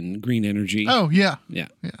waste in green energy. Oh, yeah. Yeah.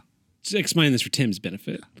 Just explain this for Tim's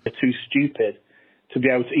benefit. They're too stupid to be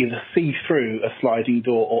able to either see through a sliding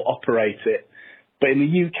door or operate it. But in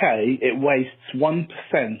the UK, it wastes 1%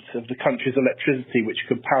 of the country's electricity, which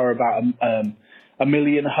could power about a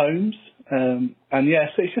million homes. So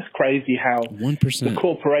it's just crazy how 1%. The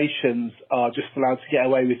corporations are just allowed to get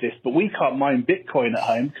away with this, but we can't mine Bitcoin at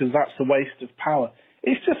home because that's a waste of power.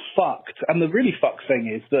 It's just fucked. And the really fucked thing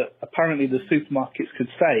is that apparently the supermarkets could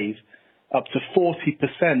save up to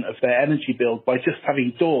 40% of their energy bill by just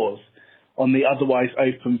having doors on the otherwise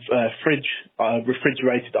open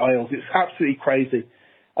refrigerated aisles. It's absolutely crazy.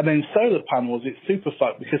 And then solar panels, it's super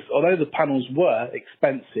fucked because although the panels were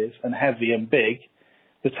expensive and heavy and big,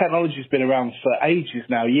 the technology's been around for ages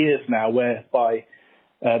now, years now, whereby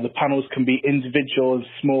the panels can be individual,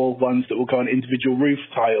 small ones that will go on individual roof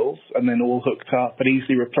tiles and then all hooked up and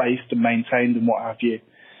easily replaced and maintained and what have you.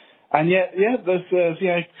 And yet,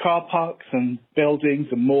 there's car parks and buildings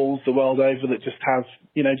and malls the world over that just have,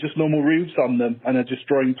 just normal roofs on them and are just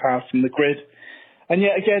drawing power from the grid. And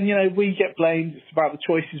yet again, we get blamed. It's about the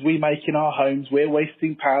choices we make in our homes. We're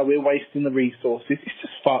wasting power. We're wasting the resources. It's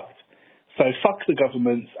just fucked. So fuck the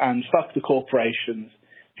governments and fuck the corporations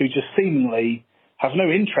who just seemingly have no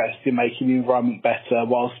interest in making the environment better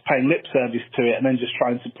whilst paying lip service to it and then just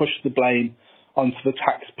trying to push the blame onto the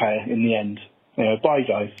taxpayer in the end. Bye,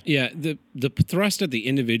 guys. Yeah, the thrust at the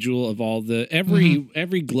individual of all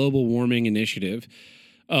every global warming initiative.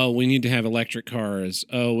 Oh, we need to have electric cars.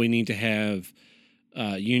 Oh, we need to have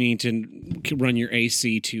you need to run your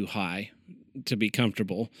AC too high to be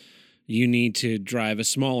comfortable. You need to drive a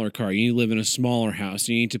smaller car. You need to live in a smaller house.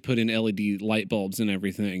 You need to put in LED light bulbs and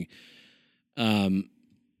everything.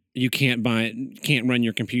 You can't run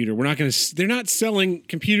your computer. They're not selling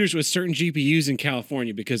computers with certain GPUs in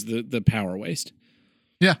California because the power waste.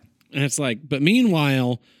 Yeah. And it's like, but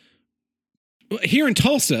meanwhile, here in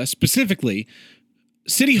Tulsa specifically,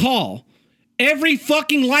 City Hall, every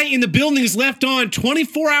fucking light in the building is left on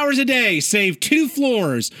 24 hours a day, save 2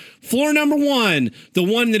 floors. Floor number 1, the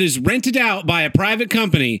one that is rented out by a private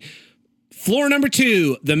company. Floor number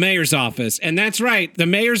 2, the mayor's office. And that's right, the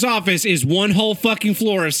mayor's office is one whole fucking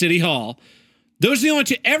floor of City Hall. Those are the only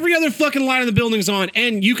 2. Every other fucking light in the building is on.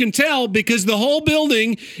 And you can tell because the whole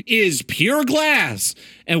building is pure glass.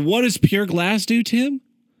 And what does pure glass do, Tim?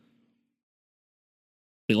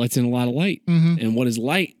 It lets in a lot of light. Mm-hmm. And what is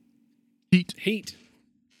light? Heat.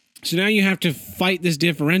 So now you have to fight this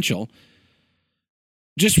differential.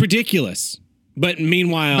 Just ridiculous. But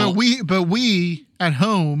meanwhile, but we at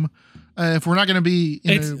home, if we're not going to be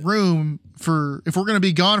in a room if we're going to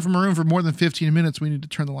be gone from a room for more than 15 minutes, we need to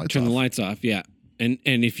turn the lights off. Turn the lights off, yeah. And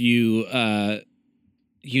if you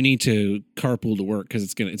you need to carpool to work because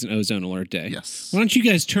it's an ozone alert day. Yes. Why don't you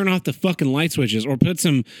guys turn off the fucking light switches or put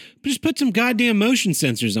some goddamn motion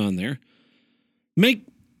sensors on there?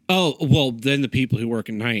 Oh, well, then the people who work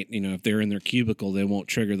at night, if they're in their cubicle, they won't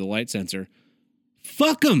trigger the light sensor.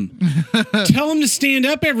 Fuck them. Tell them to stand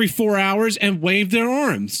up every 4 hours and wave their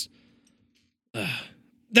arms.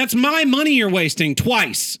 That's my money you're wasting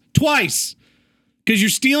twice. Because you're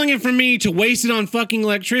stealing it from me to waste it on fucking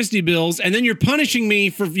electricity bills, and then you're punishing me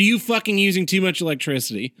for you fucking using too much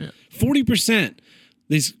electricity. Yeah. 40%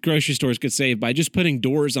 these grocery stores could save by just putting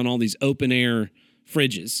doors on all these open air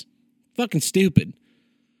fridges. Fucking stupid.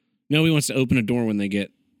 Nobody wants to open a door when they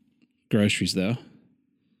get groceries, though.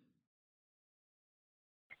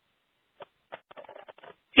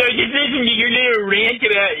 So just listen to your little rant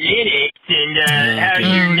about Linux and how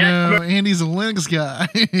you're not... Andy's a Linux guy.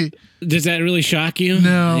 Does that really shock you?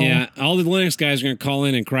 No. Yeah, all the Linux guys are going to call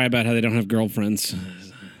in and cry about how they don't have girlfriends.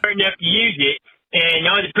 Smart enough to use it, and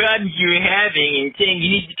all the problems you're having, and saying you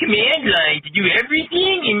need the command line to do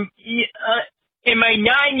everything, and my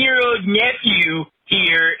 9-year-old nephew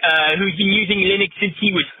here, who's been using Linux since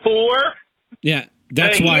he was 4. Yeah,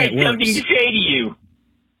 that's why it works. He has something to say to you.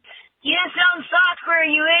 Use some software,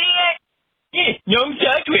 you idiot! Yeah, no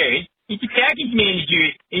software. It's a package manager.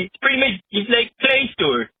 It's pretty much it's like Play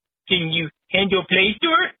Store. Can you handle Play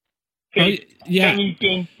Store? Oh, yeah.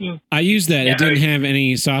 I used that. It didn't have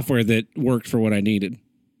any software that worked for what I needed.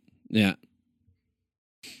 Yeah.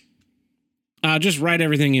 Just write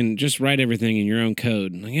everything in your own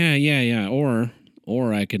code. Like, yeah.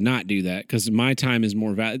 Or I could not do that because my time is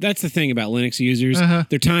more valuable. That's the thing about Linux users.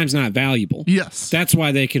 Their time's not valuable. Yes. That's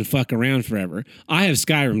why they can fuck around forever. I have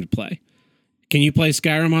Skyrim to play. Can you play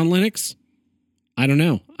Skyrim on Linux? I don't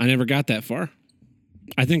know. I never got that far.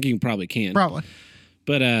 I think you probably can. Probably.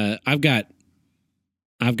 But I've got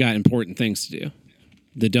important things to do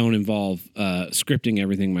that don't involve scripting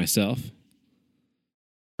everything myself.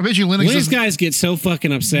 I bet you Linux guys get so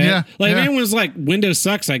fucking upset. Yeah, if anyone's like, Windows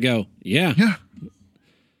sucks, I go, yeah.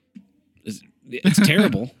 It's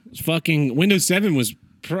terrible. Fucking Windows 7 was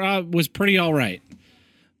pretty all right.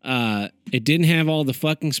 It didn't have all the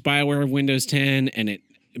fucking spyware of Windows 10, and it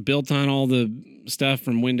built on all the stuff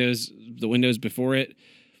from the Windows before it,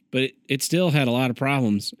 but it still had a lot of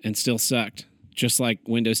problems and still sucked. Just like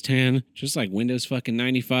Windows 10, just like Windows fucking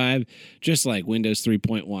 95, just like Windows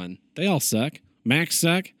 3.1. They all suck. Macs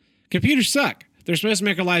suck. Computers suck. They're supposed to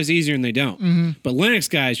make our lives easier and they don't. But Linux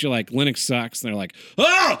guys, you're like, Linux sucks. And they're like,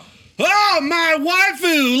 oh, my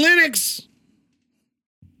waifu, Linux.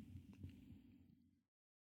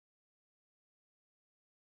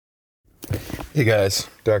 Hey guys,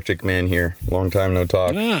 Dark Dick Man here. Long time no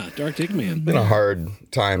talk. Dark Dick Man. Been a hard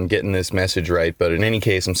time getting this message right, but in any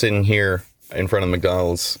case, I'm sitting here in front of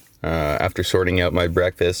McDonald's after sorting out my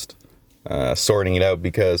breakfast. Sorting it out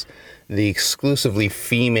because the exclusively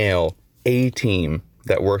female A-team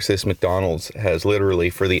that works this McDonald's has literally,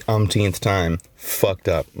 for the umpteenth time, fucked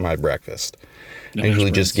up my breakfast. I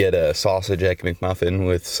usually just get a sausage egg McMuffin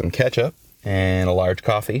with some ketchup and a large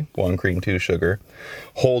coffee, 1 cream, 2 sugar.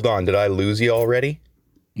 Hold on, did I lose you already?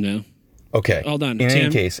 No. Okay. Hold on, in Tim. any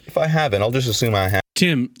case, if I haven't, I'll just assume I have.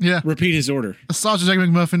 Tim, repeat his order. A sausage egg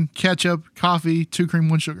McMuffin, ketchup, coffee, 2 cream,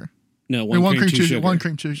 1 sugar. No, 1 cream, 2 sugar. 1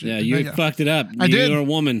 cream, 2 sugar. Yeah, you fucked it up. I did. You're a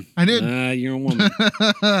woman. I did. You're a woman.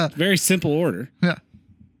 Very simple order. Yeah.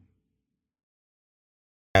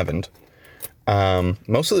 Haven't.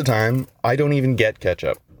 Most of the time, I don't even get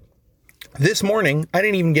ketchup. This morning, I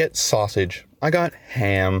didn't even get sausage. I got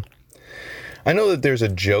ham. I know that there's a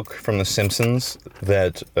joke from The Simpsons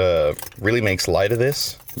that really makes light of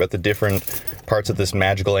this, about the different parts of this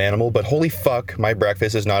magical animal, but holy fuck, my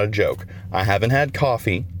breakfast is not a joke. I haven't had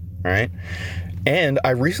coffee, all right? And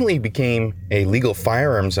I recently became a legal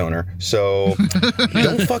firearms owner, so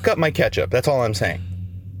don't fuck up my ketchup. That's all I'm saying.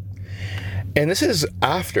 And this is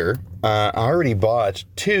after I already bought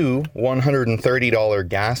 2 $130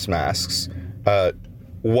 gas masks.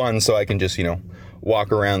 One, so I can just,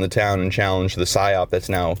 walk around the town and challenge the PSYOP that's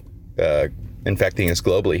now infecting us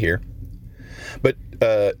globally here. But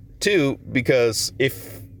 2, because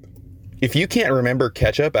if you can't remember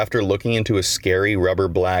ketchup after looking into a scary rubber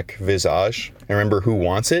black visage and remember who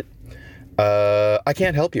wants it, I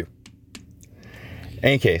can't help you.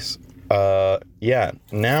 Any case, yeah,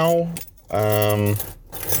 now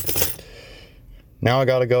I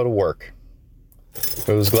gotta go to work.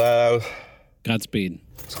 I was glad. Godspeed.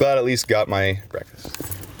 I was glad I at least got my breakfast.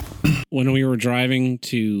 When we were driving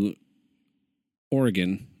to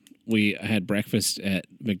Oregon, we had breakfast at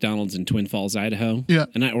McDonald's in Twin Falls, Idaho. Yeah.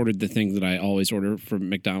 And I ordered the thing that I always order for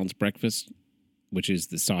McDonald's breakfast, which is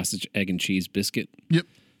the sausage, egg, and cheese biscuit. Yep.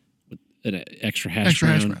 With an extra hash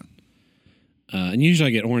brown. And usually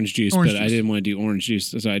I get orange juice, but I didn't want to do orange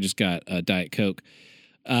juice, so I just got a Diet Coke.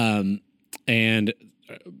 And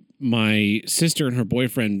my sister and her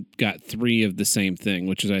boyfriend got 3 of the same thing,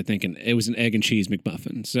 which is, I think, it was an egg and cheese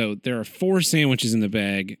McMuffin. So there are 4 sandwiches in the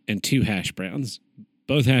bag and 2 hash browns.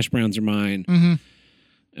 Both hash browns are mine. Mm-hmm.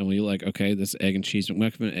 And we like, okay, this egg and cheese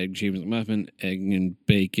McMuffin, egg and cheese McMuffin, egg and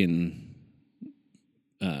bacon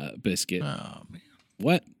biscuit. Oh, man.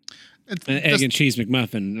 What? Egg and cheese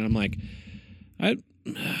McMuffin. And I'm like, I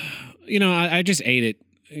just ate it.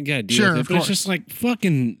 You gotta deal with it. But it's just like,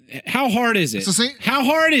 fucking, how hard is it? How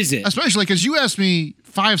hard is it? Especially because you asked me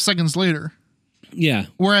 5 seconds later. Yeah.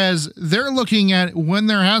 Whereas they're looking at, when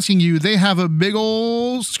they're asking you, they have a big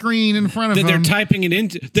old screen in front of them. They're typing it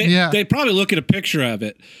into. They probably look at a picture of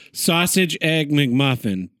it. Sausage, egg,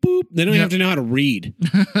 McMuffin. Boop. They don't even have to know how to read.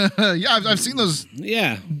 Yeah, I've seen those.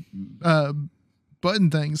 Yeah. Button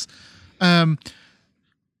things.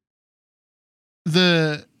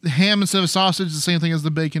 The ham instead of sausage is the same thing as the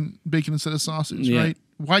bacon instead of sausage, right?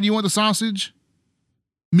 Why do you want the sausage?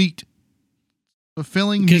 Meat.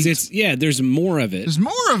 Fulfilling meat. Because there's more of it. There's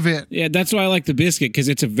more of it. Yeah, that's why I like the biscuit, because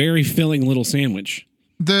it's a very filling little sandwich.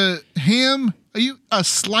 The ham, a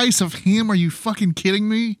slice of ham? Are you fucking kidding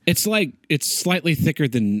me? It's slightly thicker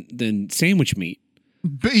than sandwich meat.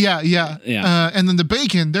 Yeah. And then the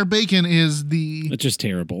bacon, their bacon is it's just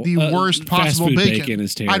terrible. The worst possible fast food bacon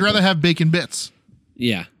is terrible. I'd rather have bacon bits.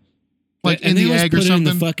 Yeah. like and in they the always egg or put it in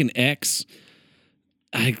something. the fucking X.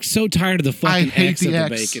 I'm so tired of the fucking hate X the of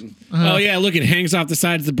the X. bacon. Oh yeah, look, it hangs off the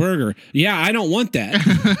sides of the burger. Yeah, I don't want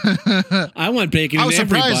that. I want bacon I in was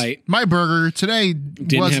every surprised bite. my burger today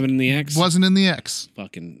Didn't have it in the X. Wasn't in the X.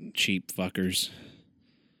 Fucking cheap fuckers.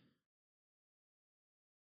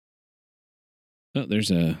 Oh,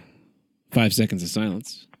 there's a 5 seconds of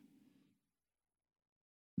silence.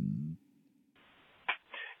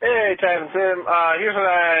 Hey, Tab and Tim. Here's what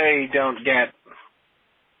I don't get.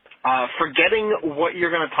 Forgetting what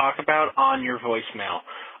you're going to talk about on your voicemail.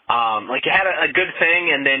 Like you had a good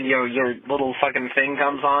thing, and then your little fucking thing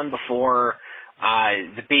comes on before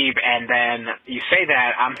the beep, and then you say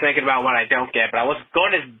that. I'm thinking about what I don't get, but I was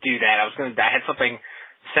going to do that. I had something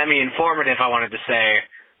semi-informative I wanted to say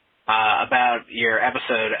about your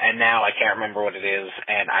episode, and now I can't remember what it is,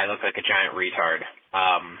 and I look like a giant retard.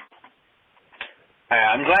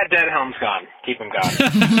 I'm glad Dead Helm's gone. Keep him gone.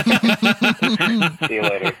 See you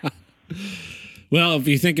later. Well, if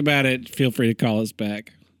you think about it, feel free to call us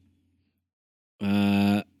back.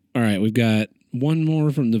 All right, we've got one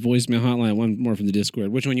more from the voicemail hotline, one more from the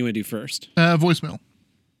Discord. Which one you want to do first? Voicemail.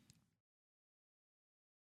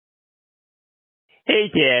 Hey,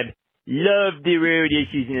 Tab. Love the road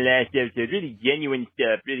issues in the last episode. Really genuine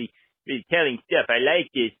stuff. Really telling stuff. I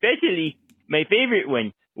liked it. Especially, my favorite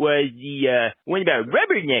one was the one about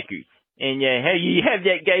rubberneckers. And how you have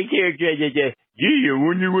that guy characterized as gee, I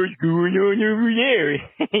wonder what's going on over there.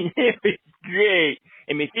 That was great.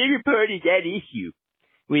 And my favorite part of that issue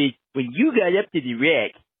was when you got up to the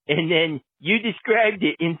wreck and then you described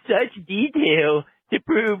it in such detail to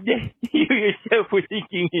prove that you yourself were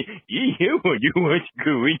thinking, gee, I wonder what's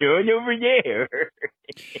going on over there.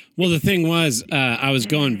 Well, the thing was, I was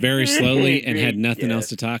going very slowly and had nothing else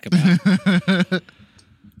to talk about.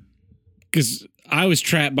 Because I was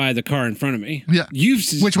trapped by the car in front of me. Yeah.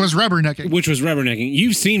 Which was rubbernecking.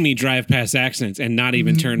 You've seen me drive past accidents and not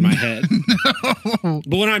even turn my head. No.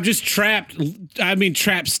 But when I'm just trapped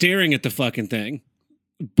staring at the fucking thing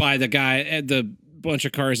by the guy at the bunch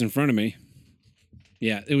of cars in front of me.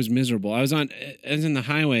 Yeah, it was miserable. I was in the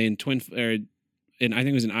highway in I think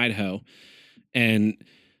it was in Idaho, and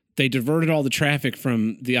they diverted all the traffic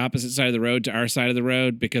from the opposite side of the road to our side of the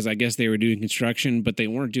road because I guess they were doing construction, but they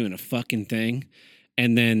weren't doing a fucking thing.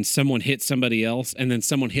 And then someone hit somebody else, and then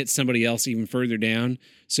someone hit somebody else even further down.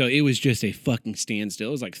 So it was just a fucking standstill.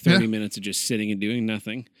 It was like 30 minutes of just sitting and doing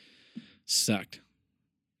nothing. Sucked.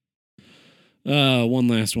 One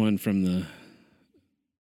last one from the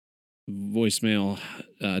voicemail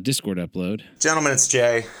Discord upload. Gentlemen, it's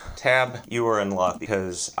Jay. Tab, you are in luck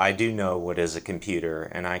because I do know what is a computer,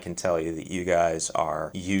 and I can tell you that you guys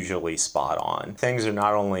are usually spot on. Things are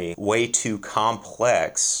not only way too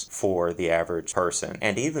complex for the average person,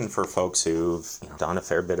 and even for folks who've done a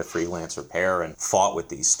fair bit of freelance repair and fought with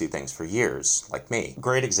these stupid things for years, like me. A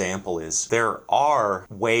great example is there are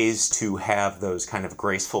ways to have those kind of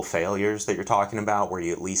graceful failures that you're talking about, where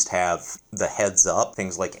you at least have the heads up,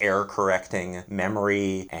 things like error correcting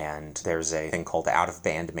memory, and there's a thing called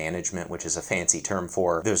out-of-band management, which is a fancy term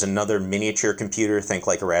for there's another miniature computer, think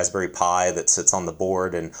like a Raspberry Pi, that sits on the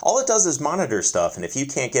board, and all it does is monitor stuff, and if you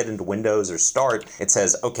can't get into Windows or start, it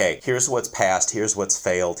says, okay, here's what's passed, here's what's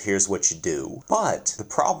failed, here's what you do. But the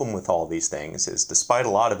problem with all these things is, despite a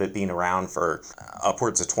lot of it being around for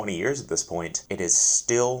upwards of 20 years at this point, it is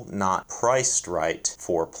still not priced right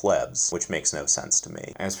for plebs, which makes no sense to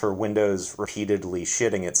me. As for Windows repeatedly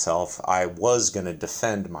shitting itself, I was going to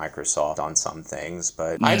defend Microsoft on some things,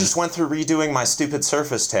 but I just went through redoing my stupid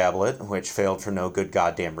Surface tablet, which failed for no good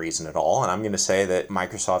goddamn reason at all, and I'm going to say that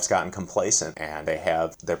Microsoft's gotten complacent, and they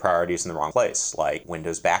have their priorities in the wrong place, like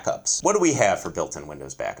Windows backups. What do we have for built-in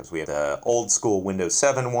Windows backups? We have the old school Windows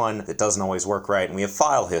 7 one that doesn't always work right, and we have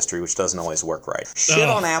file history, which doesn't always work right. Shit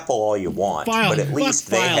on Apple all you want, but at least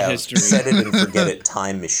they have set it and forget it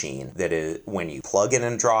time machine that is, when you plug in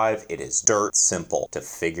and drive, it is dirt simple to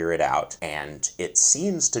figure it out, and it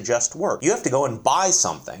seems to just work. You have to go and buy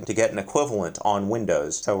something to get an equivalent on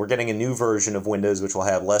Windows. So we're getting a new version of Windows which will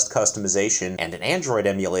have less customization and an Android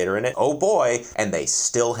emulator in it. Oh boy, and they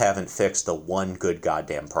still haven't fixed the one good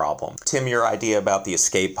goddamn problem. Tim, your idea about the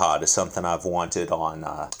escape pod is something I've wanted on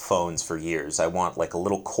phones for years. I want like a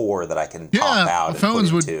little core that I can pop out and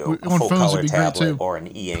put into a full color tablet or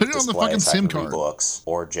an e-ink display so I can read books,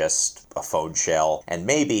 or just a phone shell, and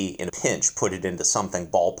maybe in a pinch put it into something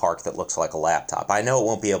ballpark that looks like a laptop. I I know it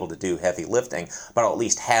won't be able to do heavy lifting, but I'll at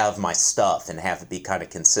least have my stuff and have it be kind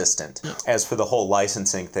of consistent. As for the whole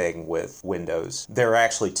licensing thing with Windows, there are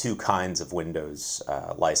actually two kinds of Windows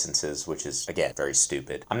licenses, which is, again, very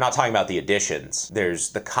stupid. I'm not talking about the editions.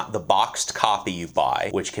 There's the boxed copy you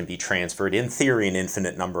buy, which can be transferred, in theory, an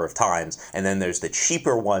infinite number of times, and then there's the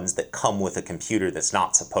cheaper ones that come with a computer that's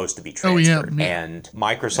not supposed to be transferred. And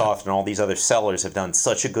Microsoft and all these other sellers have done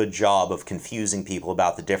such a good job of confusing people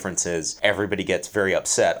about the differences. Everybody gets very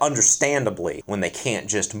upset, understandably, when they can't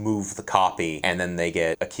just move the copy and then they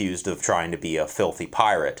get accused of trying to be a filthy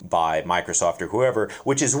pirate by Microsoft or whoever,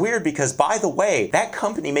 which is weird because, by the way, that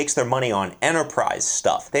company makes their money on enterprise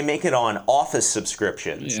stuff. They make it on Office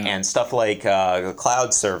subscriptions and stuff like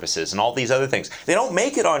cloud services and all these other things. They don't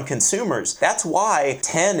make it on consumers. That's why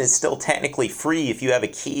 10 is still technically free if you have a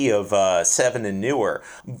key of 7 and newer,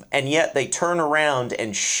 and yet they turn around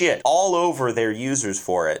and shit all over their users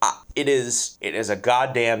for it. It is a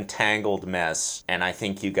goddamn tangled mess, and I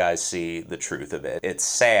think you guys see the truth of it. It's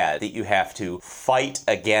sad that you have to fight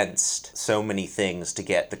against so many things to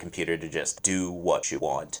get the computer to just do what you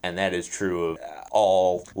want, and that is true of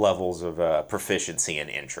all levels of proficiency and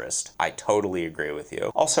interest. I totally agree with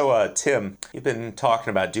you. Also, Tim, you've been talking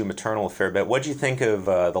about Doom Eternal a fair bit. What'd you think of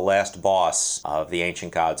the last boss of the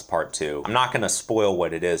Ancient Gods Part 2? I'm not going to spoil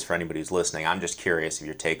what it is for anybody who's listening. I'm just curious of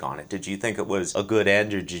your take on it. Did you think it was a good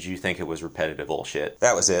end, or did you think it was repetitive bullshit?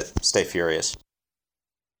 That was it. Stay furious.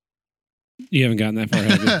 You haven't gotten that far,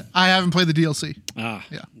 have you? I haven't played the DLC. Yeah.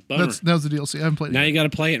 That was the DLC. I haven't played it. Now you got to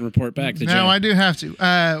play it and report back. Now I do have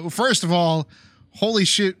to. First of all, holy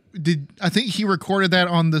shit! I think he recorded that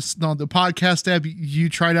on the podcast app you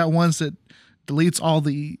tried out once that deletes all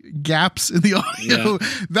the gaps in the audio? Yeah.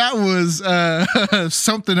 That was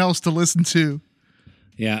something else to listen to.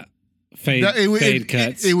 Yeah, fade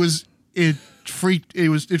cuts. It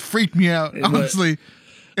freaked me out, honestly.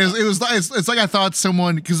 It's like I thought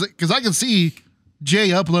someone, because I can see Jay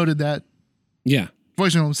uploaded that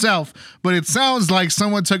voice note himself, but it sounds like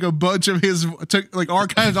someone took a bunch of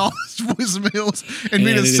archived all his voicemails and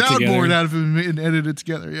made a soundboard out of him and edited it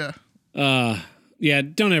together. Yeah,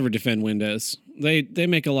 don't ever defend Windows. They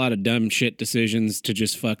make a lot of dumb shit decisions to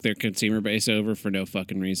just fuck their consumer base over for no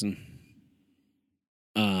fucking reason.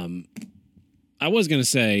 I was gonna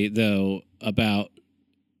say though about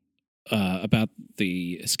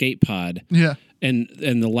the escape pod, and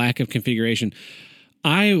the lack of configuration.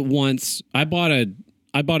 I bought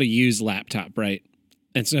a used laptop, right?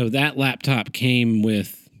 And so that laptop came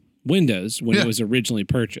with Windows when it was originally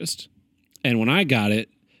purchased. And when I got it,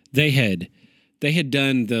 they had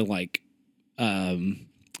done the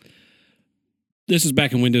this was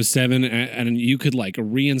back in Windows 7, and you could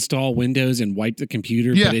reinstall Windows and wipe the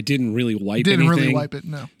computer, but it didn't really wipe anything. Didn't really wipe it,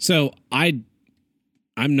 no. So I'm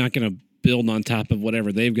not going to build on top of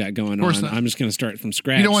whatever they've got going on. I'm just going to start from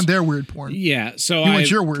scratch. You don't want their weird porn. Yeah, so you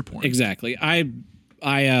want your weird porn. Exactly. I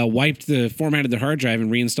formatted the hard drive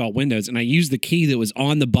and reinstalled Windows, and I used the key that was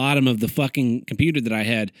on the bottom of the fucking computer that I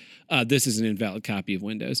had. This is an invalid copy of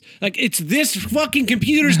Windows. It's this fucking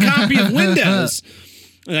computer's copy of Windows.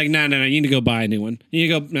 No, you need to go buy a new one. You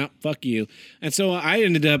need to go, no, fuck you. And so I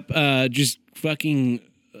ended up just fucking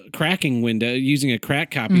cracking Windows, using a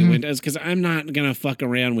crack copy of Windows, because I'm not going to fuck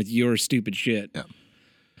around with your stupid shit. Yeah.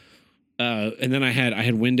 And then I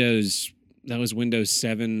had Windows, that was Windows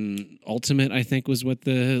 7 Ultimate, I think was what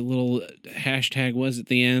the little hashtag was at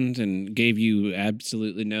the end, and gave you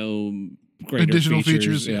absolutely no greater additional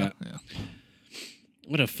features. Yeah.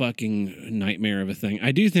 What a fucking nightmare of a thing.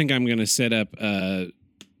 I do think I'm going to set up a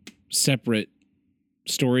separate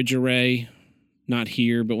storage array, not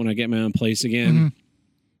here, but when I get my own place again,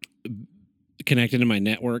 connected to my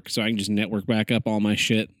network, so I can just network back up all my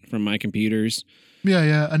shit from my computers.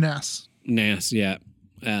 A NAS. NAS, yeah.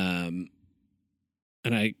 And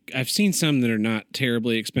I've seen some that are not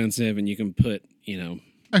terribly expensive, and you can put,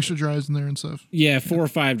 extra drives in there and stuff. Yeah, 4 or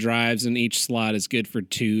 5 drives, and each slot is good for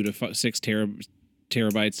 2 to 6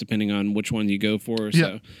 terabytes, depending on which one you go for.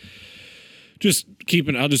 So just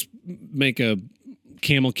I'll just make a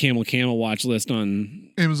camel watch list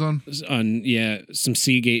on Amazon on some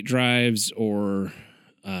Seagate drives or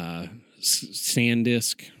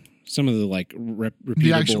SanDisk, some of the reputable,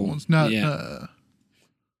 the actual ones, not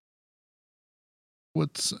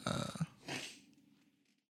what's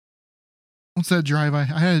that drive I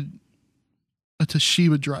had? A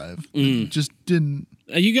Toshiba drive. Just didn't.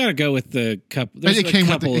 You got to go with the couple. It came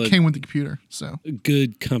with the computer. So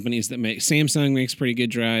good companies that make. Samsung makes pretty good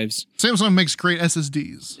drives. Samsung makes great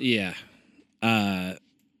SSDs. Yeah.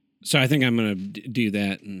 So I think I'm gonna do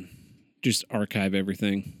that and just archive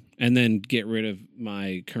everything and then get rid of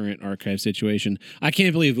my current archive situation. I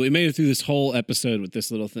can't believe we made it through this whole episode with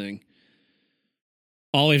this little thing.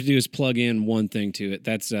 All we have to do is plug in one thing to it.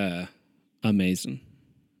 That's amazing.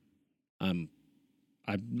 I'm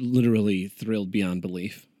literally thrilled beyond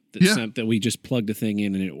belief that we just plugged a thing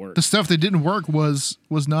in and it worked. The stuff that didn't work was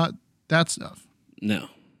not that stuff. No.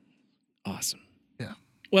 Awesome. Yeah.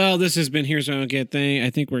 Well, this has been Here's What I Don't Get thing.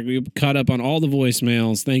 I think we're caught up on all the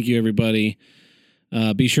voicemails. Thank you, everybody.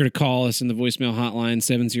 Be sure to call us in the voicemail hotline,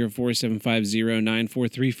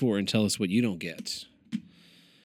 704-750-9434, and tell us what you don't get.